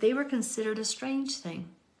 But they were considered a strange thing.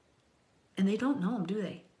 And they don't know them, do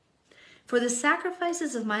they? For the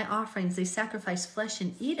sacrifices of my offerings, they sacrifice flesh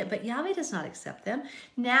and eat it, but Yahweh does not accept them.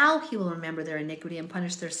 Now he will remember their iniquity and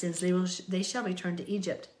punish their sins. They shall return to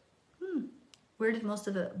Egypt. Where is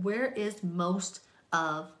most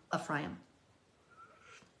of Ephraim?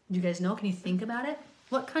 Do you guys know? Can you think about it?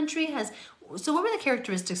 What country what were the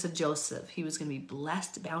characteristics of Joseph? He was going to be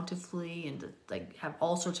blessed bountifully and like have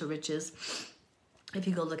all sorts of riches. If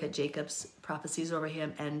you go look at Jacob's prophecies over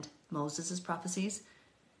him and Moses' prophecies,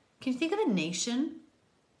 can you think of a nation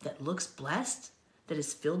that looks blessed, that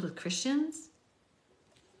is filled with Christians?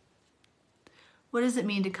 What does it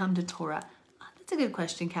mean to come to Torah? That's a good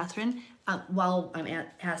question, Catherine. While I'm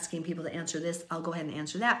asking people to answer this, I'll go ahead and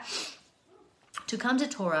answer that. To come to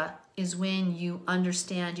Torah is when you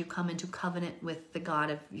understand you come into covenant with the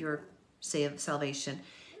God of your salvation.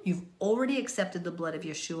 You've already accepted the blood of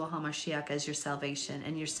Yeshua HaMashiach as your salvation,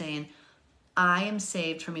 and you're saying, I am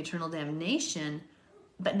saved from eternal damnation,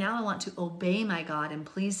 but now I want to obey my God and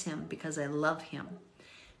please him because I love him.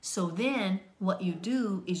 So then what you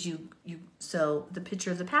do is so the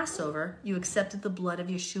picture of the Passover, you accepted the blood of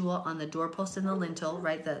Yeshua on the doorpost and the lintel,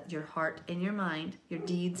 right? Your heart and your mind, your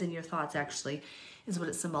deeds and your thoughts actually is what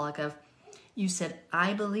it's symbolic of. You said,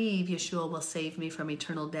 I believe Yeshua will save me from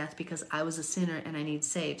eternal death because I was a sinner and I need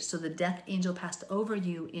saved. So the death angel passed over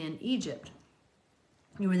you in Egypt.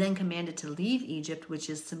 You were then commanded to leave Egypt, which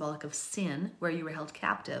is symbolic of sin, where you were held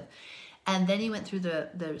captive. And then you went through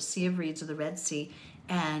the Sea of Reeds or the Red Sea,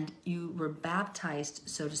 and you were baptized,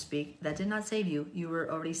 so to speak. That did not save you. You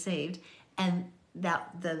were already saved. And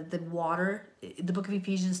that the water, the book of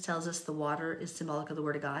Ephesians tells us the water is symbolic of the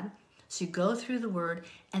Word of God. So you go through the word,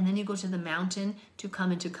 and then you go to the mountain to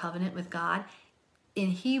come into covenant with God. In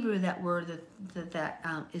Hebrew, that word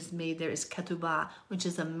that is made there is ketubah, which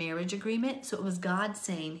is a marriage agreement. So it was God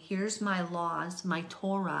saying, here's my laws, my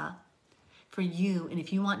Torah for you. And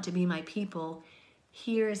if you want to be my people,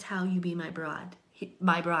 here is how you be my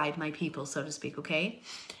bride, my people, so to speak, okay?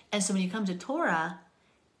 And so when you come to Torah,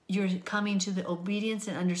 you're coming to the obedience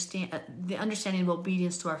and the understanding of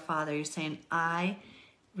obedience to our Father. You're saying, I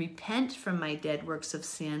repent from my dead works of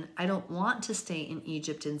sin. I don't want to stay in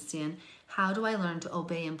Egypt in sin. How do I learn to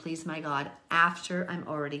obey and please my God after I'm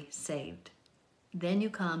already saved? Then you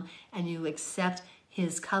come and you accept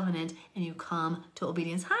his covenant and you come to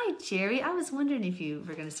obedience. Hi, Jerry. I was wondering if you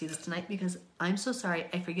were going to see this tonight because I'm so sorry.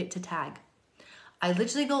 I forget to tag. I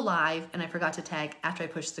literally go live and I forgot to tag after I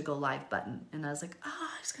pushed the go live button. And I was like,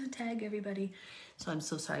 I was going to tag everybody. So I'm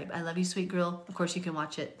so sorry. I love you, sweet girl. Of course, you can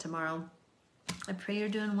watch it tomorrow. I pray you're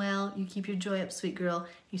doing well. You keep your joy up, sweet girl.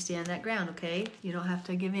 You stay on that ground, okay? You don't have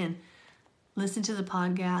to give in. Listen to the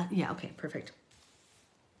podcast. Yeah, okay, perfect.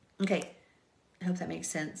 Okay, I hope that makes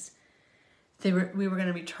sense. We were going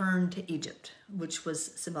to return to Egypt, which was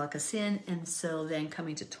symbolic of sin, and so then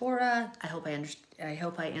coming to Torah. I hope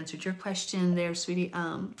I answered your question there, sweetie.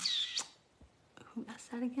 Who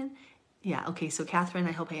asked that again? Yeah, okay. So Catherine,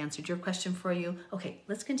 I hope I answered your question for you. Okay,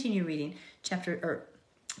 let's continue reading chapter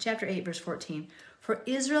 8, verse 14. For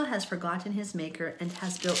Israel has forgotten his maker and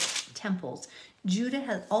has built temples.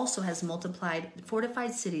 Judah also has multiplied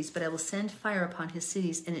fortified cities, but I will send fire upon his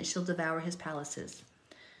cities, and it shall devour his palaces.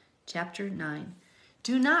 Chapter 9.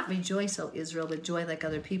 Do not rejoice, O Israel, with joy like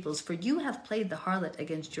other peoples, for you have played the harlot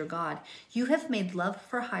against your God. You have made love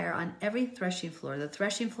for hire on every threshing floor. The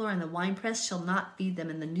threshing floor and the winepress shall not feed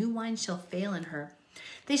them, and the new wine shall fail in her.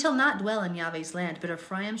 They shall not dwell in Yahweh's land, but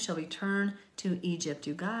Ephraim shall return to Egypt.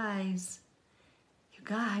 You guys,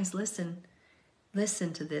 listen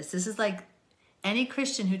to this. This is like any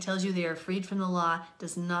Christian who tells you they are freed from the law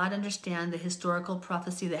does not understand the historical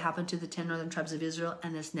prophecy that happened to the 10 northern tribes of Israel.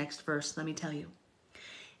 And this next verse, let me tell you.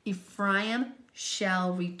 Ephraim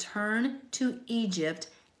shall return to Egypt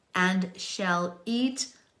and shall eat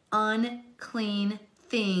unclean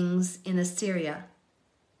things in Assyria.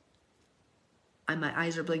 My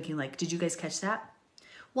eyes are blinking like, did you guys catch that?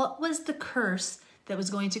 What was the curse that was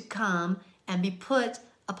going to come and be put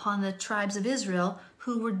upon the tribes of Israel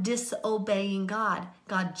who were disobeying God?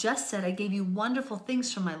 God just said, I gave you wonderful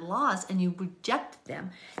things from my laws and you rejected them.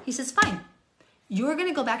 He says, fine, you're going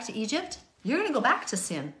to go back to Egypt. You're going to go back to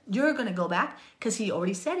sin. You're going to go back because he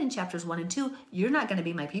already said in chapters 1 and 2, you're not going to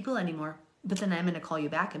be my people anymore. But then I'm going to call you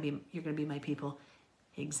back and you're going to be my people.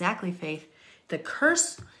 Exactly, Faith. The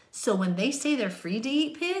curse. So when they say they're free to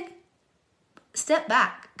eat pig, step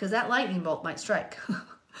back because that lightning bolt might strike.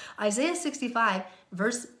 Isaiah 65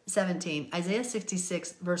 verse 17, Isaiah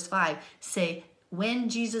 66 verse 5 say, when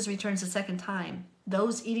Jesus returns the second time,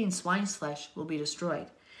 those eating swine's flesh will be destroyed.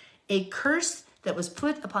 A curse that was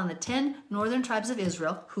put upon the 10 northern tribes of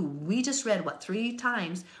Israel, who we just read, 3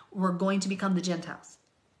 times, were going to become the Gentiles.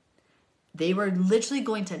 They were literally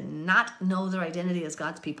going to not know their identity as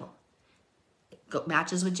God's people. It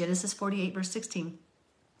matches with Genesis 48 verse 16.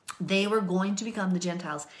 They were going to become the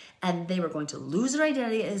Gentiles, and they were going to lose their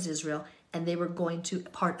identity as Israel, and they were going to,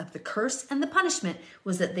 part of the curse and the punishment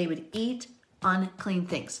was that they would eat unclean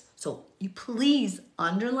things. So you please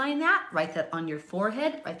underline that, write that on your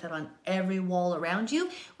forehead, write that on every wall around you.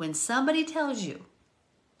 When somebody tells you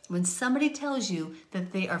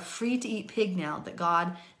that they are free to eat pig now, that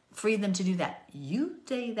God freed them to do that, you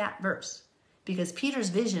say that verse. Because Peter's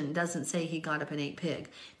vision doesn't say he got up and ate pig.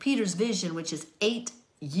 Peter's vision, which is 8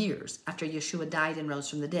 years after Yeshua died and rose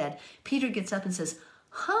from the dead, Peter gets up and says,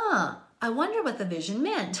 I wonder what the vision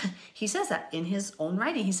meant. He says that in his own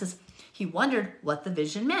writing. He says he wondered what the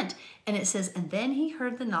vision meant. And it says, and then he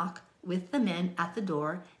heard the knock with the men at the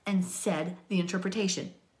door and said the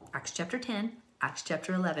interpretation. Acts chapter 10, Acts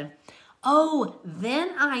chapter 11. Oh,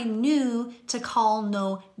 then I knew to call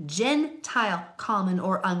no Gentile common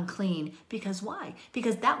or unclean. Because why?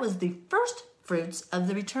 Because that was the first fruits of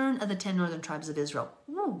the return of the 10 northern tribes of Israel.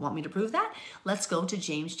 Ooh, want me to prove that? Let's go to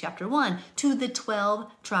James chapter 1. To the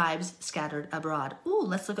 12 tribes scattered abroad. Ooh,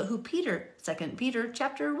 let's look at who Peter, 2 Peter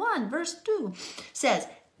chapter 1, verse 2 says.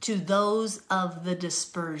 To those of the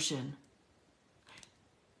dispersion.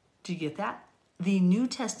 Do you get that? The New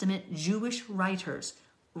Testament Jewish writers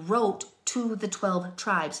wrote to the 12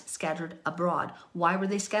 tribes scattered abroad. Why were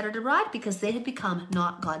they scattered abroad? Because they had become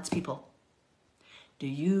not God's people. Do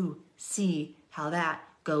you see how that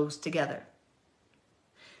goes together?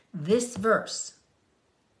 This verse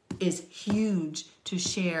is huge to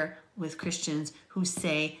share with Christians who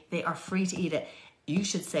say they are free to eat it. You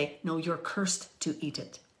should say, no, you're cursed to eat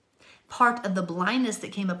it. Part of the blindness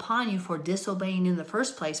that came upon you for disobeying in the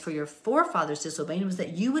first place, for your forefathers disobeying, was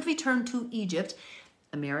that you would return to Egypt.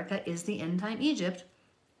 America is the end time Egypt,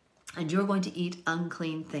 and you're going to eat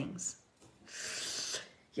unclean things.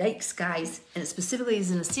 Yikes, guys. And it specifically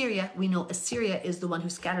is in Assyria. We know Assyria is the one who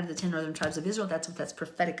scattered the 10 northern tribes of Israel. That's what that's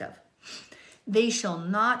prophetic of. They shall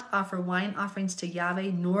not offer wine offerings to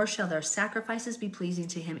Yahweh, nor shall their sacrifices be pleasing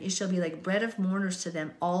to him. It shall be like bread of mourners to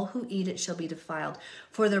them. All who eat it shall be defiled.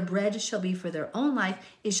 For their bread shall be for their own life.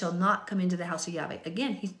 It shall not come into the house of Yahweh.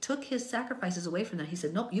 Again, he took his sacrifices away from them. He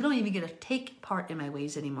said, nope, you don't even get to take part in my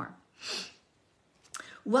ways anymore.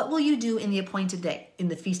 What will you do in the appointed day? In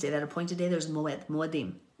the feast day, that appointed day, there's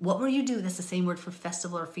moedim. What will you do? That's the same word for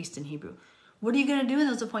festival or feast in Hebrew. What are you going to do in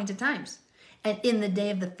those appointed times? And in the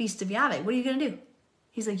day of the feast of Yahweh, what are you going to do?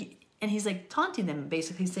 He's like taunting them,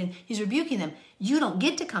 basically saying, he's rebuking them. You don't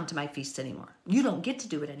get to come to my feast anymore. You don't get to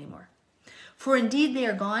do it anymore. For indeed they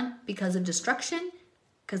are gone because of destruction,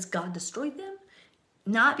 because God destroyed them.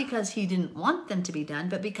 Not because he didn't want them to be done,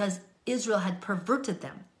 but because Israel had perverted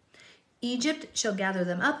them. Egypt shall gather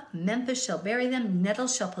them up, Memphis shall bury them,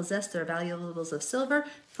 nettles shall possess their valuables of silver,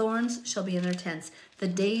 thorns shall be in their tents. The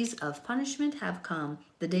days of punishment have come,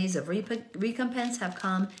 the days of recompense have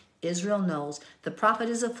come. Israel knows. The prophet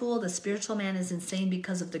is a fool, the spiritual man is insane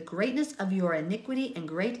because of the greatness of your iniquity and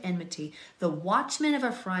great enmity. The watchman of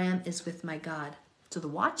Ephraim is with my God. So the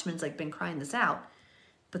watchman's like been crying this out,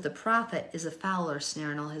 but the prophet is a fowler,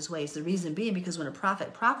 snare in all his ways. The reason being because when a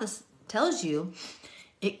prophet tells you,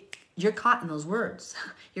 you're caught in those words.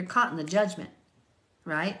 You're caught in the judgment,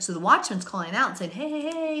 right? So the watchman's calling out and saying,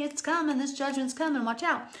 hey, it's coming. This judgment's coming. Watch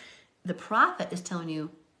out. The prophet is telling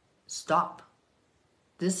you, stop.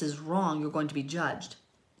 This is wrong. You're going to be judged.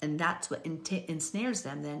 And that's what ensnares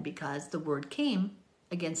them then, because the word came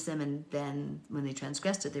against them, and then when they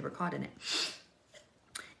transgressed it, they were caught in it.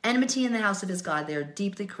 Enmity in the house of his God. They are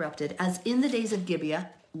deeply corrupted. As in the days of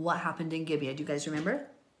Gibeah. What happened in Gibeah? Do you guys remember?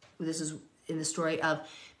 This is in the story of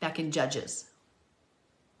back in Judges.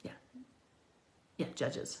 Yeah,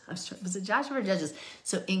 Judges. Was it Joshua or Judges?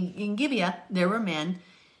 So in Gibeah, there were men.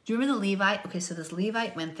 Do you remember the Levite? Okay, so this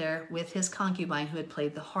Levite went there with his concubine who had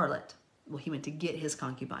played the harlot. Well, he went to get his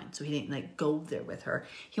concubine, so he didn't go there with her.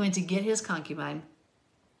 He went to get his concubine,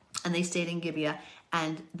 and they stayed in Gibeah.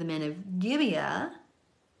 And the men of Gibeah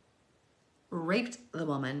raped the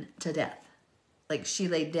woman to death. Like, she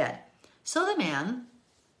lay dead. So the man,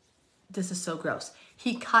 this is so gross,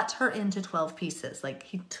 he cut her into 12 pieces. Like,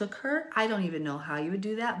 he took her. I don't even know how you would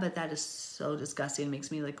do that, but that is so disgusting. It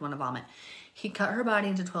makes me like want to vomit. He cut her body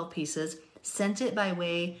into 12 pieces, sent it by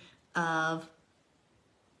way of,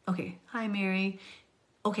 okay, hi, Mary.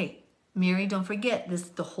 Okay, Mary, don't forget,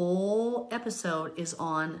 the whole episode is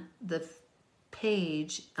on the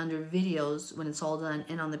page under videos when it's all done,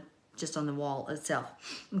 and just on the wall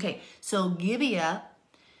itself. Okay, so Gibeah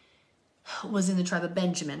was in the tribe of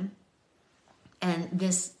Benjamin. And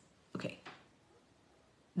this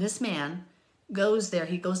man goes there.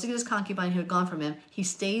 He goes to get his concubine who had gone from him. He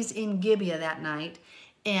stays in Gibeah that night.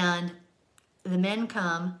 And the men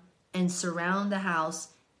come and surround the house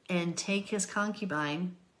and take his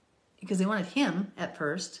concubine, because they wanted him at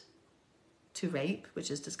first to rape, which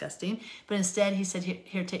is disgusting. But instead he said,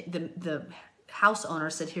 here take the house owner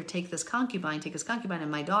said, here, take his concubine and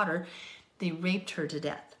my daughter. They raped her to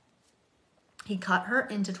death. He cut her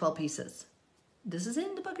into 12 pieces. This is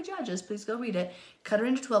in the book of Judges. Please go read it. Cut her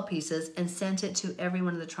into 12 pieces and sent it to every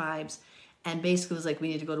one of the tribes. And basically was like, we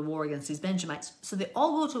need to go to war against these Benjamites. So they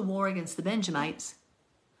all go to war against the Benjamites.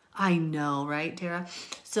 I know, right, Tara?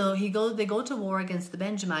 So they go to war against the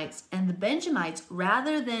Benjamites. And the Benjamites,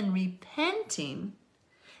 rather than repenting,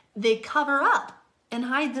 they cover up and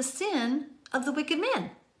hide the sin of the wicked men.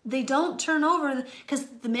 They don't turn over, because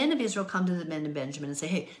the men of Israel come to the men of Benjamin and say,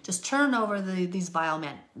 hey, just turn over these vile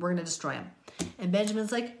men. We're going to destroy them. And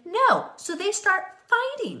Benjamin's like, no. So they start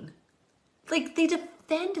fighting. Like, they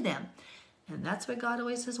defend them. And that's what God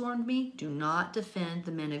always has warned me. Do not defend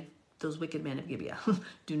the men of those wicked men of Gibeah.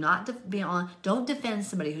 Don't defend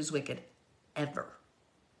somebody who's wicked, ever.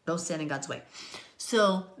 Don't stand in God's way.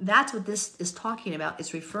 So that's what this is talking about.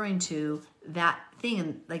 It's referring to that thing,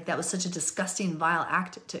 and like that was such a disgusting, vile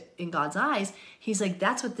act in God's eyes. He's like,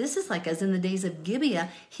 that's what this is like. As in the days of Gibeah,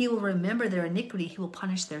 he will remember their iniquity. He will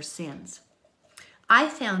punish their sins. I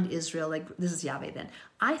found Israel like, this is Yahweh then.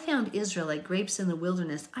 I found Israel like grapes in the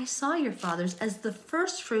wilderness. I saw your fathers as the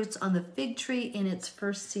first fruits on the fig tree in its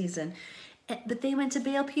first season. But they went to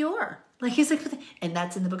Baal Peor. Like, he's like, and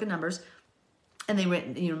that's in the book of Numbers. And they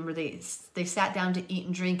went, you remember, they sat down to eat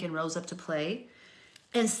and drink and rose up to play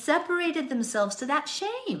and separated themselves to that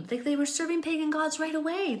shame. Like they were serving pagan gods right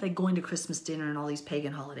away, like going to Christmas dinner and all these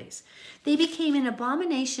pagan holidays. They became an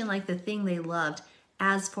abomination like the thing they loved.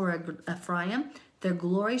 As for Ephraim, their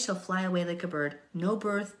glory shall fly away like a bird. No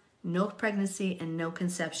birth, no pregnancy, and no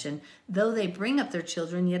conception. Though they bring up their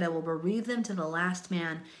children, yet I will bereave them to the last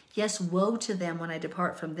man. Yes, woe to them when I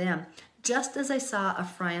depart from them. Just as I saw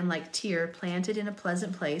Ephraim like Tyre planted in a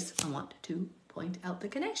pleasant place. I want to point out the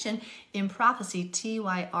connection. In prophecy,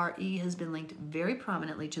 Tyre has been linked very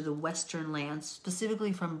prominently to the Western lands,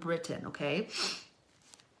 specifically from Britain, okay?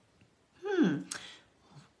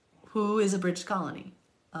 Who is a British colony?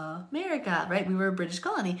 America, right? We were a British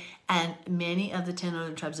colony, and many of the 10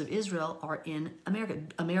 northern tribes of Israel are in America.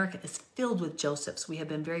 America is filled with Josephs. We have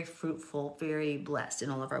been very fruitful, very blessed in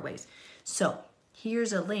all of our ways. So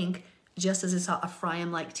here's a link, just as I saw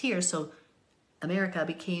Ephraim like Tyre, so America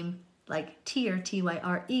became like Tyre,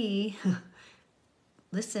 Tyre.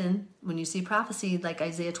 Listen, when you see prophecy, like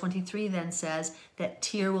Isaiah 23 then says that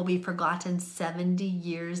Tyre will be forgotten 70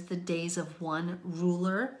 years, the days of one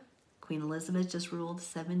ruler. Queen Elizabeth just ruled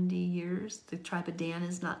 70 years. The tribe of Dan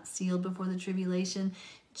is not sealed before the tribulation.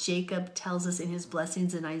 Jacob tells us in his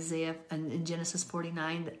blessings in Isaiah and in Genesis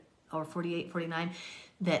 49 or 48, 49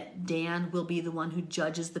 that Dan will be the one who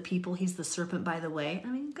judges the people. He's the serpent, by the way. I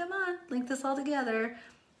mean, come on, link this all together.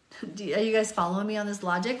 Are you guys following me on this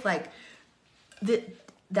logic? Like,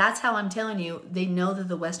 that's how I'm telling you. They know that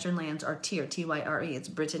the Western lands are Tyre, Tyre. It's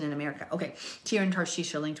Britain and America. Okay, Tyre and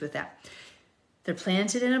Tarshish are linked with that. They're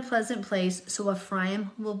planted in a pleasant place, so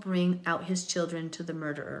Ephraim will bring out his children to the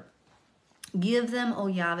murderer. Give them, O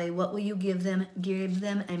Yahweh, what will you give them? Give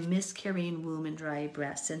them a miscarrying womb and dry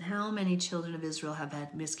breasts. And how many children of Israel have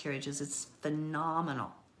had miscarriages? It's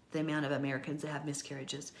phenomenal, the amount of Americans that have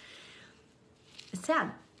miscarriages. It's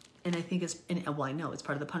sad. And I think I know it's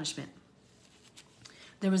part of the punishment.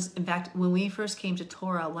 There was, in fact, when we first came to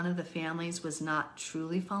Torah, one of the families was not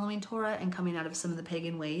truly following Torah and coming out of some of the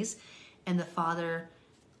pagan ways. And the father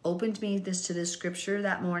opened me to this scripture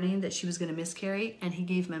that morning that she was going to miscarry. And he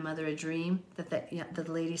gave my mother a dream that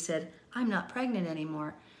the lady said, I'm not pregnant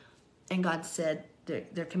anymore. And God said,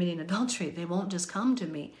 they're committing adultery. They won't just come to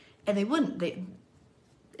me. And they wouldn't. And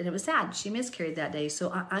it was sad. She miscarried that day.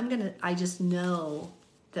 So I just know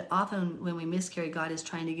that often when we miscarry, God is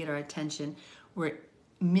trying to get our attention. We're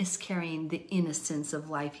miscarrying the innocence of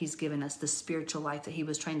life he's given us, the spiritual life that he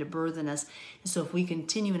was trying to birth in us. And so if we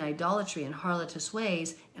continue in idolatry and harlotous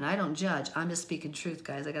ways, and I don't judge, I'm just speaking truth,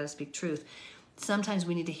 guys. I got to speak truth. Sometimes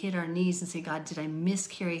we need to hit our knees and say, God, did I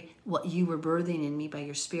miscarry what you were birthing in me by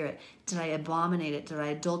your spirit? Did I abominate it? Did I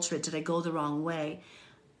adulterate it? Did I go the wrong way?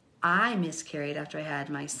 I miscarried after I had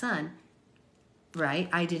my son, right?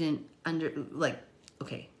 I didn't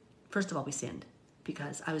okay, first of all, we sinned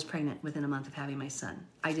because I was pregnant within a month of having my son.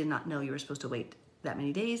 I did not know you were supposed to wait that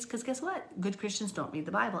many days because guess what? Good Christians don't read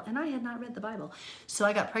the Bible, and I had not read the Bible. So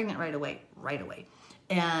I got pregnant right away.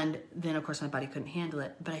 And then, of course, my body couldn't handle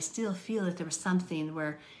it, but I still feel that there was something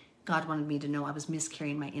where God wanted me to know I was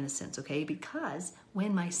miscarrying my innocence, okay? Because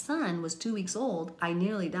when my son was 2 weeks old, I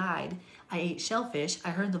nearly died. I ate shellfish.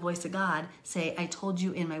 I heard the voice of God say, I told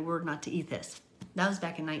you in my word not to eat this. That was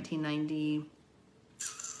back in 1990.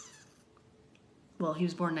 Well, he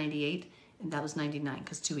was born 98, and that was 99,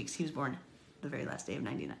 because 2 weeks. He was born the very last day of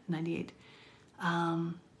 98.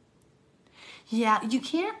 Yeah, you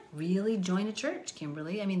can't really join a church,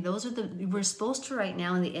 Kimberly. I mean, we're supposed to right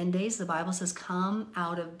now in the end days, the Bible says, come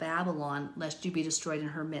out of Babylon, lest you be destroyed in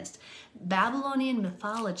her midst. Babylonian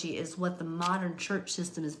mythology is what the modern church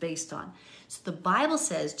system is based on. So the Bible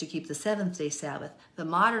says to keep the seventh day Sabbath. The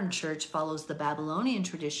modern church follows the Babylonian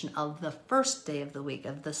tradition of the first day of the week,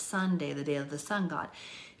 of the Sunday, the day of the sun god.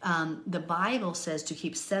 The Bible says to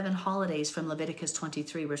keep 7 holidays from Leviticus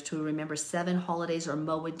 23. We're to remember 7 holidays or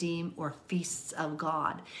Moedim or feasts of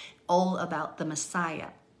God, all about the Messiah.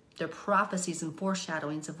 They're prophecies and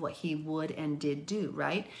foreshadowings of what he would and did do,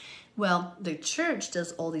 right? Well, the church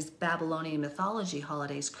does all these Babylonian mythology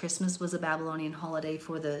holidays. Christmas was a Babylonian holiday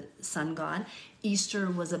for the sun god. Easter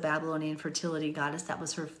was a Babylonian fertility goddess. That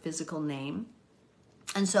was her physical name.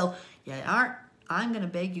 And so, I'm going to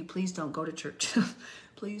beg you, please don't go to church.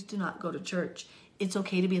 Please do not go to church. It's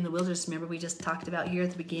okay to be in the wilderness. Remember, we just talked about here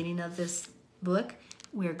at the beginning of this book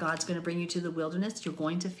where God's going to bring you to the wilderness. You're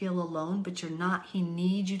going to feel alone, but you're not. He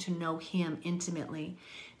needs you to know him intimately.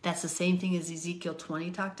 That's the same thing as Ezekiel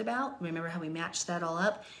 20 talked about. Remember how we matched that all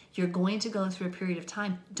up? You're going to go through a period of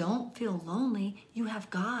time. Don't feel lonely. You have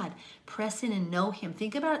God. Press in and know him.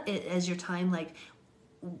 Think about it as your time like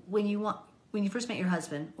when you first met your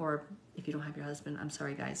husband or if you don't have your husband, I'm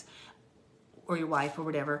sorry guys, or your wife or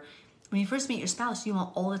whatever. When you first meet your spouse, you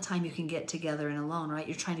want all the time you can get together and alone, right?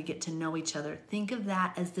 You're trying to get to know each other. Think of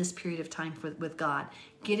that as this period of time with God.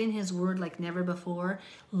 Get in his word like never before.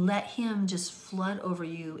 Let him just flood over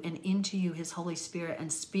you and into you his Holy Spirit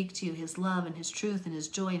and speak to you his love and his truth and his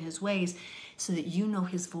joy and his ways so that you know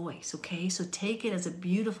his voice, okay? So take it as a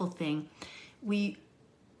beautiful thing. We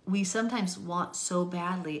sometimes want so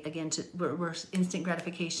badly, again, we're instant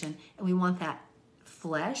gratification, and we want that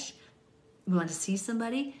flesh. We want to see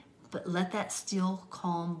somebody, but let that still,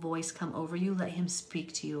 calm voice come over you. Let him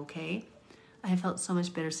speak to you, okay? I have felt so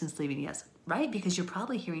much better since leaving. Yes, right? Because you're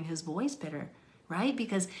probably hearing his voice better, right?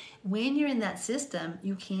 Because when you're in that system,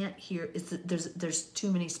 you can't hear, there's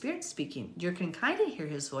too many spirits speaking. You can kind of hear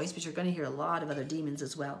his voice, but you're going to hear a lot of other demons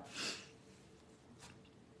as well.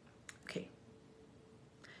 Okay.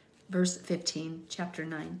 Verse 15, chapter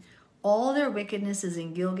 9. All their wickedness is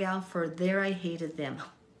in Gilgal, for there I hated them.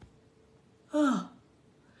 Oh,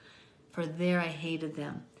 for there I hated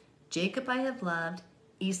them. Jacob I have loved,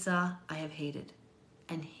 Esau I have hated.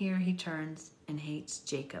 And here he turns and hates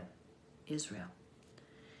Jacob, Israel,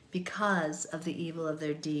 because of the evil of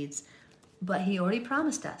their deeds. But he already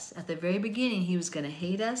promised us at the very beginning he was going to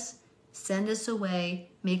hate us, send us away,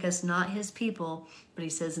 make us not his people. But he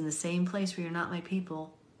says, in the same place where you're not my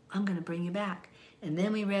people, I'm going to bring you back. And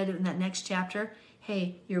then we read in that next chapter,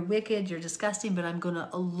 hey, you're wicked, you're disgusting, but I'm going to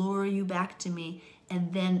allure you back to me.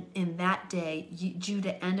 And then in that day,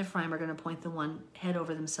 Judah and Ephraim are going to point the one head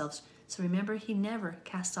over themselves. So remember, he never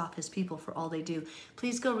casts off his people for all they do.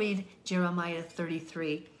 Please go read Jeremiah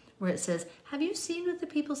 33, where it says, have you seen what the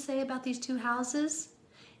people say about these two houses?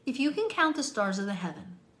 If you can count the stars of the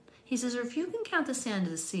heaven, he says, or if you can count the sand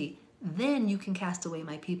of the sea, then you can cast away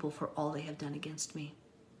my people for all they have done against me.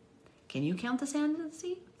 Can you count the sand of the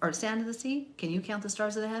sea? Or sand of the sea? Can you count the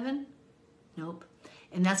stars of the heaven? Nope.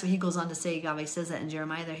 And that's what he goes on to say. Yahweh says that in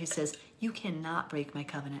Jeremiah there. He says, you cannot break my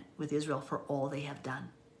covenant with Israel for all they have done.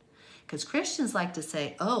 Because Christians like to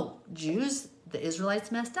say, oh, Jews, the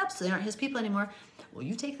Israelites messed up, so they aren't his people anymore. Well,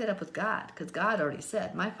 you take that up with God, because God already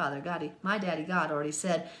said, my father God, my daddy God already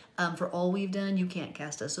said, for all we've done, you can't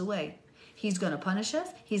cast us away. He's going to punish us,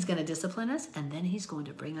 he's going to discipline us, and then he's going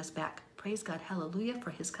to bring us back. Praise God, hallelujah, for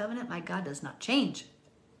his covenant. My God does not change.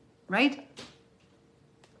 Right?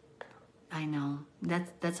 I know.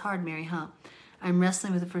 That's hard, Mary, huh? I'm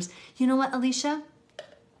wrestling with the first. You know what, Alicia?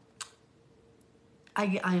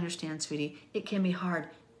 I understand, sweetie. It can be hard.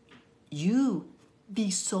 You be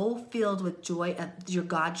so filled with joy of your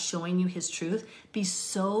God showing you his truth. Be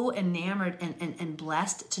so enamored and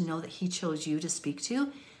blessed to know that he chose you to speak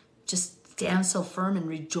to. Just stand so firm and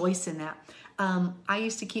rejoice in that. I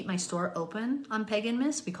used to keep my store open on Pagan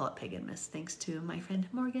Miss. We call it Pagan Miss, thanks to my friend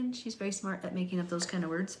Morgan. She's very smart at making up those kind of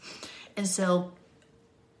words. And so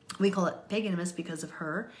we call it Pagan Miss because of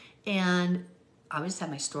her. And I would just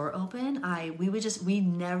have my store open. We just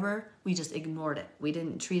ignored it. We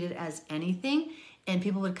didn't treat it as anything. And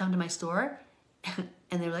people would come to my store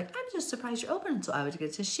and they were like, I'm just surprised you're open. So I would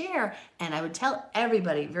get to share. And I would tell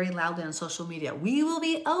everybody very loudly on social media, we will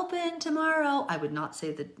be open tomorrow. I would not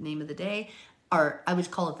say the name of the day. Or I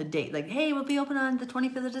would call it the date. Like, hey, we'll be open on the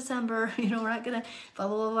 25th of December. You know, we're not going to blah,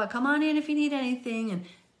 blah, blah, blah. Come on in if you need anything. And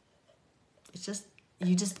it's just,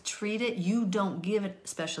 you just treat it. You don't give it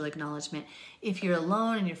special acknowledgement. If you're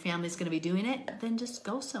alone and your family's going to be doing it, then just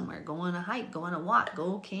go somewhere. Go on a hike. Go on a walk.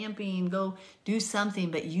 Go camping. Go do something.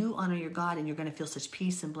 But you honor your God and you're going to feel such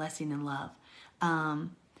peace and blessing and love. I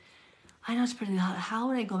know it's pretty hard. How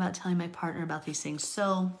would I go about telling my partner about these things?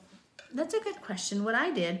 So that's a good question. What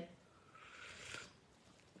I did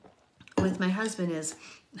with my husband is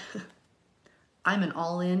I'm an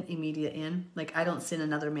all-in, immediate in. Like, I don't sin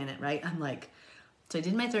another minute, right? I'm like, so I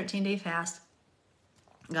did my 13-day fast.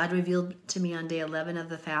 God revealed to me on day 11 of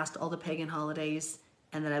the fast all the pagan holidays,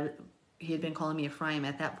 and that he had been calling me Ephraim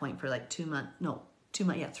at that point for like 3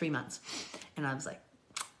 months. And I was like,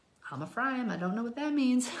 I'm Ephraim. I don't know what that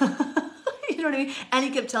means. You know what I mean? And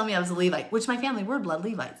he kept telling me I was a Levite, which my family were blood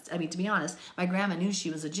Levites. I mean, to be honest, my grandma knew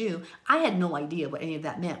she was a Jew. I had no idea what any of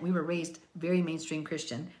that meant. We were raised very mainstream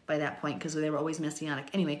Christian by that point because they were always Messianic.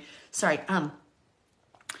 Anyway, sorry.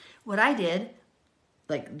 What I did,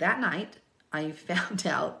 like that night, I found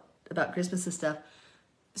out about Christmas and stuff.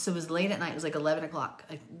 So it was late at night. It was like 11 o'clock,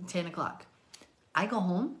 10 o'clock. I go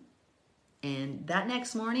home, and that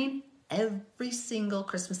next morning, every single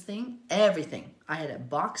Christmas thing, everything, I had it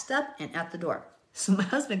boxed up and at the door. So my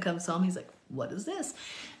husband comes home. He's like, what is this?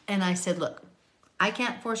 And I said, look, I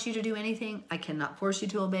can't force you to do anything. I cannot force you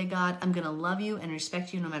to obey God. I'm going to love you and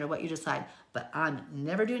respect you no matter what you decide. But I'm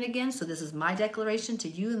never doing it again. So this is my declaration to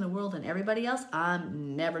you and the world and everybody else.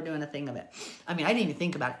 I'm never doing a thing of it. I mean, I didn't even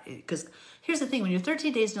think about it. Because here's the thing. When you're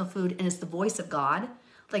 13 days no food and it's the voice of God,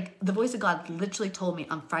 like the voice of God literally told me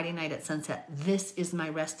on Friday night at sunset, this is my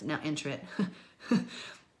rest. Now enter it.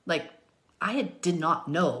 Like did not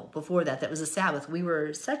know before that was a Sabbath. We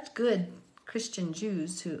were such good Christian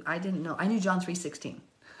Jews who I didn't know. I knew John 3:16.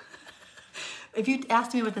 If you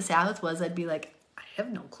asked me what the Sabbath was, I'd be like, I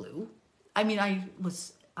have no clue. I mean, I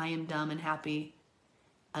am dumb and happy.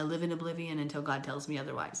 I live in oblivion until God tells me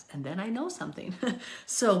otherwise. And then I know something.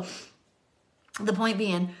 So the point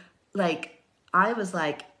being, like, I was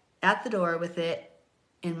like at the door with it.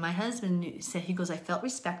 And my husband said, he goes, I felt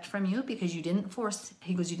respect from you because you didn't force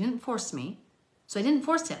me. So I didn't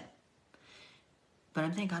force him. But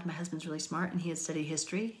I'm thank God my husband's really smart and he had studied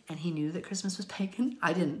history and he knew that Christmas was pagan.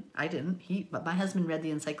 I didn't. But my husband read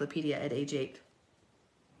the encyclopedia at age 8.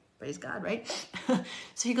 Praise God, right?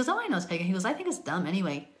 So he goes, oh, I know it's pagan. He goes, I think it's dumb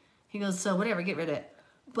anyway. He goes, so whatever, get rid of it.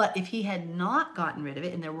 But if he had not gotten rid of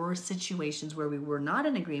it and there were situations where we were not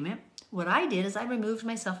in agreement, what I did is I removed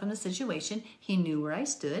myself from the situation. He knew where I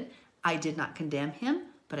stood. I did not condemn him,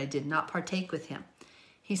 but I did not partake with him.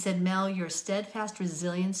 He said, Mel, your steadfast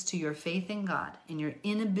resilience to your faith in God and your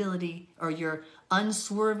inability or your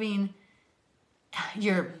unswerving,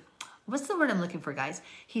 what's the word I'm looking for, guys?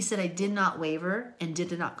 He said, I did not waver and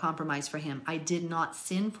did not compromise for him. I did not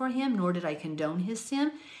sin for him, nor did I condone his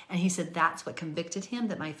sin. And he said, that's what convicted him,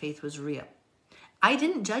 that my faith was real. I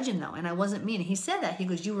didn't judge him, though, and I wasn't mean. He said that. He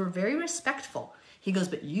goes, you were very respectful. He goes,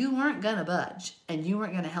 but you weren't going to budge, and you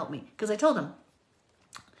weren't going to help me. Because I told him,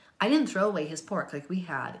 I didn't throw away his pork like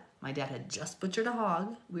my dad had just butchered a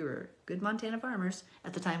hog. We were good Montana farmers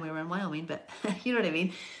at the time. We were in Wyoming, but you know what I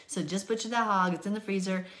mean? So just butchered that hog. It's in the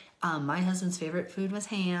freezer. My husband's favorite food was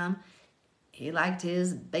ham. He liked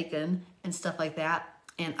his bacon and stuff like that.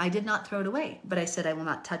 And I did not throw it away, but I said, I will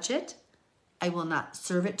not touch it. I will not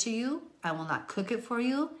serve it to you. I will not cook it for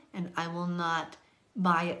you. And I will not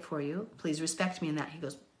buy it for you. Please respect me in that. He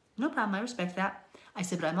goes, no problem. I respect that. I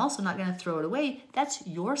said, but I'm also not going to throw it away. That's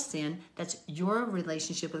your sin. That's your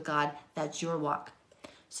relationship with God. That's your walk.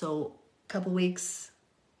 So a couple weeks,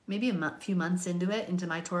 maybe few months into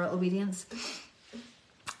my Torah obedience,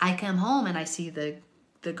 I come home and I see the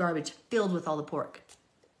garbage filled with all the pork.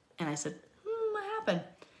 And I said, what happened?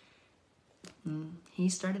 He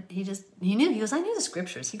knew. He goes, I knew the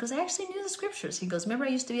scriptures. He goes, I actually knew the scriptures. He goes, remember I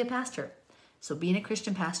used to be a pastor. So being a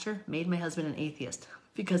Christian pastor made my husband an atheist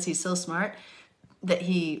because he's so smart that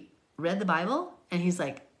he read the Bible and he's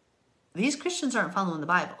like, these Christians aren't following the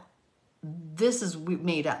Bible. This is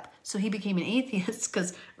made up. So he became an atheist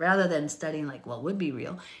because rather than studying like what would be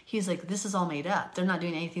real, he's like, this is all made up. They're not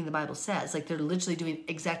doing anything the Bible says. Like they're literally doing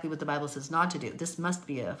exactly what the Bible says not to do. This must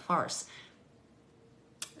be a farce,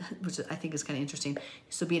 which I think is kind of interesting.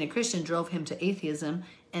 So being a Christian drove him to atheism.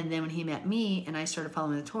 And then when he met me and I started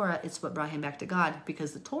following the Torah, it's what brought him back to God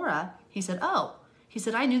because the Torah, he said,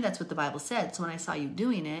 I knew that's what the Bible said. So when I saw you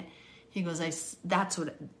doing it, he goes,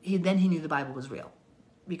 then he knew the Bible was real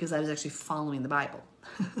because I was actually following the Bible.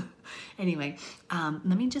 Anyway, let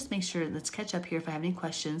me just make sure, let's catch up here if I have any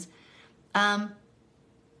questions. Yeah,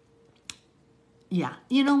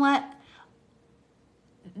 you know what?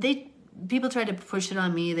 People tried to push it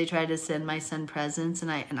on me. They tried to send my son presents, and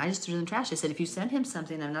I just threw them in the trash. I said, if you send him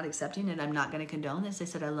something, I'm not accepting it. I'm not going to condone this. I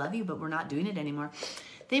said, I love you, but we're not doing it anymore.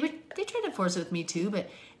 They tried to force it with me too, but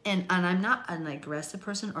and I'm not an aggressive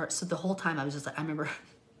person. So the whole time I was just like,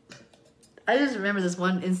 I just remember this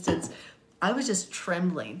one instance. I was just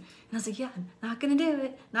trembling, and I was like, yeah, not going to do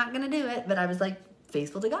it. But I was like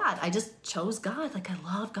faithful to God. I just chose God. Like I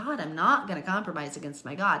love God. I'm not going to compromise against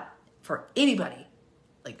my God for anybody.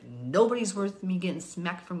 Like nobody's worth me getting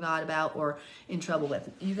smacked from God about or in trouble with.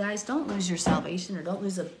 You guys don't lose your salvation or don't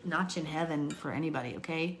lose a notch in heaven for anybody,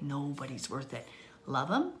 okay? Nobody's worth it. Love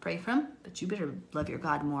them, pray for them, but you better love your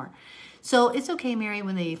God more. So it's okay, Mary,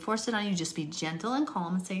 when they force it on you, just be gentle and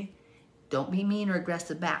calm and say, don't be mean or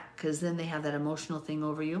aggressive back because then they have that emotional thing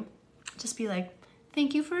over you. Just be like,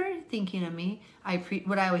 thank you for thinking of me.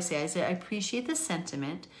 What I always say, I appreciate the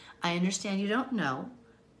sentiment. I understand you don't know,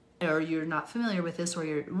 or you're not familiar with this, or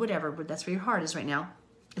you're whatever, but that's where your heart is right now.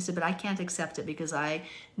 I said, but I can't accept it because I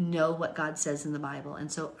know what God says in the Bible.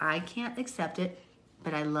 And so I can't accept it,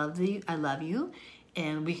 but I love you,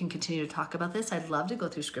 and we can continue to talk about this. I'd love to go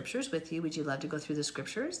through scriptures with you. Would you love to go through the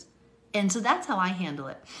scriptures? And so that's how I handle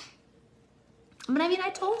it. But I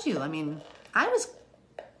told you, I was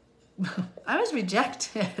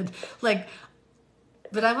rejected,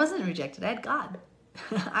 but I wasn't rejected. I had God.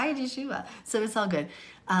 I Yeshua. So it's all good.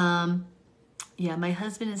 Yeah, my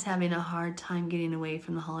husband is having a hard time getting away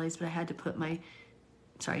from the holidays, but I had to put my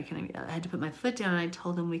I had to put my foot down, and I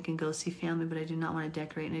told him we can go see family, but I do not want to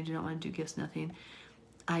decorate and I do not want to do gifts, nothing.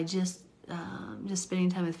 I just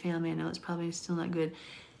spending time with family. I know it's probably still not good.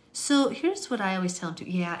 So here's what I always tell him to.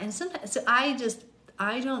 Yeah, and sometimes so I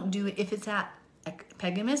don't do it if it's at a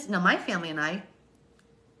Pegamus. Now my family and I,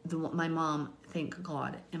 my mom, thank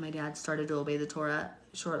God, and my dad started to obey the Torah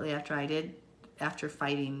shortly after I did, after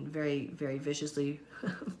fighting very, very viciously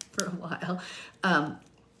for a while.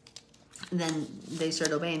 Then they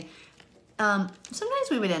started obeying. Sometimes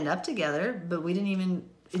we would end up together, but we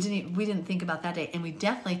didn't think about that day. And we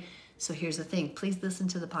definitely, so here's the thing, please listen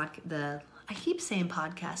to I keep saying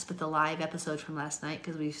podcast, but the live episode from last night,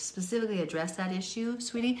 because we specifically addressed that issue,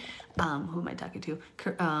 sweetie. Who am I talking to?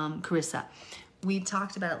 Carissa. We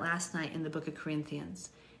talked about it last night in the book of Corinthians.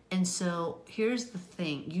 And so here's the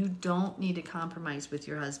thing. You don't need to compromise with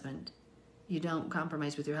your husband. You don't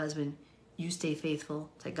compromise with your husband. You stay faithful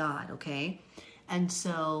to God, okay? And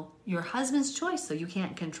so your husband's choice, so you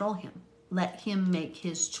can't control him. Let him make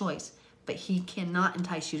his choice. But he cannot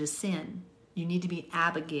entice you to sin. You need to be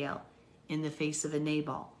Abigail in the face of a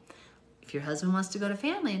Nabal. If your husband wants to go to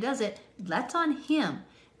family and does it, that's on him.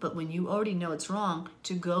 But when you already know it's wrong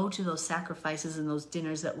to go to those sacrifices and those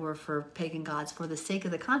dinners that were for pagan gods for the sake of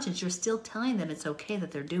the conscience, you're still telling them it's okay that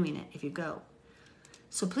they're doing it if you go.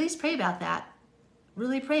 So please pray about that.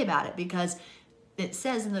 Really pray about it, because it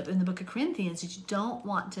says in the book of Corinthians that you don't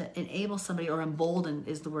want to enable somebody, or embolden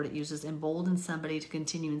is the word it uses, embolden somebody to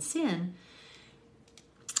continue in sin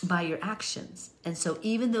by your actions. And so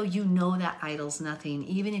even though you know that idol's nothing,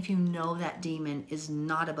 even if you know that demon is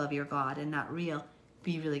not above your God and not real,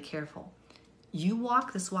 be really careful. You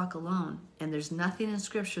walk this walk alone, and there's nothing in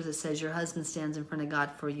Scripture that says your husband stands in front of God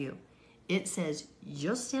for you. It says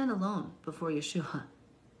you'll stand alone before Yeshua.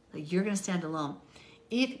 Like, you're going to stand alone.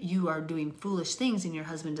 If you are doing foolish things and your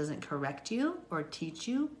husband doesn't correct you or teach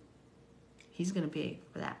you, he's going to pay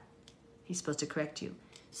for that. He's supposed to correct you.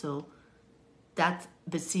 So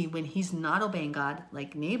but see, when he's not obeying God,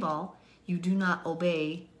 like Nabal, you do not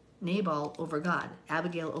obey Nabal over God.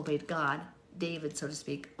 Abigail obeyed God, David, so to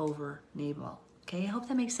speak, over Nabal. Okay, I hope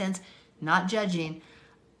that makes sense. Not judging.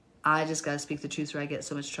 I just got to speak the truth, or I get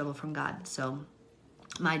so much trouble from God. So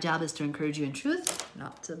my job is to encourage you in truth,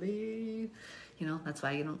 not to be, that's why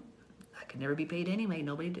I could never be paid anyway.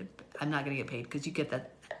 Nobody did. I'm not going to get paid, because you get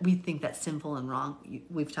that. We think that's sinful and wrong.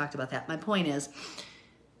 We've talked about that. My point is,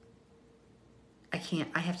 I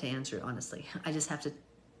have to answer it honestly. I just have to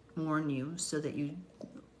warn you so that you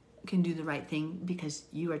can do the right thing, because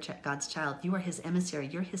you are God's child. You are his emissary.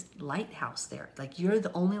 You're his lighthouse there. Like, you're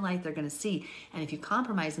the only light they're going to see. And if you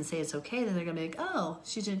compromise and say it's okay, then they're going to be like, oh,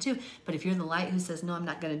 she's doing it too. But if you're the light who says, no, I'm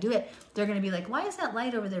not going to do it, they're going to be like, why is that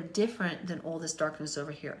light over there different than all this darkness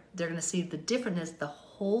over here? They're going to see the differentness, the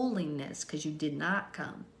holiness, because you did not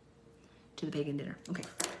come to the pagan dinner. Okay.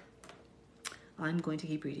 I'm going to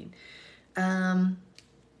keep reading. I'm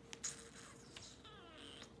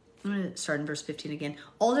going to start in verse 15 again.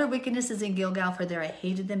 All their wickedness is in Gilgal, for there I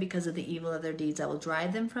hated them because of the evil of their deeds. I will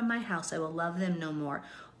drive them from my house. I will love them no more.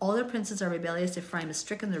 All their princes are rebellious. Ephraim is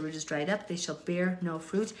stricken. Their root is dried up. They shall bear no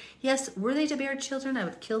fruit. Yes, were they to bear children, I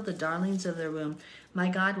would kill the darlings of their womb. My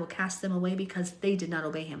God will cast them away because they did not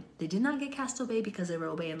obey him. They did not get cast away because they were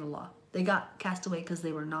obeying the law. They got cast away because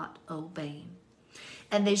they were not obeying.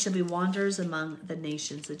 And they shall be wanderers among the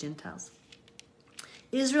nations, the Gentiles.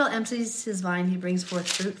 Israel empties his vine. He brings forth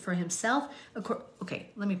fruit for himself. Okay,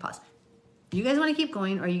 let me pause. You guys want to keep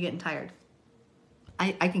going, or are you getting tired?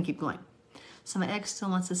 I can keep going. So my ex still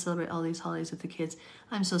wants to celebrate all these holidays with the kids.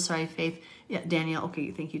 I'm so sorry, Faith. Yeah, Danielle.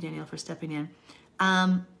 Okay, thank you, Danielle, for stepping in.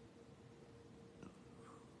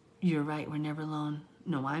 You're right. We're never alone.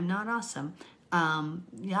 No, I'm not awesome.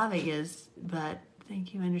 Yahweh is, but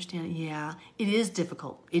thank you. I understand. Yeah, it is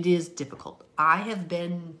difficult. It is difficult. I have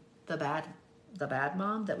been the bad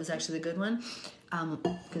mom. That was actually the good one,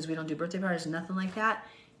 because we don't do birthday parties, nothing like that.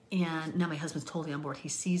 And now my husband's totally on board. He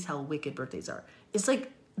sees how wicked birthdays are. It's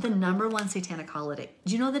like the number one satanic holiday.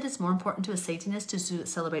 Do you know that it's more important to a Satanist to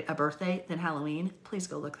celebrate a birthday than Halloween? Please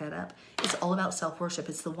go look that up. It's all about self-worship.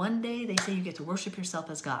 It's the one day they say you get to worship yourself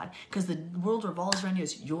as God, because the world revolves around you.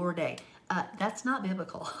 It's your day. That's not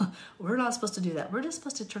biblical. We're not supposed to do that. We're just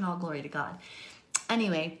supposed to turn all glory to God.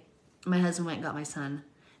 Anyway, my husband went and got my son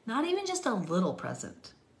not even just a little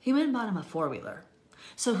present. He went and bought him a 4-wheeler.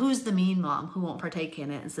 So who's the mean mom who won't partake in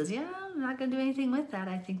it and says, yeah, I'm not going to do anything with that.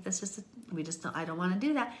 I think that's just, I don't want to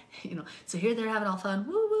do that. So here they're having all fun.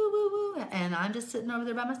 Woo, woo, woo, woo. you, and I'm just sitting over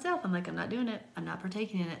there by myself. I'm like, I'm not doing it. I'm not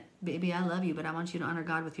partaking in it. Baby, I love you, but I want you to honor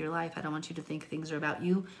God with your life. I don't want you to think things are about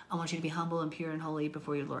you. I want you to be humble and pure and holy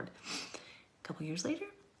before your Lord. A couple years later,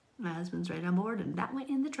 my husband's right on board, and that went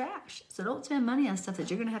in the trash. So don't spend money on stuff that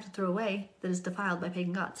you're going to have to throw away that is defiled by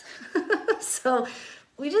pagan gods. So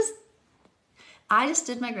I just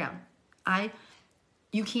stood my ground.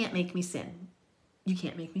 You can't make me sin. You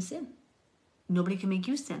can't make me sin. Nobody can make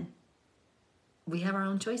you sin. We have our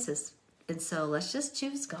own choices. And so let's just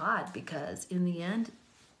choose God, because in the end,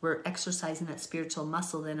 we're exercising that spiritual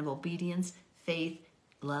muscle then of obedience, faith,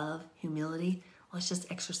 love, humility. Let's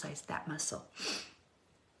just exercise that muscle.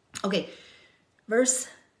 Okay,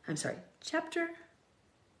 chapter.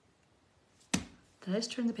 Did I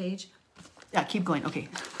just turn the page? Yeah, keep going. Okay.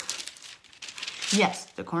 Yes,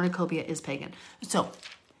 the cornucopia is pagan. So,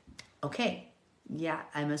 okay. Yeah,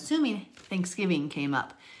 I'm assuming Thanksgiving came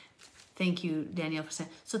up. Thank you, Danielle, for saying.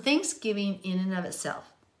 So Thanksgiving in and of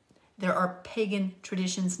itself, there are pagan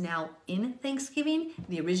traditions now in Thanksgiving.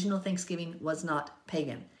 The original Thanksgiving was not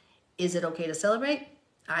pagan. Is it okay to celebrate?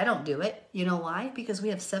 I don't do it. You know why? Because we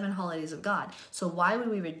have 7 holidays of God. So why would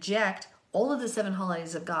we reject all of the 7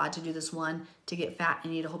 holidays of God to do this one, to get fat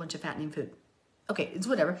and eat a whole bunch of fattening food? Okay, it's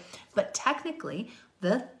whatever. But technically,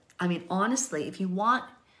 honestly, if you want,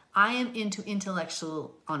 I am into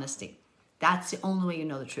intellectual honesty. That's the only way you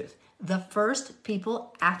know the truth. The first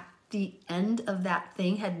people at the end of that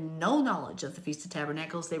thing had no knowledge of the Feast of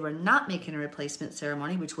Tabernacles. They were not making a replacement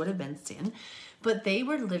ceremony, which would have been sin. But they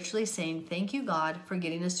were literally saying, thank you, God, for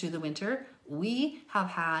getting us through the winter. We have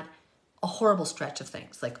had a horrible stretch of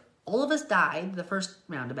things. Like, all of us died the first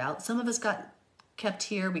roundabout. Some of us got kept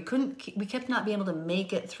here. We kept not being able to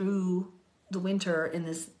make it through the winter in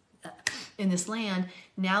this land.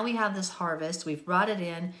 Now we have this harvest. We've brought it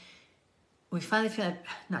in. We finally figured,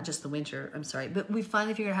 not just the winter, I'm sorry, but we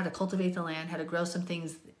finally figured out how to cultivate the land, how to grow some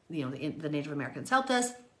things. The Native Americans helped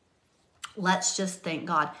us. Let's just thank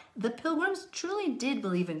God. The Pilgrims truly did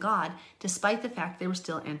believe in God, despite the fact they were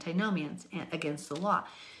still antinomians against the law.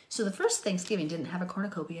 So the first Thanksgiving didn't have a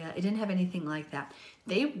cornucopia. It didn't have anything like that.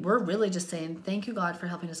 They were really just saying, thank you, God, for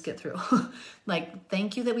helping us get through. Like,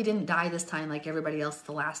 thank you that we didn't die this time like everybody else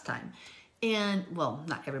the last time. And, well,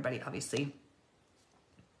 not everybody, obviously.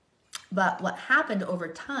 But what happened over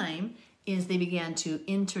time is they began to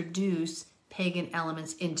introduce pagan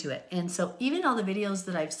elements into it. And so even all the videos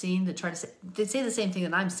that I've seen that they say the same thing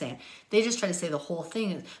that I'm saying. They just try to say the whole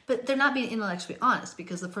thing. But they're not being intellectually honest,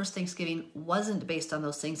 because the first Thanksgiving wasn't based on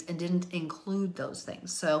those things and didn't include those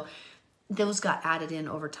things. So those got added in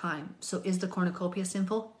over time. So is the cornucopia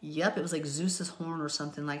sinful? Yep, it was like Zeus's horn or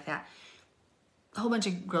something like that. A whole bunch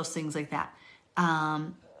of gross things like that.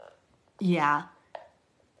 Yeah.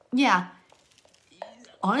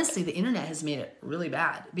 Honestly, the internet has made it really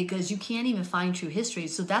bad, because you can't even find true history.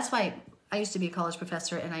 So that's why I used to be a college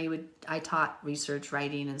professor, and I taught research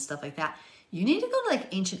writing and stuff like that. You need to go to like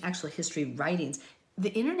ancient actual history writings.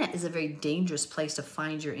 The internet is a very dangerous place to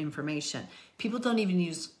find your information. People don't even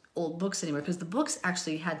use old books anymore, because the books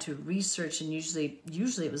actually had to research, and usually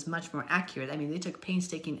it was much more accurate. I mean, they took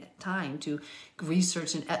painstaking time to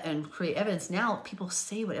research and create evidence. Now people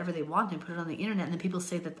say whatever they want and put it on the internet, and then people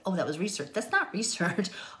say that, oh, that was research. That's not research.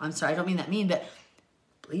 I'm sorry, I don't mean that mean, but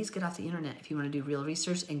please get off the internet if you want to do real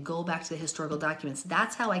research and go back to the historical documents.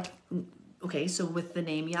 That's how okay, so with the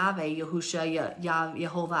name Yahweh, Yahusha,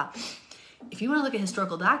 Yehovah, if you want to look at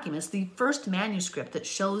historical documents, the first manuscript that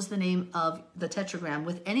shows the name of the tetragram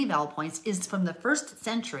with any vowel points is from the 1st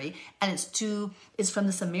century, and it's from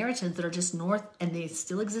the Samaritans that are just north, and they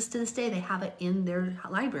still exist to this day. They have it in their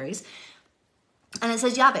libraries, and it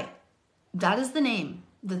says Yahweh. That is the name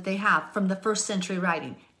that they have from the 1st century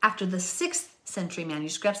writing. After the 6th century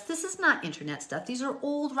manuscripts, this is not internet stuff. These are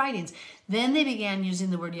old writings. Then they began using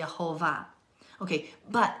the word Yehovah. Okay,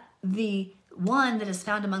 but the one that is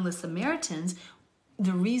found among the Samaritans,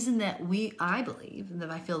 the reason that I believe,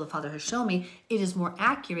 that I feel the Father has shown me, it is more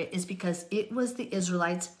accurate, is because it was the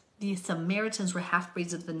Israelites. The Samaritans were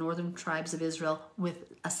half-breeds of the northern tribes of Israel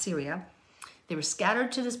with Assyria. They were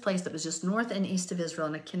scattered to this place that was just north and east of Israel,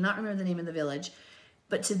 and I cannot remember the name of the village,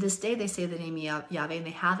 but to this day they say the name Yahweh, and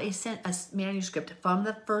they have a manuscript from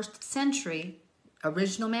the 1st century,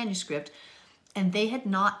 original manuscript, and they had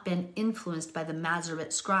not been influenced by the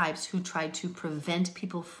Masoret scribes who tried to prevent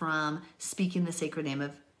people from speaking the sacred name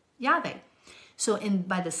of Yahweh. So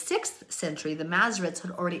by the 6th century, the Masoretes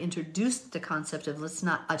had already introduced the concept of let's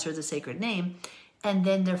not utter the sacred name. And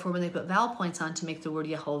then therefore, when they put vowel points on to make the word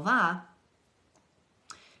Yehovah,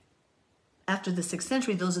 after the 6th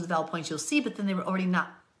century, those are the vowel points you'll see, but then they were already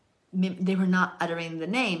not they were not uttering the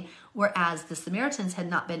name, whereas the Samaritans had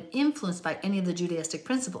not been influenced by any of the Judaistic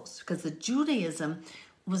principles, because the Judaism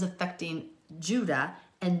was affecting Judah,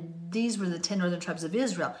 and these were the 10 northern tribes of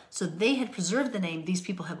Israel. So they had preserved the name. These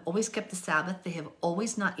people have always kept the Sabbath. They have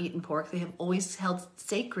always not eaten pork. They have always held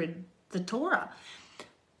sacred the Torah.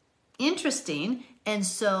 Interesting. And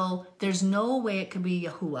so there's no way it could be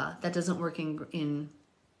Yahuwah. That doesn't work in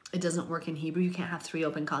it doesn't work in Hebrew. You can't have 3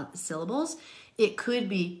 open syllables. It could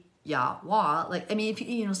be Yahweh. Like, I mean, if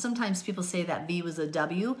you know, sometimes people say that V was a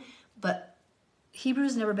W, but Hebrew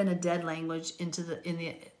has never been a dead language in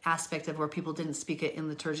the aspect of where people didn't speak it in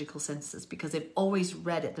liturgical senses, because they've always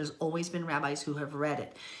read it. There's always been rabbis who have read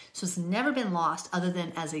it. So it's never been lost other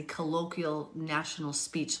than as a colloquial national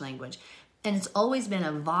speech language. And it's always been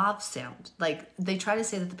a Vav sound. Like, they try to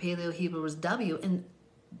say that the Paleo Hebrew was W, and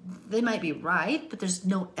they might be right, but there's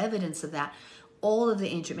no evidence of that. All of the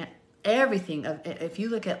ancient, everything, if you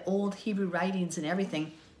look at old Hebrew writings and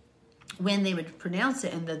everything, when they would pronounce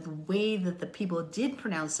it and the way that the people did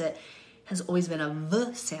pronounce it has always been a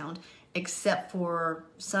V sound, except for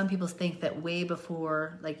some people think that way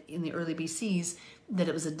before, like in the early BCs, that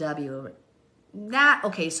it was a W.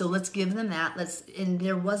 Okay, so let's give them that. And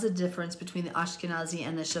there was a difference between the Ashkenazi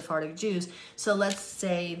and the Sephardic Jews. So let's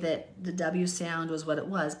say that the W sound was what it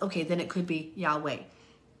was. Okay, then it could be Yahweh.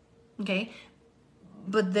 Okay,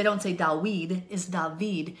 but they don't say Dawid, it's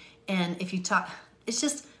David. And if you talk, it's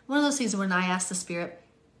just one of those things when I asked the Spirit,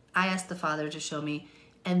 I asked the Father to show me.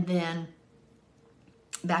 And then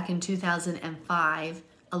back in 2005,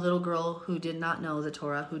 a little girl who did not know the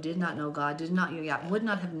Torah, who did not know God, did not know God, would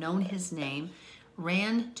not have known his name,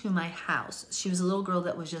 ran to my house. She was a little girl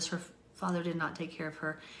that was just, her father did not take care of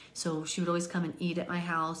her. So she would always come and eat at my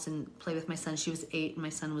house and play with my son. She was 8 and my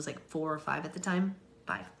son was like 4 or 5 at the time.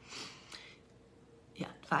 5. Yeah,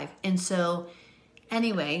 5. And so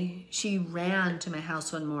anyway, she ran to my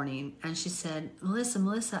house one morning and she said,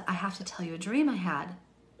 Melissa, I have to tell you a dream I had.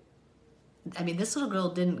 I mean, this little girl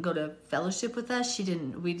didn't go to fellowship with us.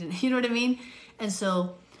 We didn't, you know what I mean? And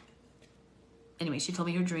so anyway, she told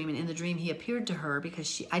me her dream, and in the dream he appeared to her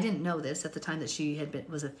because I didn't know this at the time that she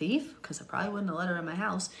was a thief, because I probably wouldn't have let her in my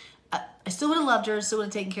house. I still would have loved her, still would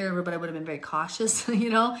have taken care of her, but I would have been very cautious, you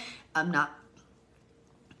know? I'm not.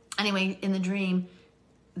 Anyway, in the dream,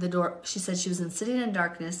 the door, she said she was sitting in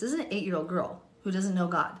darkness. This is an 8-year-old girl who doesn't know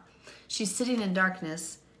God. She's sitting in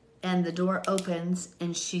darkness, and the door opens,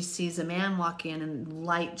 and she sees a man walk in, and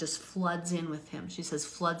light just floods in with him. She says,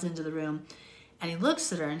 floods into the room. And he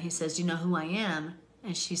looks at her, and he says, do you know who I am?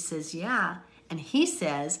 And she says, yeah. And he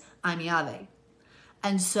says, I'm Yahweh.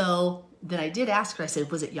 And so then I did ask her, I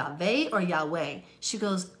said, was it Yahweh or Yahweh? She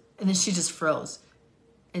goes, and then she just froze.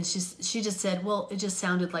 And she just said, well, it just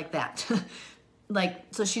sounded like that.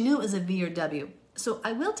 So she knew it was a V or W. So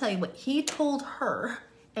I will tell you what he told her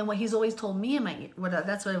and what he's always told me in my ear.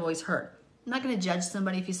 That's what I've always heard. I'm not going to judge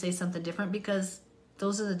somebody if you say something different, because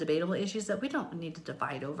those are the debatable issues that we don't need to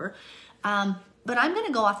divide over. But I'm going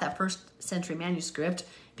to go off that 1st century manuscript,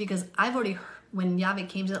 because I've already heard, when Yahweh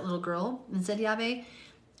came to that little girl and said Yahweh,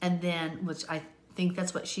 and then, which I think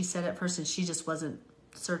that's what she said at first, and she just wasn't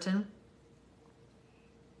certain.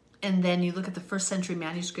 And then you look at the 1st century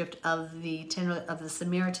manuscript of the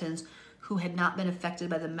Samaritans, who had not been affected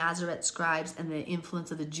by the Masoret scribes and the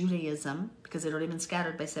influence of the Judaism, because they'd already been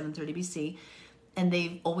scattered by 730 BC, and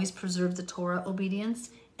they've always preserved the Torah obedience,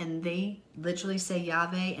 and they literally say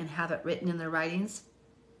Yahweh and have it written in their writings.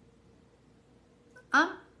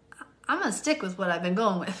 I'm gonna stick with what I've been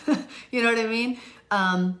going with. You know what I mean?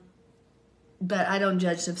 But I don't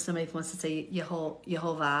judge if somebody wants to say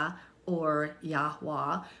Yehovah or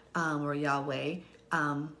Yahweh or Yahweh.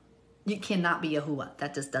 It cannot be Yahuwah.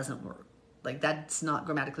 That just doesn't work. Like, that's not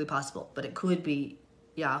grammatically possible. But it could be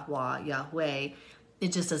Yahweh, Yahweh.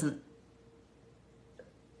 It just doesn't.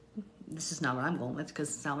 This is not what I'm going with,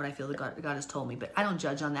 because it's not what I feel that God has told me. But I don't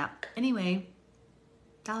judge on that. Anyway,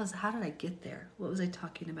 how did I get there? What was I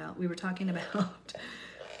talking about? We were talking about...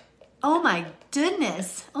 Oh my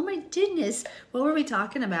goodness. What were we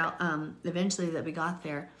talking about eventually that we got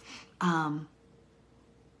there?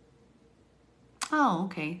 Oh,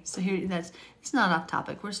 okay. So here, it's not off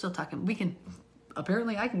topic. We're still talking.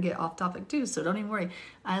 Apparently I can get off topic too, so don't even worry.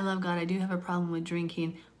 I love God. I do have a problem with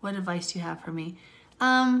drinking. What advice do you have for me?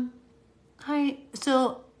 Hi.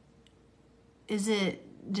 So is it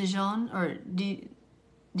Dijon or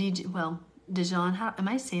Dijon? How am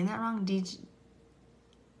I saying that wrong? Dijon.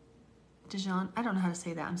 I don't know how to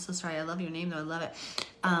say that. I'm so sorry. I love your name though. I love it.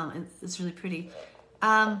 It's really pretty.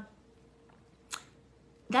 That's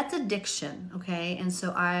addiction, okay? And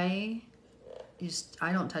so I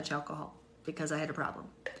don't touch alcohol because I had a problem.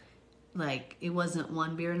 Like, it wasn't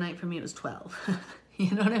one beer a night for me, it was 12.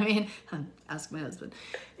 You know what I mean? Ask my husband.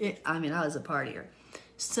 I was a partier.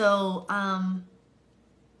 So,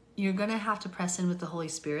 you're going to have to press in with the Holy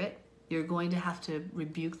Spirit. You're going to have to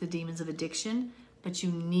rebuke the demons of addiction, but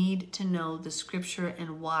you need to know the scripture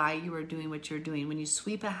and why you are doing what you're doing. When you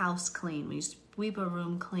sweep a house clean, when you sweep a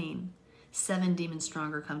room clean, 7 demons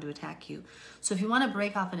stronger come to attack you. So if you want to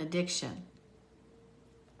break off an addiction,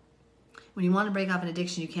 when you want to break off an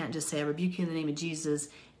addiction, you can't just say, I rebuke you in the name of Jesus,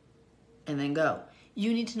 and then go.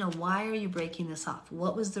 You need to know, why are you breaking this off?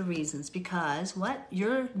 What was the reasons? Because what?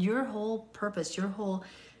 Your whole purpose, your whole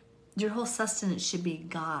sustenance should be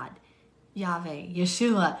God, Yahweh,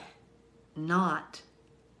 Yeshua, not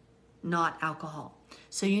alcohol.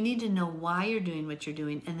 So you need to know why you're doing what you're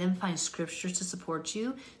doing, and then find scriptures to support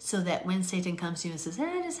you, so that when Satan comes to you and says,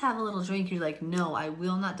 just have a little drink, you're like, no, I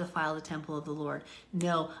will not defile the temple of the Lord.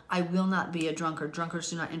 No, I will not be a drunkard. Drunkards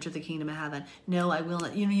do not enter the kingdom of heaven. No, I will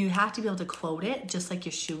not. You have to be able to quote it just like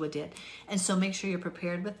Yeshua did. And so make sure you're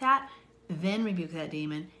prepared with that. Then rebuke that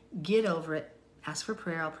demon. Get over it. Ask for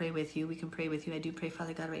prayer. I'll pray with you. We can pray with you. I do pray,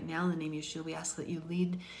 Father God, right now in the name of Yeshua. We ask that you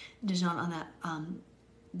lead Dijon on that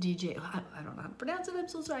DJ. I don't know how to pronounce it. I'm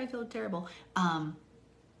so sorry. I feel terrible.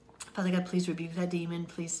 Father God, please rebuke that demon.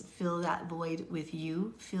 Please fill that void with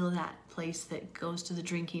you. Fill that place that goes to the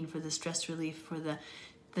drinking for the stress relief, for the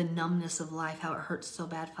numbness of life, how it hurts so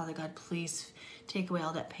bad. Father God, please take away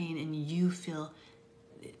all that pain, and you feel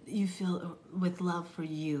with love for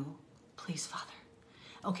you. Please, Father.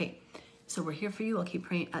 Okay. So we're here for you. I'll keep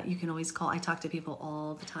praying. You can always call. I talk to people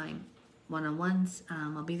all the time, one-on-ones.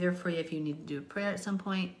 I'll be there for you if you need to do a prayer at some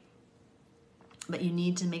point. But you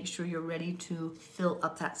need to make sure you're ready to fill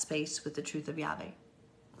up that space with the truth of Yahweh.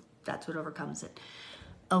 That's what overcomes it.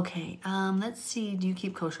 Okay, let's see. Do you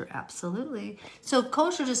keep kosher? Absolutely. So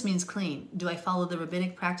kosher just means clean. Do I follow the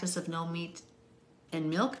rabbinic practice of no meat and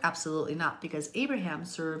milk? Absolutely not, because Abraham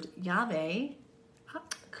served Yahweh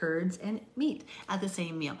curds and meat at the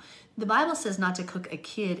same meal. The Bible says not to cook a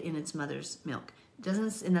kid in its mother's milk. It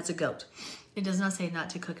doesn't, and that's a goat. It does not say not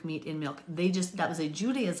to cook meat in milk. That was a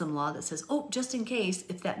Judaism law that says, just in case,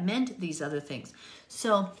 if that meant these other things.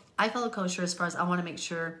 So I follow kosher as far as I want to make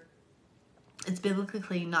sure it's biblically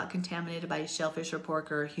clean, not contaminated by shellfish or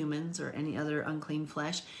pork or humans or any other unclean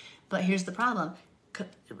flesh. But here's the problem. The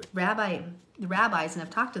rabbis, and I've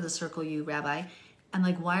talked to the Circle U rabbi, I'm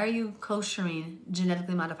like, why are you koshering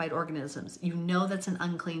genetically modified organisms? You know that's an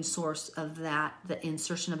unclean source of that, the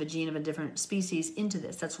insertion of a gene of a different species into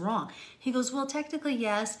this. That's wrong. He goes, well, technically,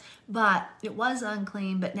 yes, but it was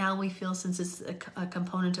unclean, but now we feel since it's a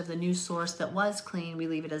component of the new source that was clean, we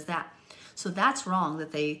leave it as that. So that's wrong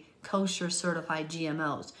that they kosher certified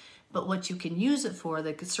GMOs. But what you can use it for,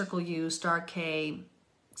 the Circle U, Star K,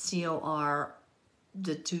 COR,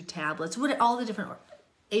 the 2 tablets, all the different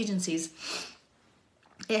agencies,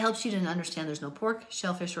 it helps you to understand there's no pork,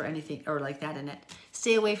 shellfish, or anything or like that in it.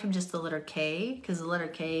 Stay away from just the letter K, because the letter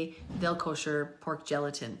K, they'll kosher pork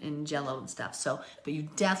gelatin and Jello and stuff. So, but you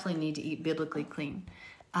definitely need to eat biblically clean.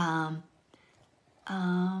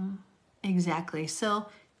 Exactly. So,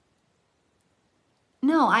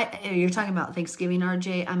 no, you're talking about Thanksgiving,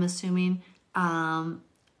 RJ. I'm assuming. I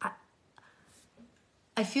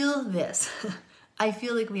feel this. I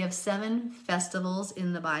feel like we have 7 festivals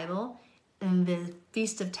in the Bible. And the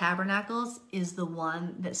Feast of Tabernacles is the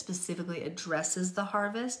one that specifically addresses the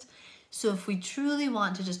harvest. So if we truly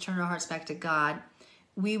want to just turn our hearts back to God,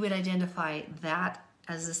 we would identify that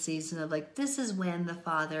as a season of like, this is when the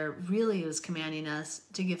Father really was commanding us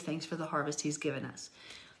to give thanks for the harvest he's given us.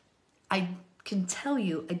 I can tell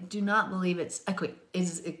you, I do not believe it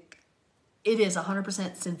is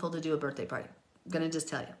 100% sinful to do a birthday party. I'm going to just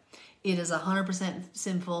tell you. It is 100%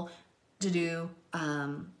 sinful to do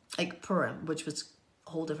like Purim, which was a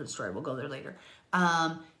whole different story. We'll go there later.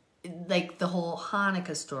 Like the whole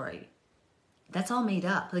Hanukkah story. That's all made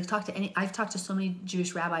up. Like I've talked to so many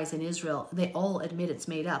Jewish rabbis in Israel. They all admit it's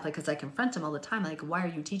made up. Like, because I confront them all the time. Like, why are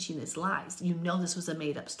you teaching these lies? You know this was a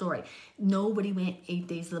made up story. Nobody went 8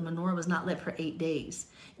 days. The menorah was not lit for 8 days.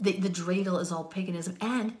 The dreidel is all paganism.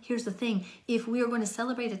 And here's the thing. If we are going to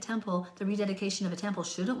celebrate a temple, the rededication of a temple,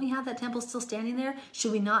 shouldn't we have that temple still standing there?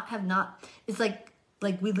 Should we not have not? It's like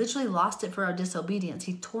we literally lost it for our disobedience.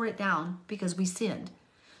 He tore it down because we sinned.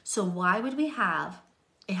 So why would we have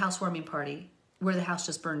a housewarming party where the house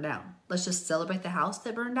just burned down? Let's just celebrate the house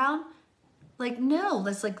that burned down? Like, no,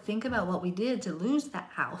 let's think about what we did to lose that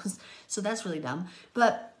house. So that's really dumb.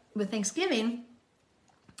 But with Thanksgiving,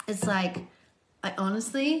 it's like, I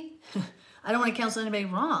honestly, I don't want to counsel anybody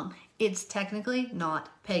wrong. It's technically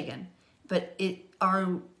not pagan. But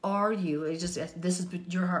are you? It's just, this is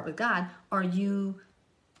your heart with God. Are you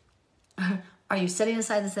setting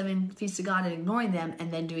aside the 7 feasts of God and ignoring them, and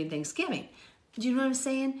then doing Thanksgiving? Do you know what I'm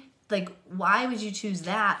saying? Like, why would you choose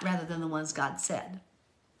that rather than the ones God said?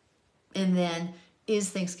 And then, is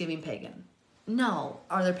Thanksgiving pagan? No.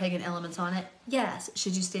 Are there pagan elements on it? Yes.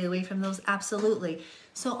 Should you stay away from those? Absolutely.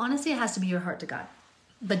 So honestly, it has to be your heart to God.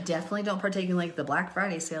 But definitely don't partake in like the Black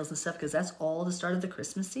Friday sales and stuff, because that's all the start of the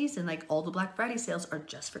Christmas season. Like, all the Black Friday sales are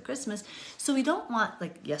just for Christmas. So we don't want,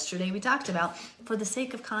 like yesterday we talked about, for the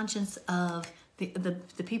sake of conscience of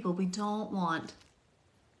the people, we don't want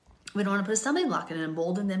to put a stumbling block in and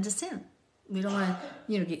embolden them to sin. We don't want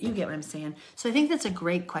to, you get what I'm saying. So I think that's a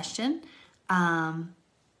great question. And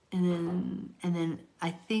then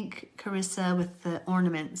I think Carissa with the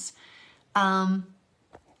ornaments,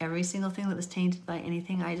 every single thing that was tainted by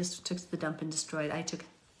anything, I just took to the dump and destroyed. I took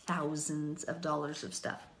thousands of dollars of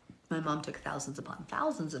stuff. My mom took thousands upon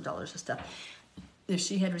thousands of dollars of stuff. If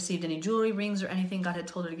she had received any jewelry, rings, or anything, God had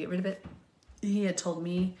told her to get rid of it. He had told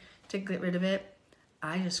me to get rid of it.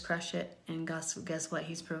 I just crush it, and guess what?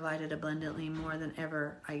 He's provided abundantly more than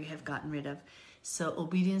ever I have gotten rid of. So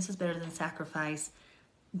obedience is better than sacrifice.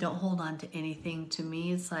 Don't hold on to anything. To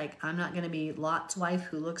me, it's like, I'm not going to be Lot's wife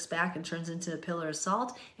who looks back and turns into a pillar of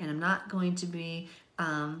salt, and I'm not going to be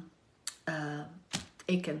Achan,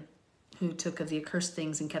 who took of the accursed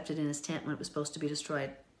things and kept it in his tent when it was supposed to be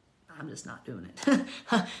destroyed. I'm just not doing it.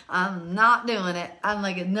 I'm not doing it. I'm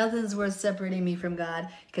like, nothing's worth separating me from God,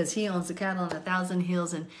 because he owns the cattle on 1,000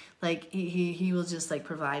 hills, and like he will just like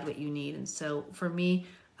provide what you need. And so for me,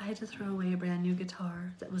 I had to throw away a brand new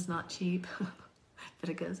guitar that was not cheap, but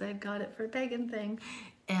because I had got it for a pagan thing.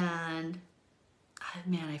 And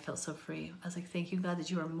man, I felt so free. I was like, thank you, God, that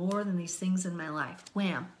you are more than these things in my life.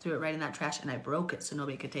 Wham, threw it right in that trash, and I broke it so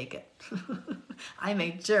nobody could take it. I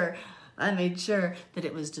made sure that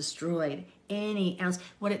it was destroyed. Any ounce.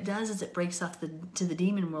 What it does is it breaks off to the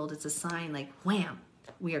demon world. It's a sign like, wham,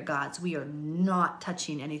 we are God's. We are not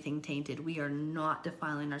touching anything tainted. We are not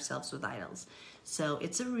defiling ourselves with idols. So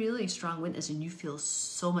it's a really strong witness, and you feel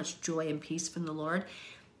so much joy and peace from the Lord,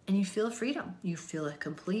 and you feel freedom. You feel a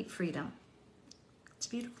complete freedom. It's a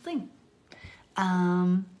beautiful thing.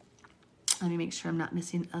 Let me make sure I'm not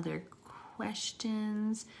missing other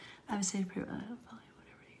questions. I would say, follow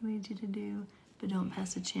whatever he leads you to do, but don't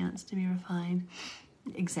pass a chance to be refined.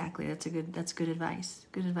 Exactly. That's good advice.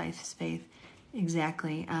 Good advice, Faith.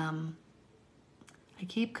 Exactly. I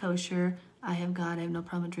keep kosher. I have no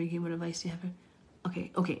problem drinking. What advice do you have?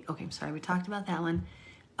 Okay. I'm sorry. We talked about that one.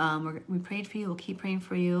 We prayed for you. We'll keep praying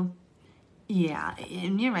for you. Yeah,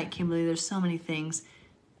 and you're right, Kimberly. There's so many things.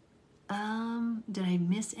 Did I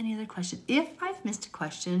miss any other question? If I've missed a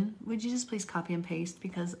question, would you just please copy and paste,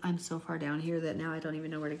 because I'm so far down here that now I don't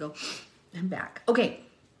even know where to go. I'm back. Okay.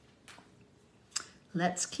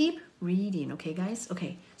 Let's keep reading. Okay, guys?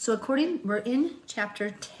 Okay. So we're in chapter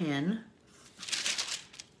 10.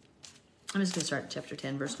 I'm just going to start chapter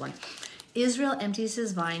 10, verse 1. Israel empties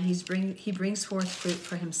his vine. He brings forth fruit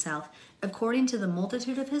for himself. According to the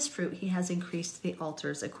multitude of his fruit, he has increased the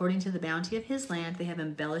altars. According to the bounty of his land, they have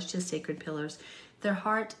embellished his sacred pillars. Their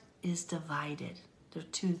heart is divided. There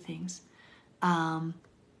are two things.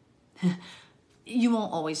 You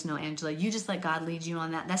won't always know, Angela. You just let God lead you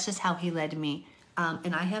on that. That's just how he led me.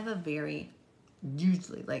 And I have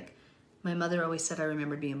usually, like, my mother always said I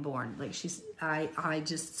remembered being born. Like,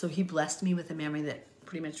 so he blessed me with a memory that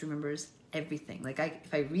pretty much remembers everything. Like,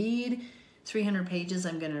 if I read 300 pages,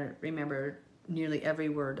 I'm going to remember nearly every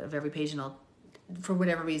word of every page, and for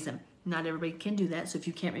whatever reason. Not everybody can do that, so if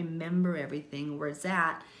you can't remember everything where it's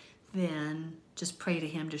at, then just pray to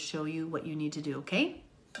him to show you what you need to do, okay?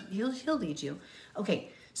 He'll lead you. Okay,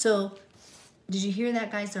 so did you hear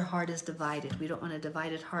that, guys? Their heart is divided. We don't want a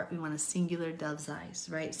divided heart. We want a singular dove's eyes,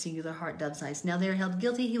 right? Singular heart, dove's eyes. Now they are held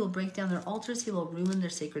guilty. He will break down their altars. He will ruin their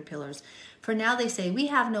sacred pillars. For now they say, we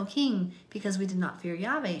have no king because we did not fear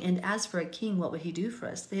Yahweh. And as for a king, what would he do for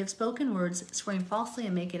us? They have spoken words, swearing falsely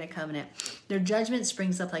and making a covenant. Their judgment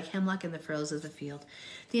springs up like hemlock in the furrows of the field.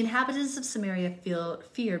 The inhabitants of Samaria feel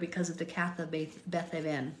fear because of the Kath of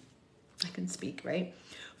Beth-aven. I can speak, right?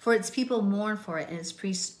 For its people mourn for it, and its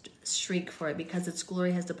priests shriek for it, because its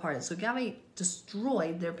glory has departed. So Yahweh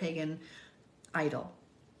destroyed their pagan idol.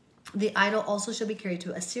 The idol also shall be carried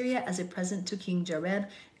to Assyria as a present to King Jareb.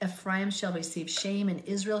 Ephraim shall receive shame, and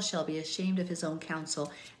Israel shall be ashamed of his own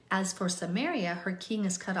counsel. As for Samaria, her king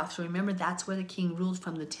is cut off. So remember, that's where the king ruled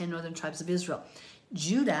from, the 10 northern tribes of Israel.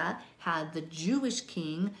 Judah had the Jewish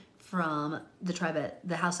king from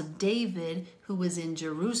the house of David, who was in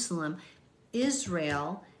Jerusalem.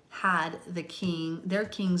 Israel had their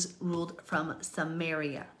kings ruled from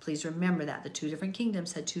Samaria. Please remember that. The two different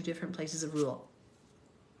kingdoms had two different places of rule.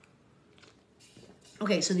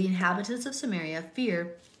 Okay, so the inhabitants of Samaria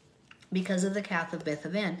fear because of the calf of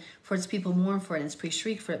Beth-aven, for its people mourn for it, and its priests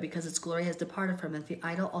shriek for it, because its glory has departed from it. The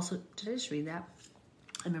idol also, did I just read that?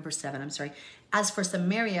 I'm in verse 7, I'm sorry. As for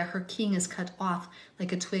Samaria, her king is cut off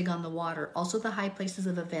like a twig on the water. Also the high places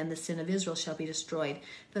of Aven, the sin of Israel, shall be destroyed.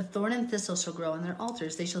 The thorn and thistle shall grow on their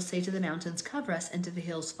altars. They shall say to the mountains, cover us, and to the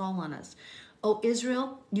hills, fall on us. O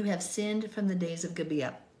Israel, you have sinned from the days of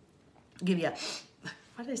Gibeah.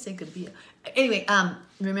 Why did I say Gibeah? Anyway,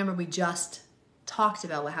 remember we just talked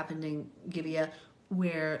about what happened in Gibeah,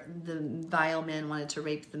 where the vile men wanted to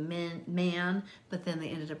rape the man, but then they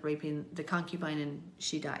ended up raping the concubine and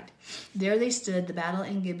she died. There they stood, the battle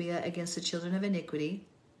in Gibeah against the children of iniquity,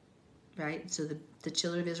 right? So the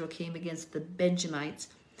children of Israel came against the Benjamites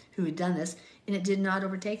who had done this, and it did not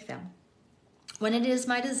overtake them. When it is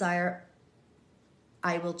my desire,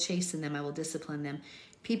 I will chasten them, I will discipline them.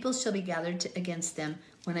 People shall be gathered against them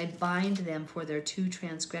when I bind them for their two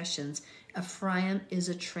transgressions. Ephraim is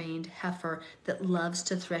a trained heifer that loves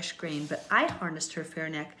to thresh grain, but I harnessed her fair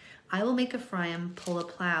neck. I will make Ephraim pull a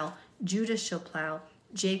plow. Judah shall plow.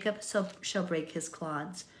 Jacob shall break his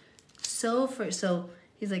clods. So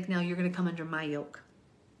he's like, now you're going to come under my yoke.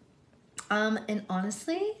 And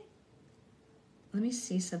honestly, let me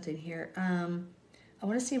see something here. I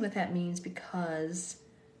want to see what that means, because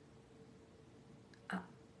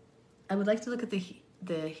I would like to look at the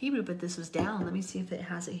Hebrew, but this was down. Let me see if it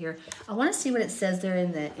has it here. I want to see what it says there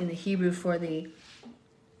in the Hebrew for the.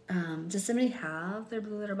 Does somebody have their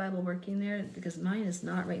Blue Letter Bible working there? Because mine is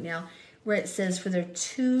not right now. Where it says for their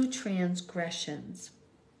two transgressions.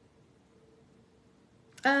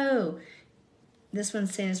 Oh, this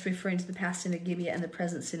one's saying it's referring to the past sin of Gibeah and the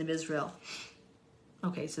present sin of Israel.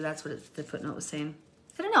 Okay, so that's what the footnote was saying.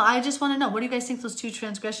 I don't know. I just want to know, what do you guys think those two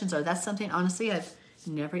transgressions are? That's something, honestly, I've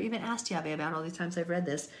never even asked Yahweh about all these times I've read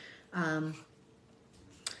this.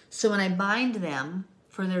 So when I bind them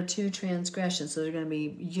for their two transgressions, so they're going to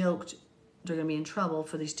be yoked, they're going to be in trouble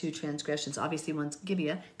for these two transgressions. Obviously, one's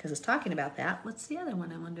Gibeah, because it's talking about that. What's the other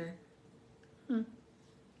one, I wonder?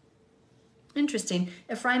 Interesting.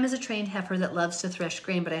 Ephraim is a trained heifer that loves to thresh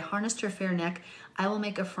grain, but I harnessed her fair neck. I will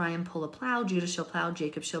make Ephraim pull a plow. Judah shall plow.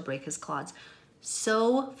 Jacob shall break his clods.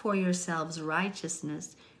 Sow for yourselves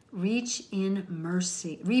righteousness. Reap in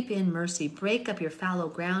mercy. Break up your fallow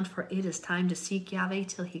ground, for it is time to seek Yahweh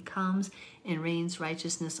till he comes and rains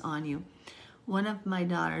righteousness on you. One of my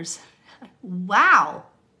daughters, wow,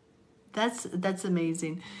 that's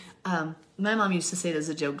amazing. My mom used to say it as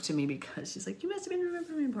a joke to me, because she's like, you must have been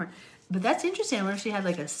remembering born. But that's interesting. I wonder if she had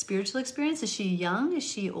like a spiritual experience. Is she young? Is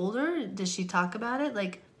she older? Does she talk about it?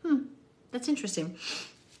 Like, that's interesting.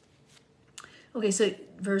 Okay, so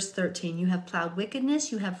verse 13, you have plowed wickedness,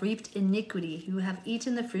 you have reaped iniquity, you have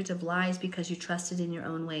eaten the fruit of lies because you trusted in your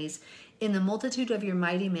own ways. In the multitude of your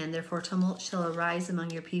mighty men, therefore tumult shall arise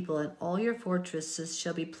among your people, and all your fortresses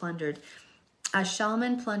shall be plundered. As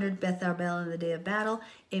Shalman plundered Beth Arbel in the day of battle,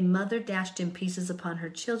 a mother dashed in pieces upon her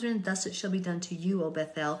children, thus it shall be done to you, O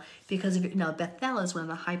Bethel, because of your... Now, Bethel is one of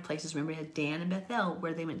the high places. Remember, we had Dan and Bethel,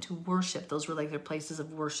 where they went to worship. Those were like their places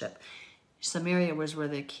of worship. Samaria was where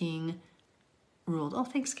the king ruled. Oh,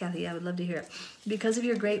 thanks, Kathy. I would love to hear it. Because of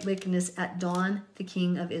your great wickedness, at dawn, the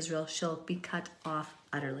king of Israel shall be cut off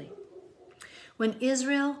utterly. When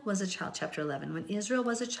Israel was a child, chapter 11, when Israel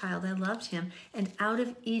was a child, I loved him, and out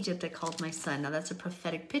of Egypt I called my son. Now that's a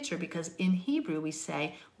prophetic picture, because in Hebrew we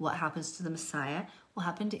say what happens to the Messiah will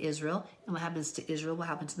happen to Israel, and what happens to Israel will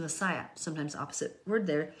happen to the Messiah. Sometimes opposite word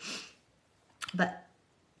there. But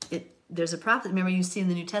there's a prophet, remember you see in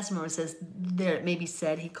the New Testament where it says, there it may be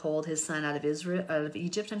said he called his son out of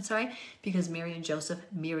Egypt, because Mary and Joseph,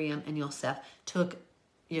 Miriam and Yosef took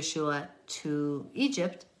Yeshua to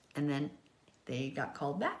Egypt, and then they got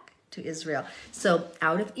called back to Israel. So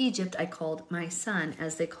out of Egypt I called my son,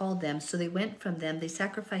 as they called them. So they went from them, they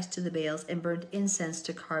sacrificed to the Baals and burned incense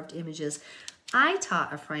to carved images. I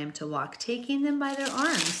taught Ephraim to walk, taking them by their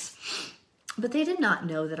arms. But they did not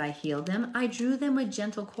know that I healed them. I drew them with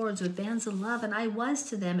gentle cords, with bands of love, and I was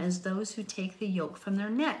to them as those who take the yoke from their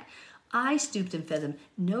neck. I stooped and fed them.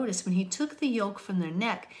 Notice, when he took the yoke from their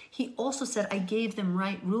neck, he also said, I gave them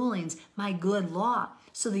right rulings, my good law.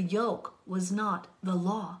 So the yoke was not the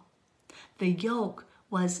law. The yoke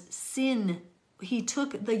was sin. He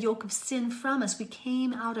took the yoke of sin from us. We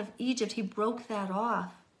came out of Egypt. He broke that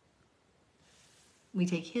off. We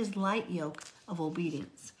take his light yoke of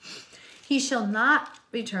obedience. He shall not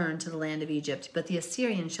return to the land of Egypt, but the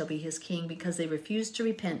Assyrian shall be his king, because they refused to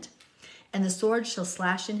repent. And the sword shall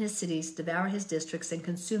slash in his cities, devour his districts, and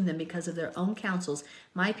consume them because of their own counsels.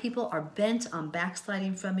 My people are bent on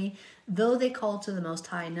backsliding from me. Though they call to the Most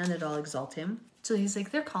High, none at all exalt him. So he's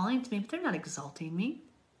like, they're calling to me, but they're not exalting me.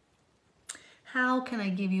 How can I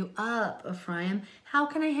give you up, Ephraim? How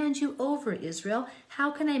can I hand you over, Israel?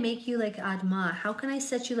 How can I make you like Admah? How can I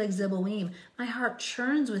set you like Zeboim? My heart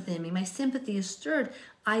churns within me. My sympathy is stirred.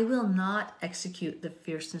 I will not execute the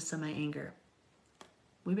fierceness of my anger.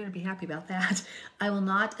 We better be happy about that. I will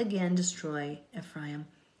not again destroy Ephraim,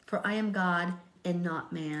 for I am God and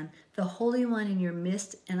not man, the Holy One in your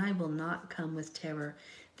midst, and I will not come with terror.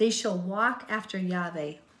 They shall walk after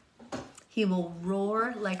Yahweh. He will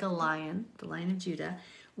roar like a lion, the Lion of Judah.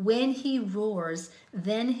 When he roars,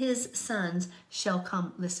 then his sons shall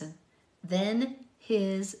come. Listen. Then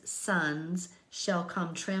his sons shall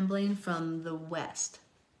come trembling from the west.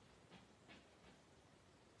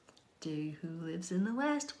 Who lives in the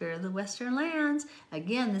west? Where are the western lands?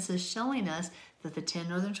 Again, this is showing us that the 10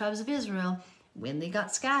 northern tribes of Israel, when they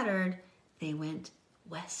got scattered, they went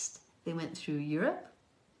west. They went through Europe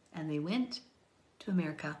and they went to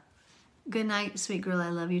America. Good night, sweet girl. I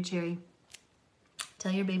love you, Cherry.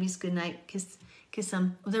 Tell your babies good night. Kiss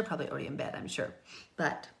them. Well, they're probably already in bed, I'm sure.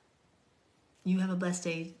 But you have a blessed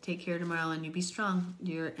day. Take care tomorrow, and you be strong.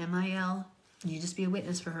 You're MIL. You just be a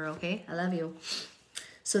witness for her, okay? I love you.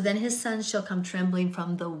 So then his sons shall come trembling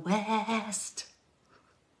from the west.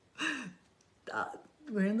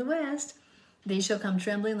 We're in the west. They shall come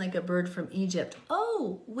trembling like a bird from Egypt.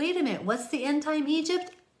 Oh, wait a minute. What's the end time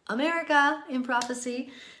Egypt? America in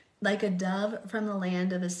prophecy. Like a dove from the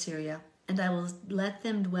land of Assyria, and I will let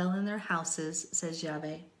them dwell in their houses, says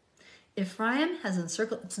Yahweh. Ephraim has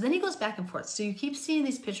encircled. So then he goes back and forth. So you keep seeing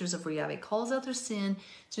these pictures of where Yahweh calls out their sin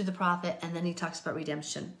through the prophet, and then he talks about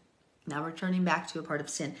redemption. Now we're turning back to a part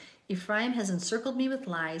of sin. Ephraim has encircled me with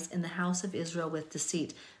lies, and the house of Israel with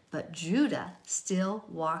deceit. But Judah still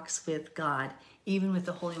walks with God, even with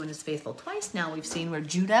the Holy One is faithful. Twice now we've seen where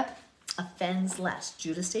Judah offends less.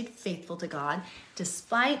 Judah stayed faithful to God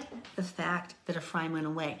despite the fact that Ephraim went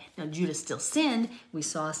away. Now Judah still sinned. We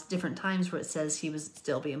saw different times where it says he was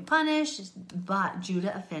still being punished, but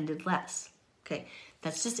Judah offended less. Okay,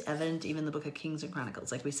 that's just evident even in the book of Kings and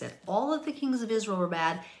Chronicles. Like we said, all of the kings of Israel were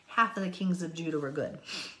bad. Half of the kings of Judah were good.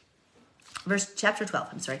 Chapter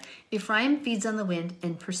 12, Ephraim feeds on the wind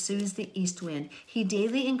and pursues the east wind. He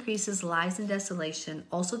daily increases lies and desolation.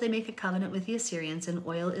 Also they make a covenant with the Assyrians, and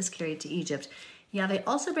oil is carried to Egypt. Yahweh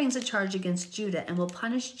also brings a charge against Judah and will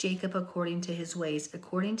punish Jacob according to his ways.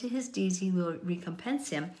 According to his deeds he will recompense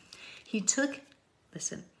him. He took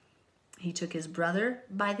his brother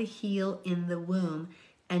by the heel in the womb,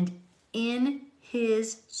 and in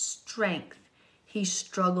his strength he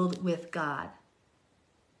struggled with God.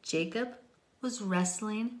 Jacob was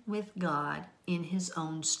wrestling with God in his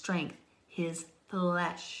own strength, his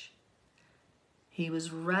flesh. He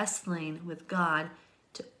was wrestling with God.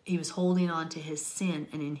 He was holding on to his sin,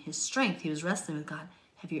 and in his strength, he was wrestling with God.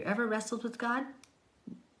 Have you ever wrestled with God?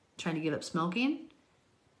 Trying to give up smoking?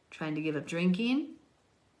 Trying to give up drinking?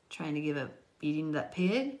 Trying to give up eating that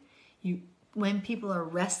pig? When people are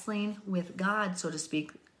wrestling with God, so to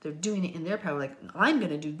speak, they're doing it in their power. Like, I'm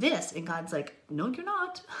going to do this. And God's like, no, you're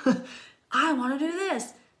not. I want to do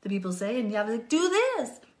this. The people say, and Yahweh's like, do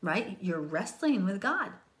this, right? You're wrestling with God.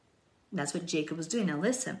 And that's what Jacob was doing. Now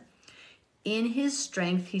listen, in his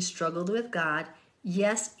strength, he struggled with God.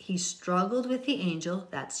 Yes, he struggled with the angel,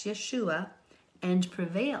 that's Yeshua, and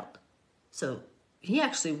prevailed. So he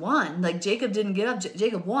actually won. Like Jacob didn't give up.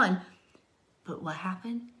 Jacob won. But what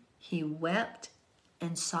happened? He wept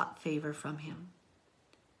and sought favor from him.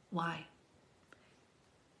 Why?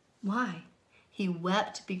 Why? He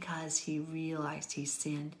wept because he realized he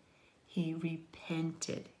sinned. He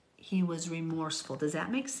repented. He was remorseful. Does that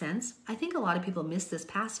make sense? I think a lot of people miss this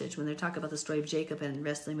passage when they talk about the story of Jacob and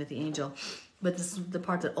wrestling with the angel. But this is the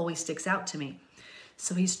part that always sticks out to me.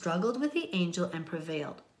 So he struggled with the angel and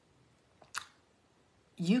prevailed.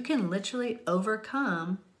 You can literally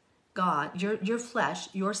overcome God. Your flesh,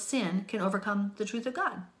 your sin can overcome the truth of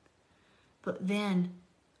God. But then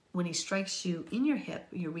when he strikes you in your hip,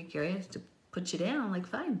 your weak area, to put you down, like,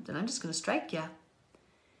 fine, then I'm just going to strike you.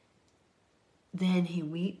 Then he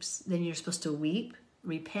weeps. Then you're supposed to weep,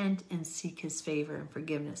 repent, and seek his favor and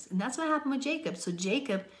forgiveness. And that's what happened with Jacob. So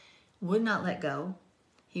Jacob would not let go.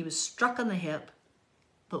 He was struck on the hip.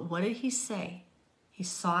 But what did he say? He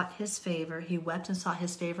sought his favor. He wept and sought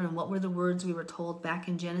his favor. And what were the words we were told back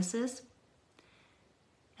in Genesis?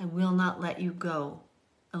 I will not let you go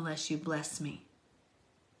unless you bless me.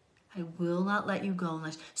 I will not let you go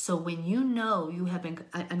unless... So when you know you have been...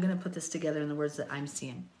 I'm going to put this together in the words that I'm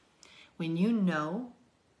seeing. When you know,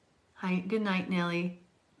 hi, good night, Nellie,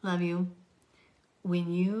 love you.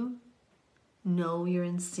 When you know you're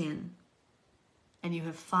in sin and you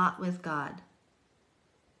have fought with God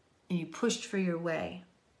and you pushed for your way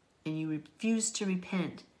and you refuse to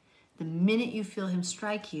repent, the minute you feel him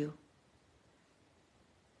strike you,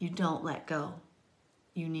 you don't let go.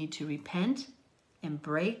 You need to repent and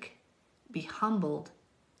break, be humbled,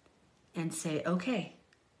 and say, okay,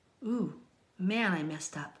 ooh, man, I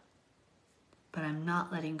messed up, but I'm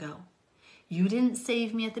not letting go. You didn't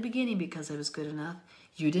save me at the beginning because I was good enough.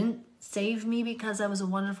 You didn't save me because I was a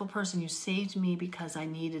wonderful person. You saved me because I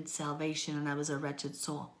needed salvation and I was a wretched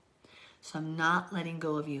soul. So I'm not letting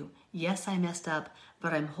go of you. Yes, I messed up,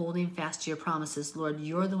 but I'm holding fast to your promises. Lord,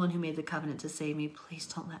 you're the one who made the covenant to save me. Please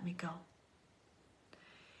don't let me go.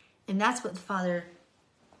 And that's what the Father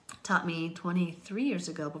taught me 23 years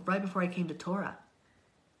ago, but right before I came to Torah.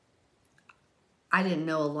 I didn't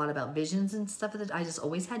know a lot about visions and stuff. I just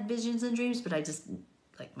always had visions and dreams, but I just,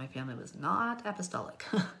 like, my family was not apostolic.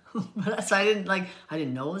 So I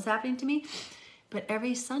didn't know what was happening to me. But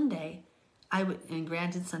every Sunday, I would, and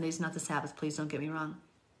granted, Sunday's not the Sabbath, please don't get me wrong.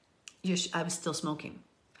 I was still smoking.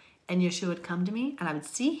 And Yeshua would come to me, and I would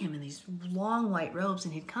see him in these long white robes,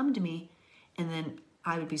 and he'd come to me, and then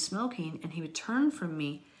I would be smoking, and he would turn from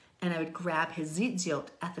me, and I would grab his zitziot.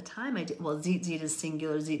 At the time, zitzit is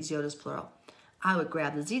singular, zitziot is plural. I would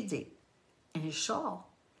grab the zitzit and his shawl.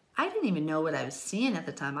 I didn't even know what I was seeing at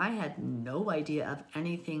the time. I had no idea of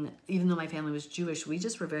anything. Even though my family was Jewish, we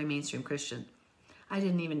just were very mainstream Christian. I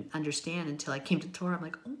didn't even understand until I came to Torah. I'm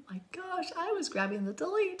like, oh my gosh, I was grabbing the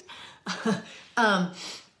delete. And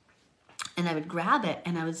I would grab it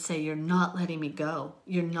and I would say, you're not letting me go.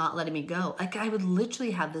 You're not letting me go. Like, I would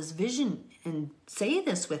literally have this vision and say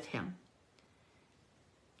this with him.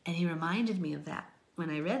 And he reminded me of that when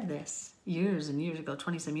I read this years and years ago,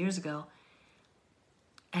 20-some years ago.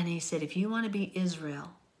 And he said, if you want to be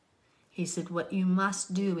Israel, he said, what you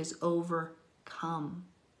must do is overcome.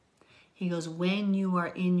 He goes, when you are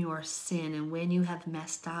in your sin and when you have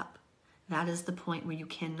messed up, that is the point where you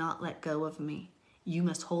cannot let go of me. You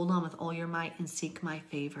must hold on with all your might and seek my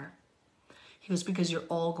favor. He goes, because you're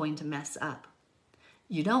all going to mess up.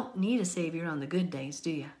 You don't need a savior on the good days,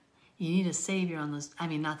 do you? You need a savior on those. I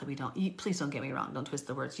mean, not that we don't. Please don't get me wrong. Don't twist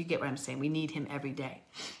the words. You get what I'm saying. We need him every day.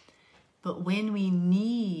 But when we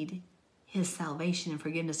need his salvation and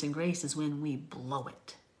forgiveness and grace is when we blow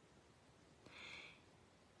it.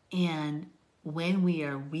 And when we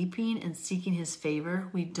are weeping and seeking his favor,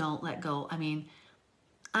 we don't let go. I mean,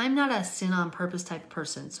 I'm not a sin on purpose type of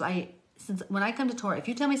person. So when I come to Torah, if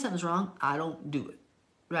you tell me something's wrong, I don't do it.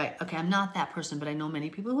 Right? Okay, I'm not that person, but I know many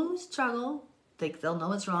people who struggle. They'll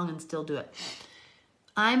know it's wrong and still do it.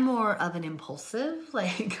 I'm more of an impulsive.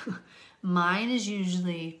 Like, mine is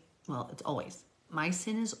usually, well, it's always. My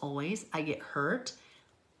sin is always I get hurt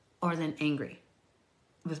or then angry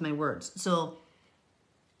with my words. So,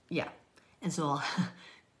 yeah. And so,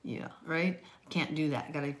 yeah, right? I can't do that.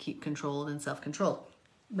 I got to keep controlled and self-controlled.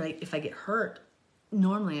 But if I get hurt,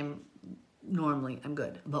 normally I'm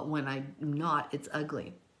good. But when I'm not, it's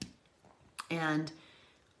ugly. And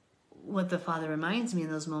what the Father reminds me in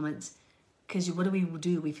those moments, because what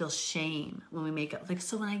do? We feel shame when we make up. Like,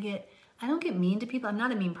 so when I don't get mean to people. I'm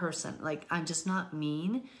not a mean person. Like, I'm just not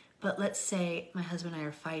mean. But let's say my husband and I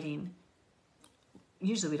are fighting.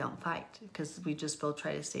 Usually we don't fight because we just both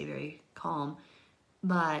try to stay very calm.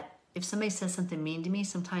 But if somebody says something mean to me,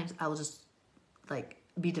 sometimes I will just like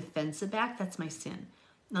be defensive back. That's my sin.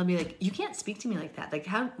 And I'll be like, you can't speak to me like that. Like,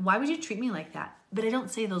 why would you treat me like that? But I don't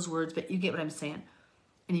say those words, but you get what I'm saying.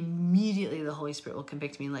 And immediately the Holy Spirit will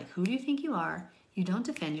convict me. Like, who do you think you are? You don't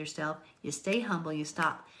defend yourself. You stay humble. You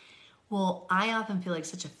stop. Well, I often feel like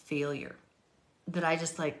such a failure that I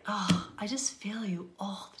just I just fail you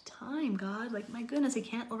all the time, God. Like, my goodness, I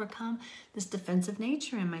can't overcome this defensive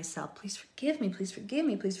nature in myself. Please forgive me. Please forgive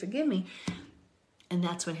me. Please forgive me. And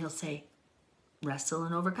that's when he'll say, wrestle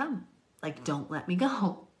and overcome. Like, don't let me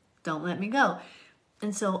go. Don't let me go.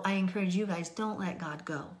 And so I encourage you guys, don't let God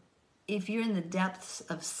go. If you're in the depths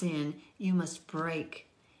of sin, you must break.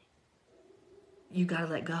 You got to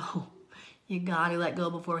let go. You got to let go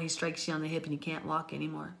before he strikes you on the hip and you can't walk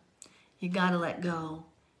anymore. You got to let go.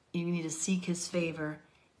 You need to seek his favor.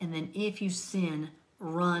 And then if you sin,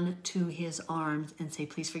 run to his arms and say,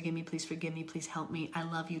 please forgive me, please forgive me, please help me. I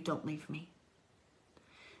love you. Don't leave me.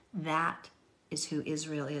 That is who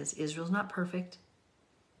Israel is. Israel's not perfect.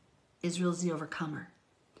 Israel's the overcomer.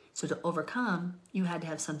 So to overcome, you had to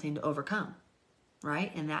have something to overcome,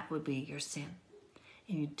 right? And that would be your sin.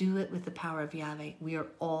 And you do it with the power of Yahweh. We are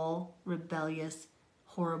all rebellious,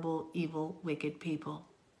 horrible, evil, wicked people.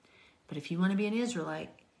 But if you want to be an Israelite,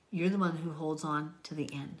 you're the one who holds on to the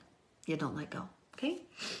end. You don't let go. Okay?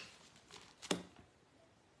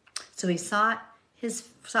 So he sought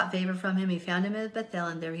favor from him. He found him at Bethel,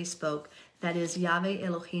 and there he spoke. That is Yahweh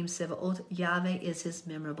Elohim Sevaot. Yahweh is his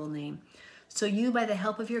memorable name. So you, by the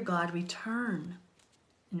help of your God, return.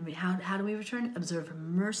 And how do we return? Observe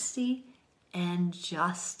mercy and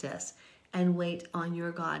justice, and wait on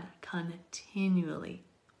your God continually.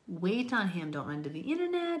 Wait on him. Don't run to the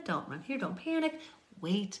internet. Don't run here. Don't panic.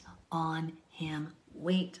 Wait on him.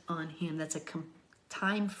 Wait on him. That's a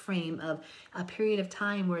time frame of a period of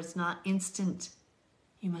time where it's not instant.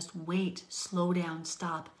 You must wait, slow down,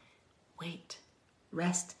 stop, wait,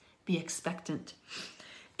 rest, be expectant.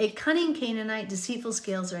 A cunning Canaanite, deceitful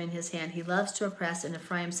scales are in his hand. He loves to oppress. And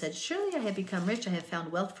Ephraim said, surely I have become rich. I have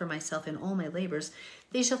found wealth for myself in all my labors.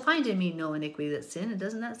 They shall find in me no iniquity that's sin. And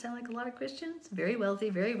doesn't that sound like a lot of Christians? Very wealthy,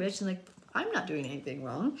 very rich, and like, I'm not doing anything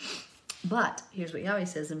wrong. But here's what Yahweh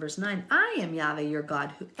says in verse 9. I am Yahweh your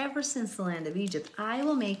God, who ever since the land of Egypt, I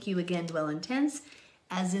will make you again dwell in tents,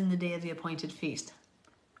 as in the day of the appointed feast.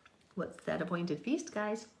 What's that appointed feast,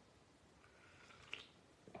 guys?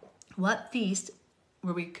 What feast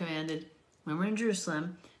were we commanded when we're in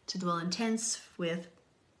Jerusalem to dwell in tents with?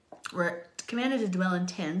 We're commanded to dwell in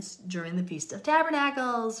tents during the Feast of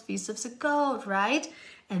Tabernacles, Feast of Sukkot, right?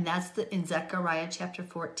 And that's in Zechariah chapter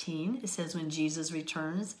 14. It says when Jesus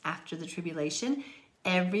returns after the tribulation,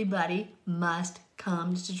 everybody must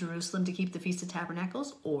come to Jerusalem to keep the Feast of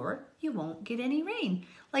Tabernacles, or you won't get any rain.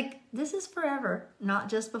 Like, this is forever, not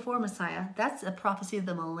just before Messiah. That's a prophecy of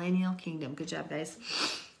the millennial kingdom. Good job, guys.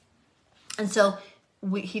 And so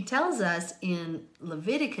he tells us in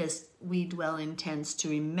Leviticus, we dwell in tents to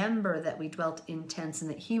remember that we dwelt in tents and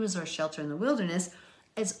that he was our shelter in the wilderness.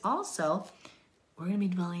 It's also, we're going to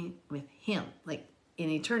be dwelling with him, like in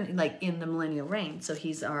eternity, like in the millennial reign. So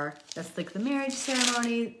that's like the marriage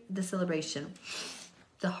ceremony, the celebration,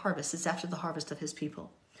 the harvest. It's after the harvest of his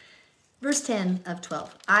people. Verse 10 of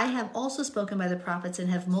 12. I have also spoken by the prophets and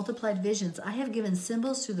have multiplied visions. I have given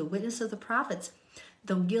symbols through the witness of the prophets.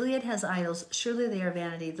 Though Gilead has idols, surely they are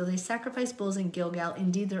vanity. Though they sacrifice bulls in Gilgal,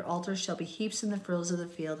 indeed their altars shall be heaps in the furrows of the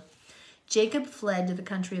field. Jacob fled to the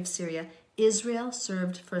country of Syria. Israel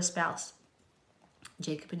served for a spouse.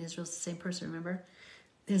 Jacob and Israel is the same person, remember?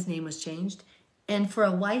 His name was changed. And for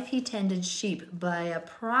a wife he tended sheep. By a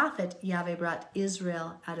prophet, Yahweh brought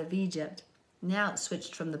Israel out of Egypt. Now it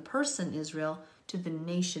switched from the person Israel to the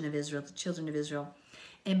nation of Israel, the children of Israel.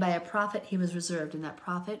 And by a prophet he was reserved, and that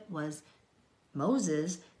prophet was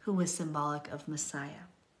Moses, who was symbolic of Messiah.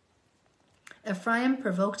 Ephraim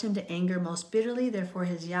provoked him to anger most bitterly, therefore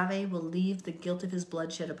his Yahweh will leave the guilt of his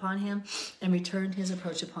bloodshed upon him and return his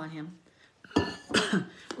approach upon him.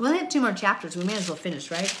 We only have 2 more chapters. We may as well finish,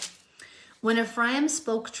 right? When Ephraim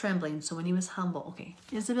spoke trembling, so when he was humble. Okay,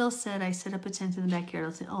 Isabel said, I set up a tent in the backyard.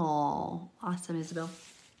 Let's say, oh, awesome, Isabel.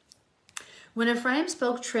 When Ephraim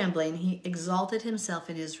spoke trembling, he exalted himself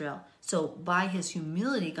in Israel. So by his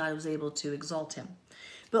humility, God was able to exalt him.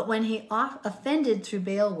 But when he offended through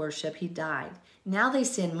Baal worship, he died. Now they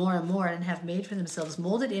sin more and more and have made for themselves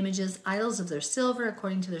molded images, idols of their silver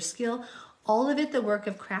according to their skill, all of it the work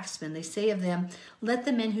of craftsmen. They say of them, let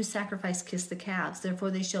the men who sacrifice kiss the calves. Therefore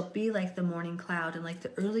they shall be like the morning cloud and like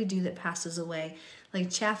the early dew that passes away, like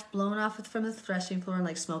chaff blown off from the threshing floor and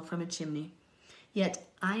like smoke from a chimney. Yet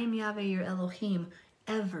I am Yahweh your Elohim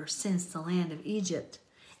ever since the land of Egypt.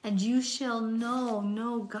 And you shall know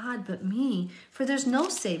no God but me, for there's no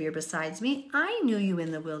Savior besides me. I knew you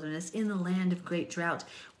in the wilderness, in the land of great drought.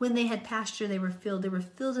 When they had pasture, they were filled,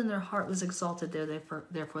 and their heart was exalted there.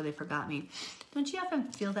 Therefore they forgot me. Don't you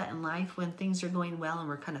often feel that in life when things are going well and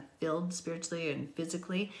we're kind of filled spiritually and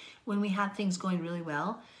physically? When we have things going really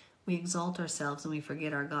well, we exalt ourselves and we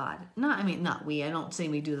forget our God. Not we. I don't say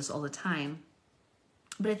we do this all the time.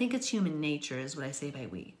 But I think it's human nature is what I say by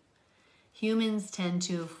we. Humans tend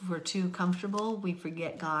to, if we're too comfortable, we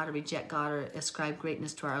forget God or reject God or ascribe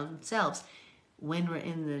greatness to our own selves. When we're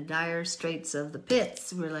in the dire straits of the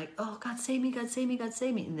pits, we're like, oh, God save me, God save me, God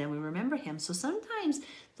save me. And then we remember him. So sometimes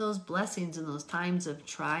those blessings and those times of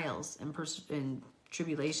trials and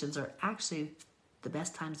tribulations are actually the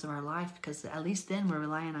best times of our life, because at least then we're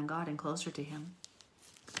relying on God and closer to him.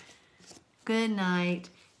 Good night.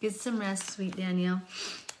 Get some rest, sweet Danielle.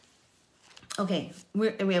 Okay,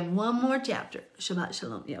 we have one more chapter. Shabbat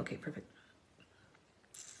Shalom. Yeah, okay, perfect.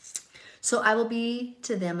 So I will be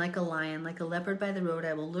to them like a lion, like a leopard by the road.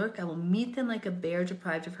 I will lurk. I will meet them like a bear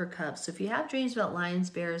deprived of her cubs. So if you have dreams about lions,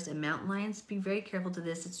 bears, and mountain lions, be very careful to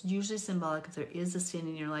this. It's usually symbolic if there is a sin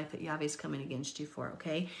in your life that Yahweh is coming against you for,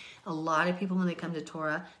 okay? A lot of people, when they come to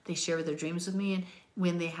Torah, they share their dreams with me, and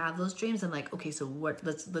when they have those dreams, I'm like, okay, so what?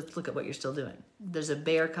 Let's look at what you're still doing. There's a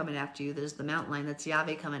bear coming after you. There's the mountain lion. That's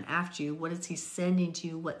Yahweh coming after you. What is he sending to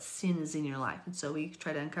you? What sin is in your life? And so we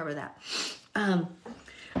try to uncover that.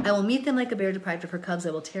 I will meet them like a bear deprived of her cubs.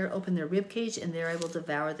 I will tear open their rib cage, and there I will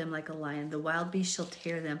devour them like a lion. The wild beast shall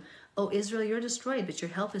tear them. O Israel, you're destroyed, but your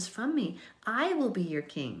help is from me. I will be your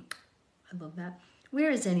king. I love that. Where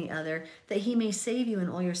is any other, that he may save you in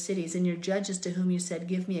all your cities, and your judges to whom you said,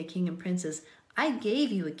 give me a king and princes? I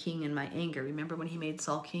gave you a king in my anger. Remember when he made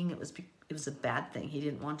Saul king? It was a bad thing. He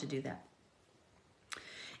didn't want to do that.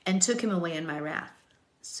 And took him away in my wrath.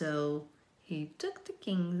 So he took the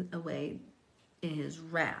king away in his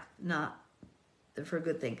wrath, not for a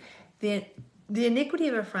good thing. The iniquity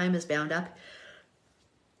of Ephraim is bound up.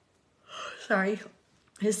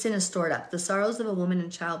 His sin is stored up. The sorrows of a woman in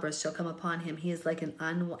childbirth shall come upon him. He is an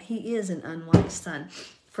unwise son,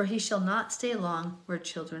 for he shall not stay long where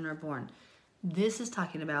children are born. This is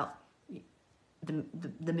talking about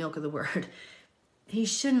the milk of the word. He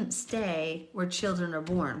shouldn't stay where children are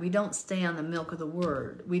born. We don't stay on the milk of the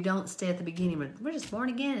word. We don't stay at the beginning. We're just born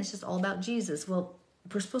again. It's just all about Jesus. Well,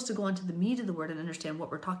 we're supposed to go on to the meat of the word and understand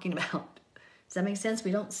what we're talking about. Does that make sense?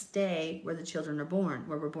 We don't stay where the children are born,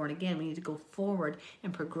 where we're born again. We need to go forward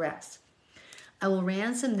and progress. I will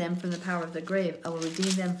ransom them from the power of the grave. I will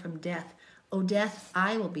redeem them from death. O death,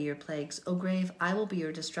 I will be your plagues. O grave, I will be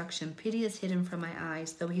your destruction. Pity is hidden from my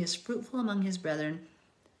eyes, though he is fruitful among his brethren.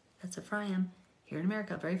 That's Ephraim, here in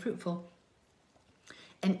America, very fruitful.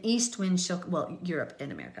 An east wind shall, Europe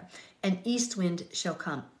and America. An east wind shall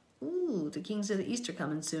come. Ooh, the kings of the east are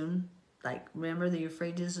coming soon. Remember, the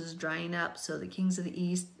Euphrates is drying up, so the kings of the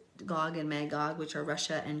east, Gog and Magog, which are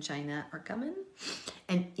Russia and China, are coming.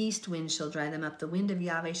 An east wind shall dry them up. The wind of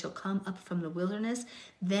Yahweh shall come up from the wilderness.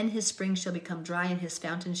 Then his springs shall become dry, and his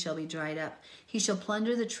fountains shall be dried up. He shall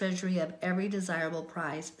plunder the treasury of every desirable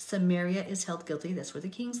prize. Samaria is held guilty. That's where the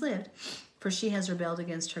kings lived. For she has rebelled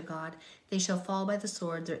against her God. They shall fall by the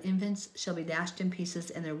sword. Their infants shall be dashed in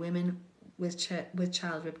pieces, and their women with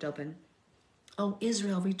child ripped open. O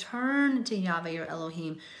Israel, return to Yahweh your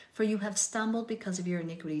Elohim, for you have stumbled because of your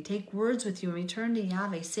iniquity. Take words with you and return to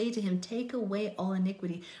Yahweh. Say to him, take away all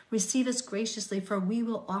iniquity. Receive us graciously, for we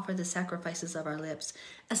will offer the sacrifices of our lips.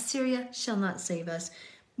 Assyria shall not save us.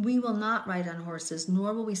 We will not ride on horses,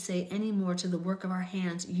 nor will we say any more to the work of our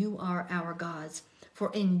hands, you are our gods.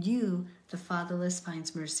 For in you the fatherless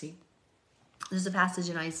finds mercy. There's a passage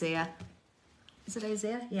in Isaiah. Is it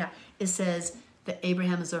Isaiah? Yeah. It says that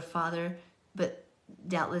Abraham is our father, but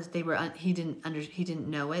doubtless he didn't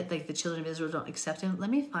know it. The children of Israel don't accept him. Let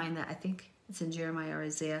me find that. I think it's in Jeremiah or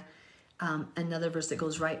Isaiah. Another verse that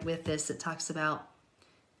goes right with this that talks about,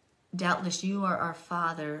 doubtless you are our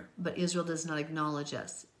father, but Israel does not acknowledge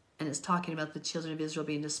us. And it's talking about the children of Israel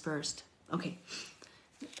being dispersed. Okay.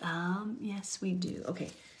 Yes, we do. Okay.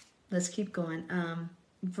 Let's keep going.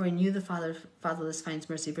 For in you the fatherless finds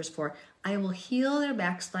mercy. Verse 4, I will heal their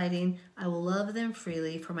backsliding. I will love them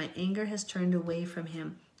freely, for my anger has turned away from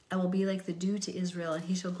him. I will be like the dew to Israel, and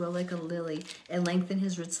he shall grow like a lily, and lengthen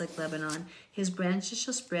his roots like Lebanon. His branches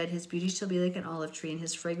shall spread, his beauty shall be like an olive tree, and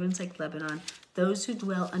his fragrance like Lebanon. Those who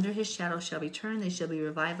dwell under his shadow shall be turned. They shall be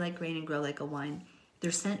revived like grain and grow like a wine.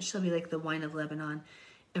 Their scent shall be like the wine of Lebanon.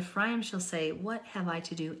 Ephraim shall say, what have I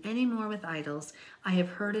to do any more with idols? I have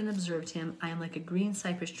heard and observed him. I am like a green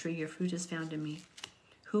cypress tree. Your fruit is found in me.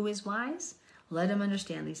 Who is wise? Let him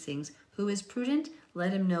understand these things. Who is prudent?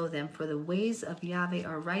 Let him know them. For the ways of Yahweh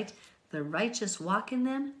are right. The righteous walk in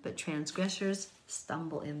them, but transgressors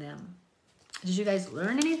stumble in them. Did you guys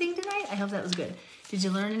learn anything tonight? I hope that was good. Did you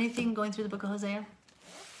learn anything going through the book of Hosea?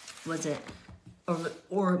 Was it,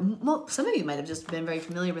 or some of you might have just been very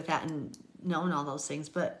familiar with that and known all those things,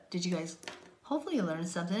 but did you guys, hopefully you learned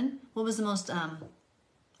something. What was the most,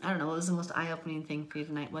 what was the most eye-opening thing for you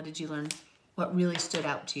tonight? What did you learn? What really stood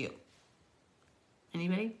out to you?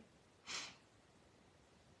 Anybody?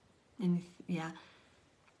 Yeah.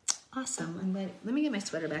 Awesome. I'm glad. Let me get my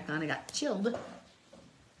sweater back on. I got chilled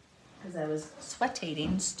because I was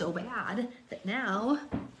sweating so bad that now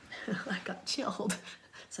I got chilled.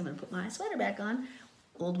 So I'm going to put my sweater back on.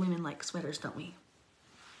 Old women like sweaters, don't we?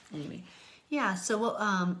 Anyway. Yeah, so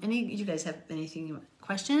you guys have anything,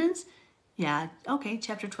 questions? Yeah, okay,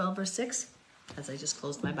 chapter 12, verse 6, as I just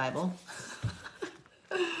closed my Bible.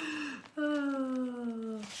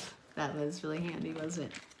 Oh, that was really handy,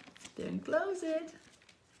 wasn't it? Then close it.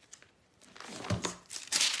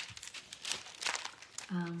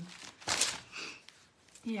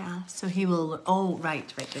 Yeah, so he will,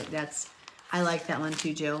 right, that's, I like that one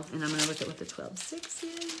too, Joe, and I'm going to look at what the 12:6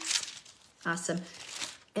 is. Awesome.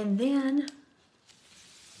 And then,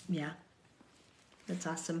 yeah, That's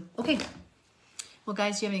awesome. Okay. Well,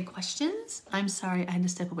 guys, do you have any questions? I'm sorry, I had to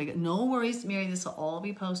step away. No worries, Mary. This will all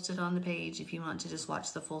be posted on the page if you want to just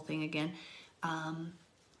watch the full thing again.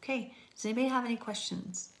 Okay. Does anybody have any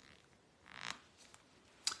questions?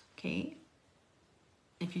 Okay.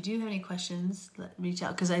 If you do have any questions, reach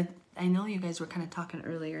out. Because I know you guys were kind of talking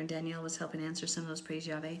earlier, and Danielle was helping answer some of those. Praise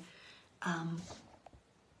Yahweh.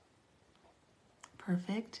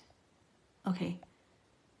 Perfect. Okay.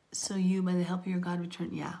 So you, by the help of your God,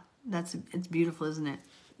 return. Yeah. It's beautiful, isn't it?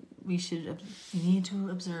 We need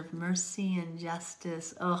to observe mercy and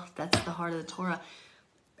justice. Oh, that's the heart of the Torah.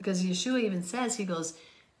 Because Yeshua even says, he goes,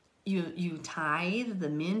 you tithe the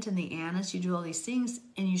mint and the anise, you do all these things,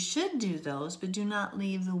 and you should do those, but do not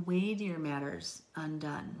leave the weightier matters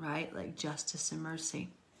undone, right? Like justice and mercy.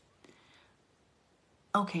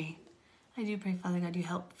 Okay. I do pray, Father God, you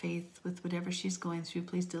help Faith with whatever she's going through.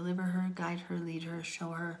 Please deliver her, guide her, lead her,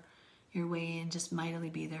 show her your way, and just mightily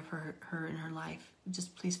be there for her in her life.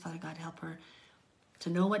 Just please, Father God, help her to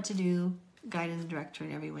know what to do, guide and direct her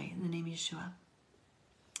in every way. In the name of Yeshua.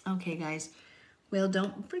 Okay, guys. Well,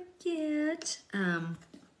 don't forget,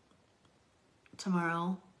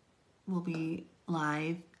 tomorrow we'll be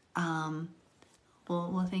live. Well,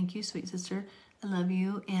 thank you, sweet sister. I love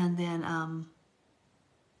you. And then I'm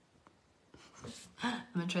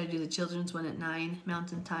going to try to do the children's one at 9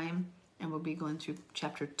 Mountain Time. And we'll be going through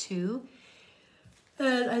chapter 2.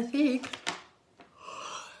 And I think,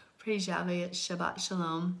 praise Yahweh, Shabbat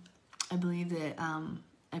Shalom. I believe that,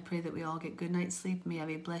 I pray that we all get good night's sleep. May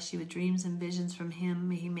Yahweh bless you with dreams and visions from him.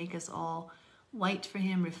 May he make us all white for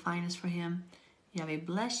him, refine us for him. Yahweh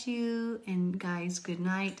bless you. And guys, good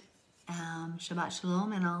night. Shabbat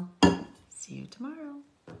Shalom, and I'll see you tomorrow.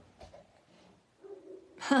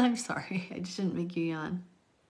 I'm sorry, I just didn't make you yawn.